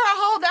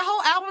that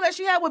whole album that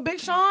she had with Big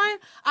Sean.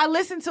 I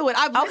listened to it.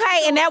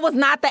 Okay, and that was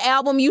not the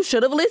album you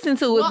should have listened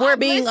to, if we're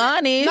being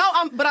honest.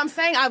 No, but I'm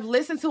saying I've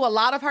listened to a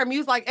lot of her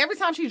music. Like every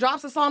time she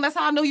drops a song, that's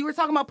how I know you were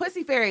talking about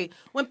Pussy Fairy.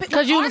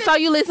 So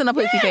you listen to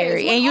Pussy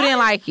Fairy and you didn't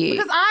like it.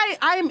 Because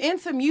I am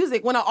into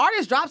music. When an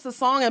artist drops a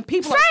song and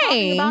people are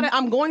talking about it,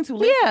 I'm going to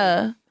listen.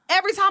 Yeah.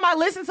 Every time I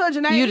listen to a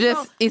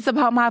Janae, it's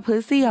about my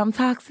pussy. I'm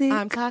toxic.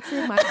 I'm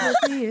toxic. My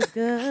pussy is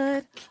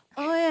good.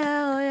 Oh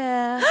yeah, oh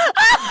yeah.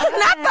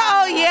 Not the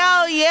oh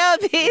yeah,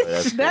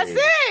 bitch. That's That's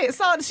it.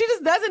 So she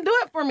just doesn't do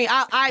it for me.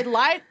 I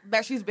like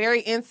that she's very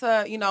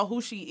into,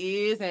 who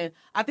she is, and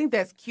I think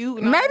that's cute.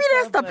 And all Maybe that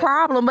that's stuff, the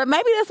problem, but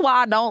maybe that's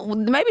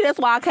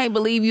why I can't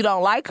believe you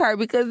don't like her,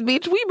 because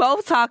bitch, we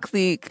both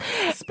toxic.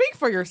 Speak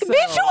for yourself.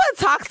 Bitch, you a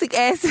toxic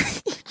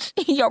ass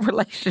in your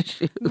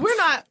relationship. We're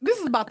not. This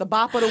is about the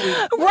bop of the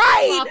week.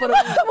 Right. Bop of the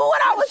week. But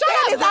what I was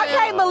saying is I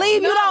can't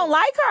believe you don't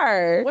like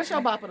her. What's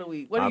your bop of the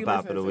week? What are My you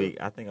bop listening of the to? week.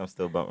 I think I'm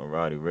still bumping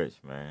Roddy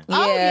Ricch, man.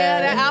 Oh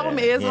yeah, that Yeah. album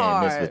is He ain't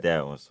hard. miss with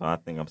that one, so I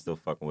think I'm still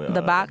fucking with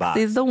The Box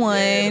is the one.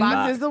 Yeah,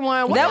 Box is the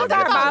one. What That y'all was think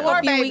our about bop War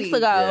a few Baby? weeks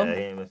ago. Yeah,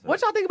 he ain't missing.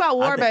 What y'all think about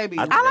War Baby?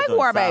 think I like that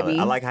War joint's solid. Baby.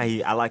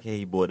 I like how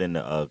he brought in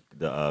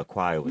the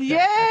choir with that.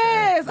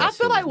 Yes, That I shit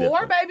feel was like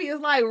War different. Baby is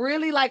like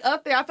really like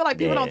up there. I feel like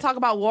people Yeah. don't talk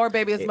about War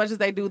Baby as much as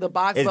they do the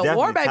Box, It's but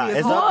War definitely Baby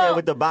is it's up there hard.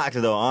 with the Box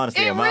though.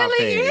 Honestly, It in my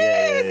really opinion.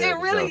 is. Yeah,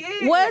 It really so-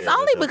 is. Well, it's Yeah,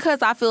 only that's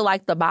because I feel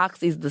like The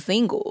Box is the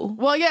single.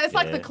 Well, yeah, it's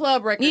like Yeah. the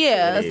club record.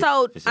 Yeah, Yeah,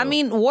 so for sure. I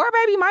mean, War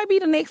Baby might be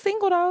the next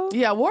single though.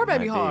 Yeah, War Baby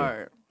Might be.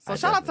 hard. So I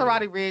shout out to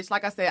Roddy definitely- Ricch.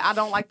 Like I said, I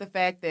don't like the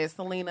fact that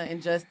Selena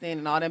and Justin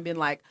and all them been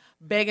like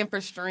begging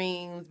for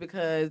streams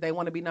because they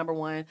want to be number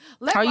one.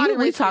 Let Roddy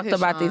We Ricch talked get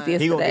his about this shine.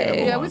 He gonna get yesterday.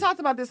 number Yeah, one. we talked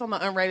about this on the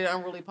Unrated,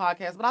 Unruly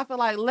podcast, but I feel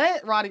like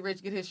let Roddy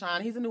Ricch get his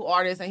shine. He's a new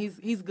artist and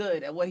he's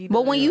good at what he does.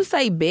 But when you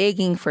say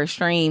begging for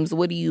streams,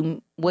 what do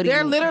you?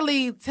 They're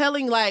literally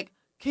telling like,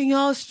 can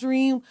y'all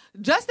stream?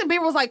 Justin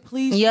Bieber was like,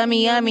 please,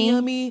 Yummy, stream yummy.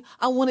 yummy.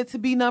 I want it to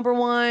be number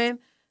one,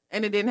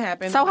 and it didn't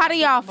happen. So how do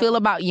y'all feel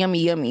about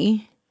Yummy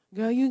Yummy?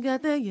 Girl, you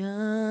got that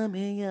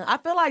yummy. I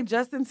feel like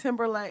Justin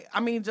Bieber.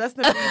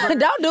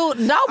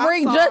 Don't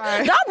bring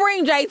sorry. don't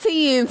bring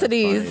JT into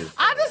this.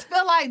 Funny. I just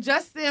feel like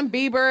Justin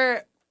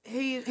Bieber.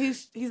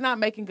 He's not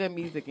making good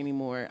music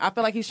anymore. I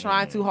feel like he's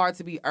trying too hard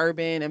to be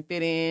urban and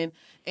fit in,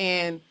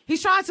 and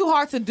he's trying too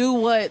hard to do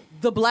what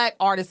the black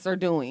artists are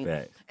doing.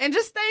 Right. And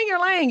just stay in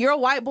your lane. You're a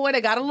white boy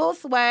that got a little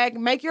swag.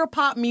 Make your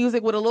pop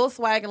music with a little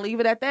swag and leave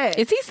it at that.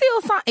 Is he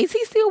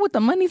still with the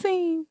money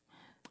scene?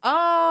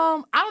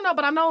 I don't know,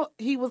 but I know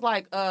he was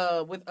like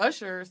with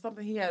Usher or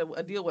something. He had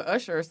a deal with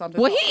Usher or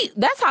something. Well,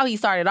 that's how he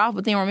started off.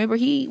 But then remember,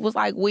 he was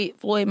like with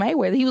Floyd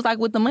Mayweather. He was like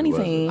with the money He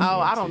was. scene. Oh,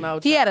 I don't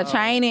know. He had a child.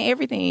 chain and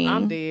everything.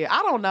 I'm dead.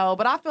 I don't know,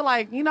 but I feel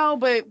like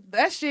but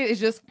that shit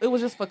is it was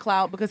just for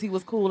clout because he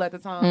was cool at the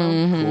time.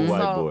 Mm-hmm. Cool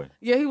white boy.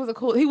 Yeah, he was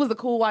a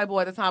cool white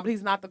boy at the time, but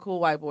he's not the cool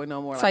white boy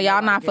no more. So Like, y'all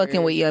nobody not fucking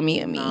cares. with Yummy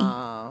Yummy.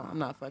 Nah, I'm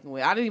not fucking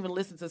with. I didn't even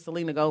listen to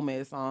Selena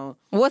Gomez song.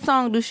 What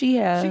song does she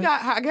have? She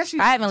got. I guess she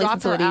I haven't dropped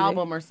listened to her it either.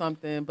 album or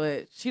something,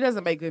 but she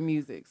doesn't make good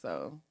music.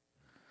 So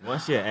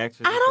Once you're an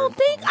actress, I don't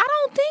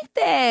think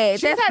that.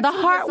 She's That's had the two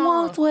good heart songs.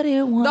 wants what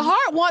it wants. the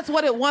heart wants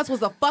what it wants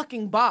was a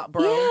fucking bop,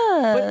 bro.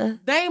 Yeah.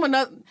 But name 4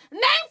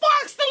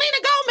 Selena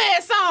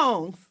Gomez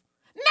songs.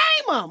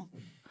 Name them.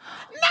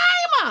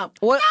 Name them.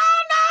 What?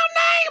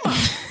 No, name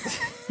them.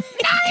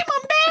 Name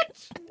them,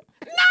 bitch.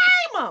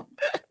 Name them.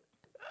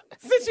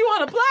 Since you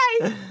want to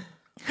play.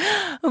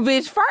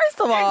 Bitch, first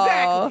of all,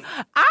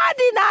 Exactly. I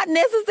did not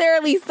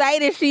necessarily say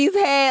that she's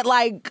had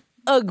like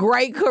a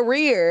great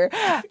career.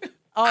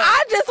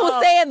 I just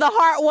was saying the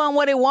heart want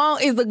what it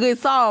want is a good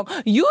song.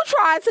 You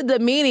tried to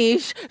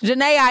diminish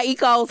Janae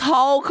Aiko's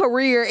whole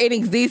career in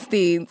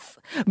existence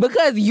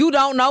because you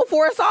don't know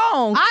 4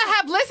 songs. I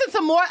have listened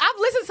to more. I've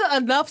listened to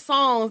enough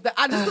songs that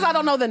just because I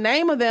don't know the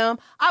name of them,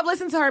 I've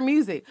listened to her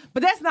music.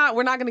 But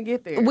we're not going to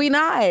get there. We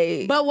not.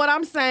 But what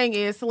I'm saying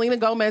is Selena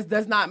Gomez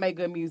does not make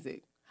good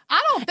music.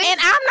 I don't think. And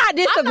I'm not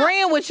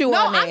disagreeing with you No,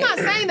 on that. I'm not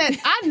saying that.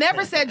 I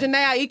never said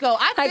Janae Aiko.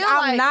 I feel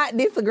I'm not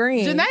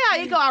disagreeing. Janae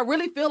Aiko, I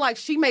really feel like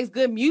she makes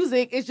good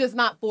music. It's just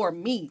not for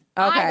me.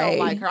 I Okay.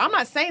 don't like her. I'm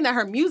not saying that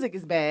her music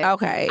is bad.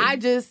 Okay.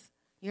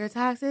 You're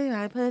toxic,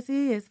 my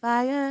pussy is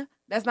fire.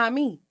 That's not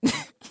me. I'm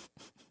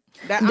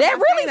That not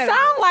really saying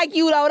sound like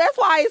you though. That's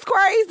why it's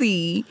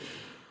crazy.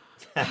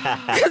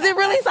 Because it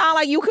really sound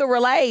like you could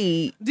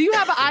relate. Do you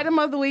have an item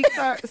of the week,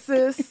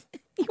 sis?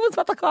 You was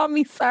about to call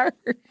me sir.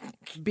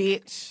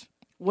 Bitch.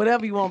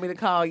 Whatever you want me to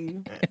call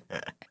you.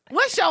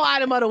 What's your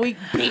item of the week,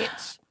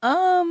 bitch?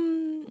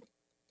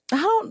 I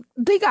don't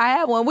think I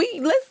have one.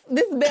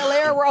 This Bel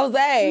Air Rose.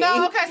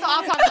 No, okay, so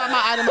I'll talk about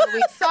my item of the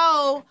week.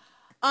 So,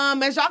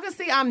 as y'all can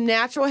see, I'm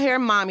natural hair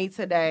mommy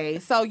today.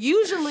 So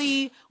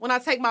usually when I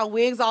take my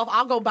wigs off,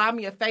 I'll go buy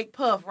me a fake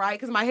puff, right?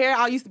 Because my hair,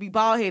 I used to be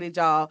bald headed,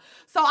 y'all.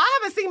 So I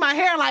haven't seen my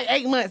hair in like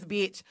 8 months,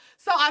 bitch.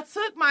 So I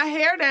took my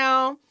hair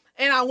down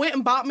and I went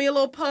and bought me a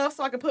little puff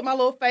so I could put my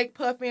little fake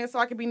puff in so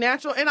I could be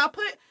natural. And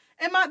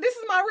this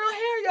is my real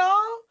hair,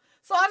 y'all.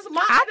 So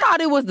I thought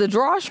it was the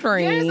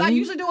drawstring. Yes, I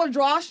usually do a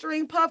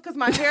drawstring puff because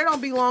my hair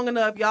don't be long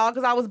enough, y'all,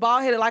 because I was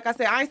bald-headed. Like I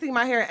said, I ain't seen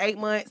my hair in 8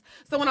 months.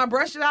 So when I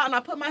brushed it out and I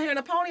put my hair in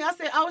a pony, I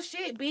said, oh,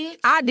 shit, bitch.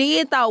 I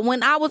did, though.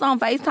 When I was on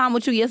FaceTime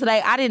with you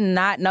yesterday, I did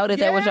not know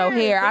that was your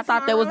hair. I Yes,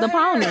 thought that's that was my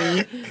the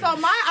hair. pony. So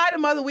my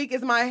item of the week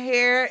is my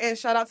hair, and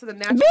shout out to the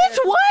natural Bitch, hair.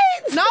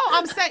 what? No,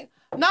 I'm saying,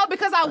 no,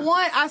 because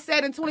I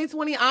said in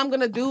 2020, I'm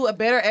going to do a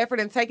better effort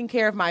in taking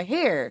care of my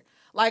hair.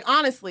 Like,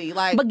 honestly,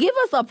 like. But give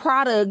us a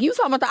product. You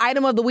talking about the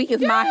item of the week is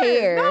my Yes.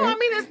 hair. No, I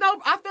mean,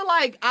 I feel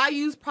like I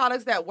use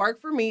products that work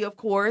for me, of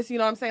course. You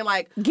know what I'm saying?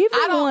 Like, Give me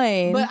I don't,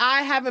 one. But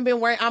I haven't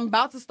been I'm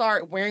about to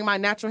start wearing my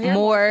natural hair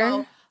More.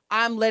 So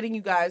I'm letting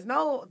you guys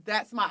know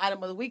that's my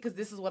item of the week because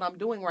this is what I'm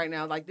doing right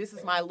now. Like, this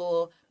is my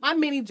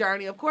mini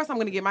journey. Of course, I'm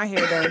going to get my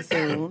hair done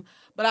soon,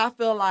 but I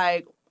feel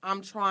like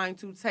I'm trying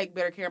to take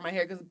better care of my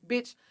hair because,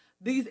 bitch,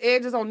 these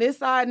edges on this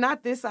side,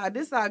 not this side.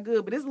 This side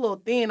good, but it's a little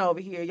thin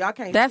over here. Y'all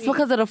can't That's see.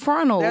 because of the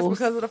frontals. That's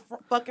because of the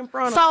fucking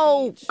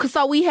frontals.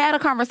 So we had a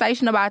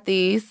conversation about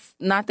this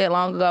not that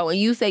long ago, and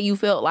you said you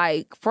felt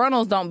like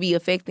frontals don't be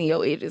affecting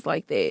your edges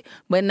like that.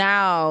 But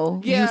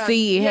now you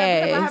see it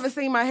has. Because I haven't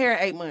seen my hair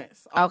in 8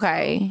 months. Also.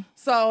 Okay.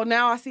 So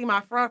now I see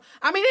my front.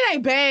 I mean, it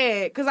ain't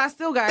bad because I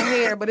still got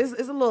hair, but it's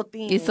a little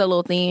thin. It's a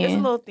little thin. It's a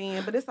little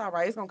thin, but it's all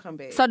right. It's going to come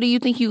back. So do you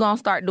think you're going to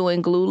start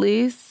doing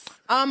glueless?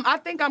 I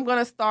think I'm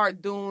gonna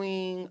start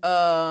doing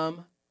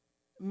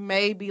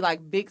maybe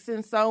like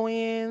Vixen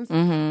sew-ins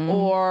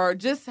or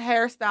just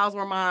hairstyles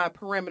where my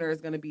perimeter is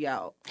gonna be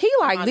out. He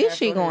like this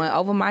shit going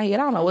over my head.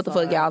 I don't know what the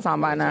fuck y'all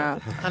talking about now.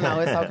 I know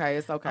it's okay.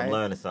 It's okay. I'm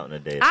learning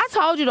something today. I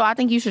told you though. I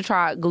think you should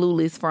try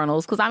glueless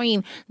frontals because I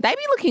mean they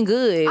be looking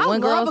good. I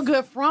when love girls, a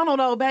good frontal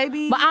though,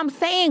 baby. but I'm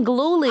saying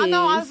glueless. I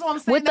know. That's what I'm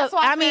saying. That's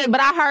why I mean,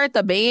 but I heard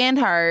the band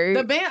hurt.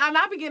 The band,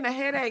 I be getting a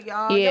headache,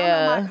 y'all.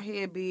 Yeah. Y'all know my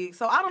head big.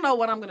 So I don't know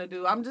what I'm going to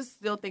do. I'm just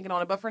still thinking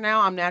on it. But for now,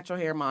 I'm natural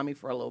hair mommy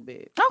for a little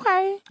bit.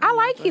 Okay. I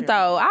like it,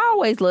 though. I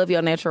always love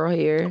your natural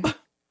hair. Okay.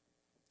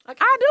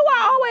 I do.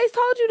 I always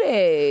told you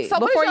that. So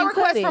before what's your you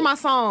request cut for it. my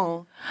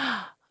song?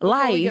 Before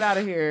Life. we get out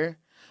of here.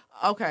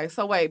 Okay,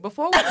 so wait.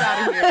 Before we get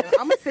out of here,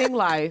 I'm going to sing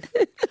Life.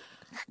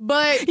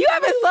 But You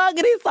haven't sung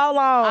it in so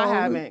long. I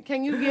haven't.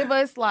 Can you give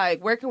us,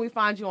 like, where can we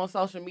find you on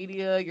social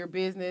media, your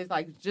business?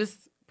 Like,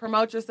 just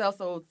promote yourself,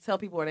 so tell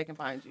people where they can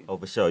find you. Oh,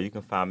 for sure. You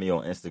can find me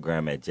on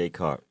Instagram at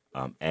jcarp,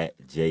 at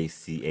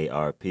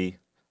JCARP.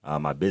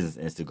 My business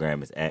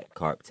Instagram is at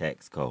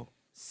CarpTaxCo,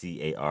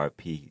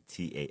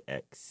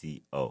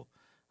 CarpTaxCo.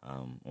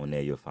 On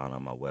there, you'll find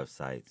on my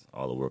websites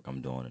all the work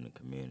I'm doing in the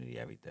community,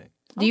 everything.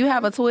 Do you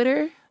have a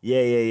Twitter?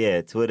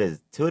 Yeah. Twitter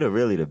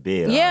really the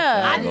big.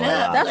 Yeah. I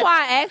love That's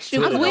why I asked you,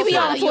 because we be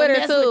on Twitter.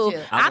 Twitter, too. Mess with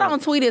you. I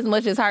don't tweet as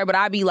much as her, but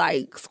I be,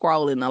 like,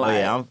 scrolling a lot. Oh,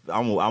 yeah,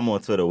 I'm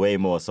on Twitter way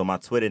more. So my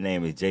Twitter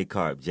name is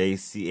jcarp,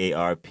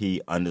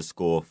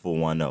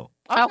 JCARP_410.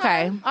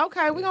 Okay.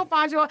 Okay, we're going to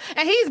find you.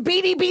 And he's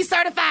BDB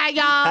certified,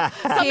 y'all.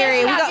 So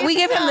Period. We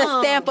give him the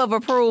some. stamp of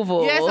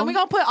approval. Yes, and we're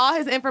going to put all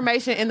his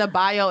information in the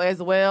bio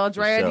as well.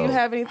 Drea, For do you sure.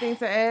 have anything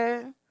to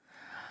add?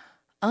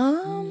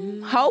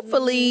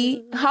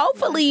 Hopefully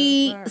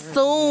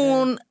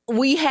soon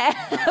we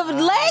have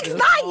Lex.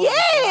 Not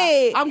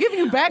yet. I'm giving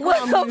you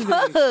background What music.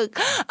 the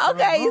fuck?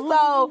 Okay,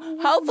 so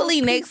hopefully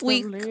next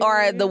week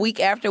or the week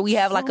after we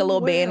have like a little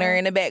banner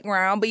in the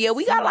background. But yeah,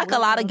 we got like a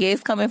lot of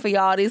guests coming for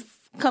y'all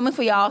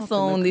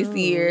soon this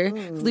year.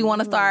 So we want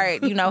to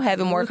start,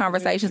 having more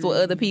conversations with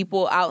other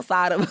people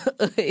outside of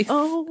us.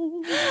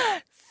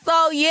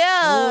 So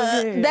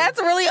yeah, that's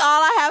really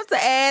all I have to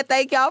add.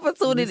 Thank y'all for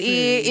tuning in.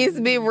 It's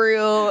been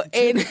real.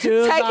 And take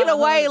it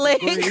away,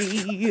 Lex.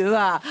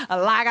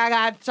 Like I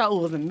got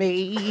chosen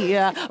me.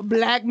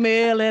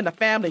 Blackmail in a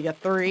family of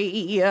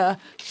 3.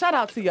 Shout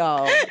out to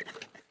y'all.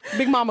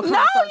 Big Mama concert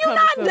you're coming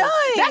not soon. done.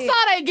 That's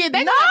all they get.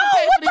 They No, gonna have to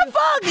pay what for the these.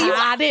 fuck?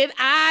 How did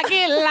I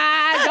get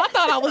live? Y'all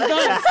thought I was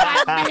done,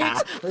 side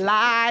bitch.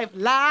 Live.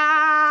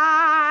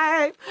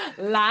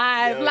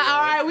 All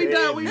right, we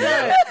done.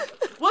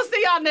 We'll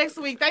see y'all next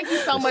week. Thank you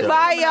so much. sure.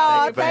 Bye,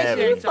 y'all. Thank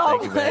you for having me. Thank you so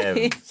Thank you for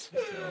having me. much.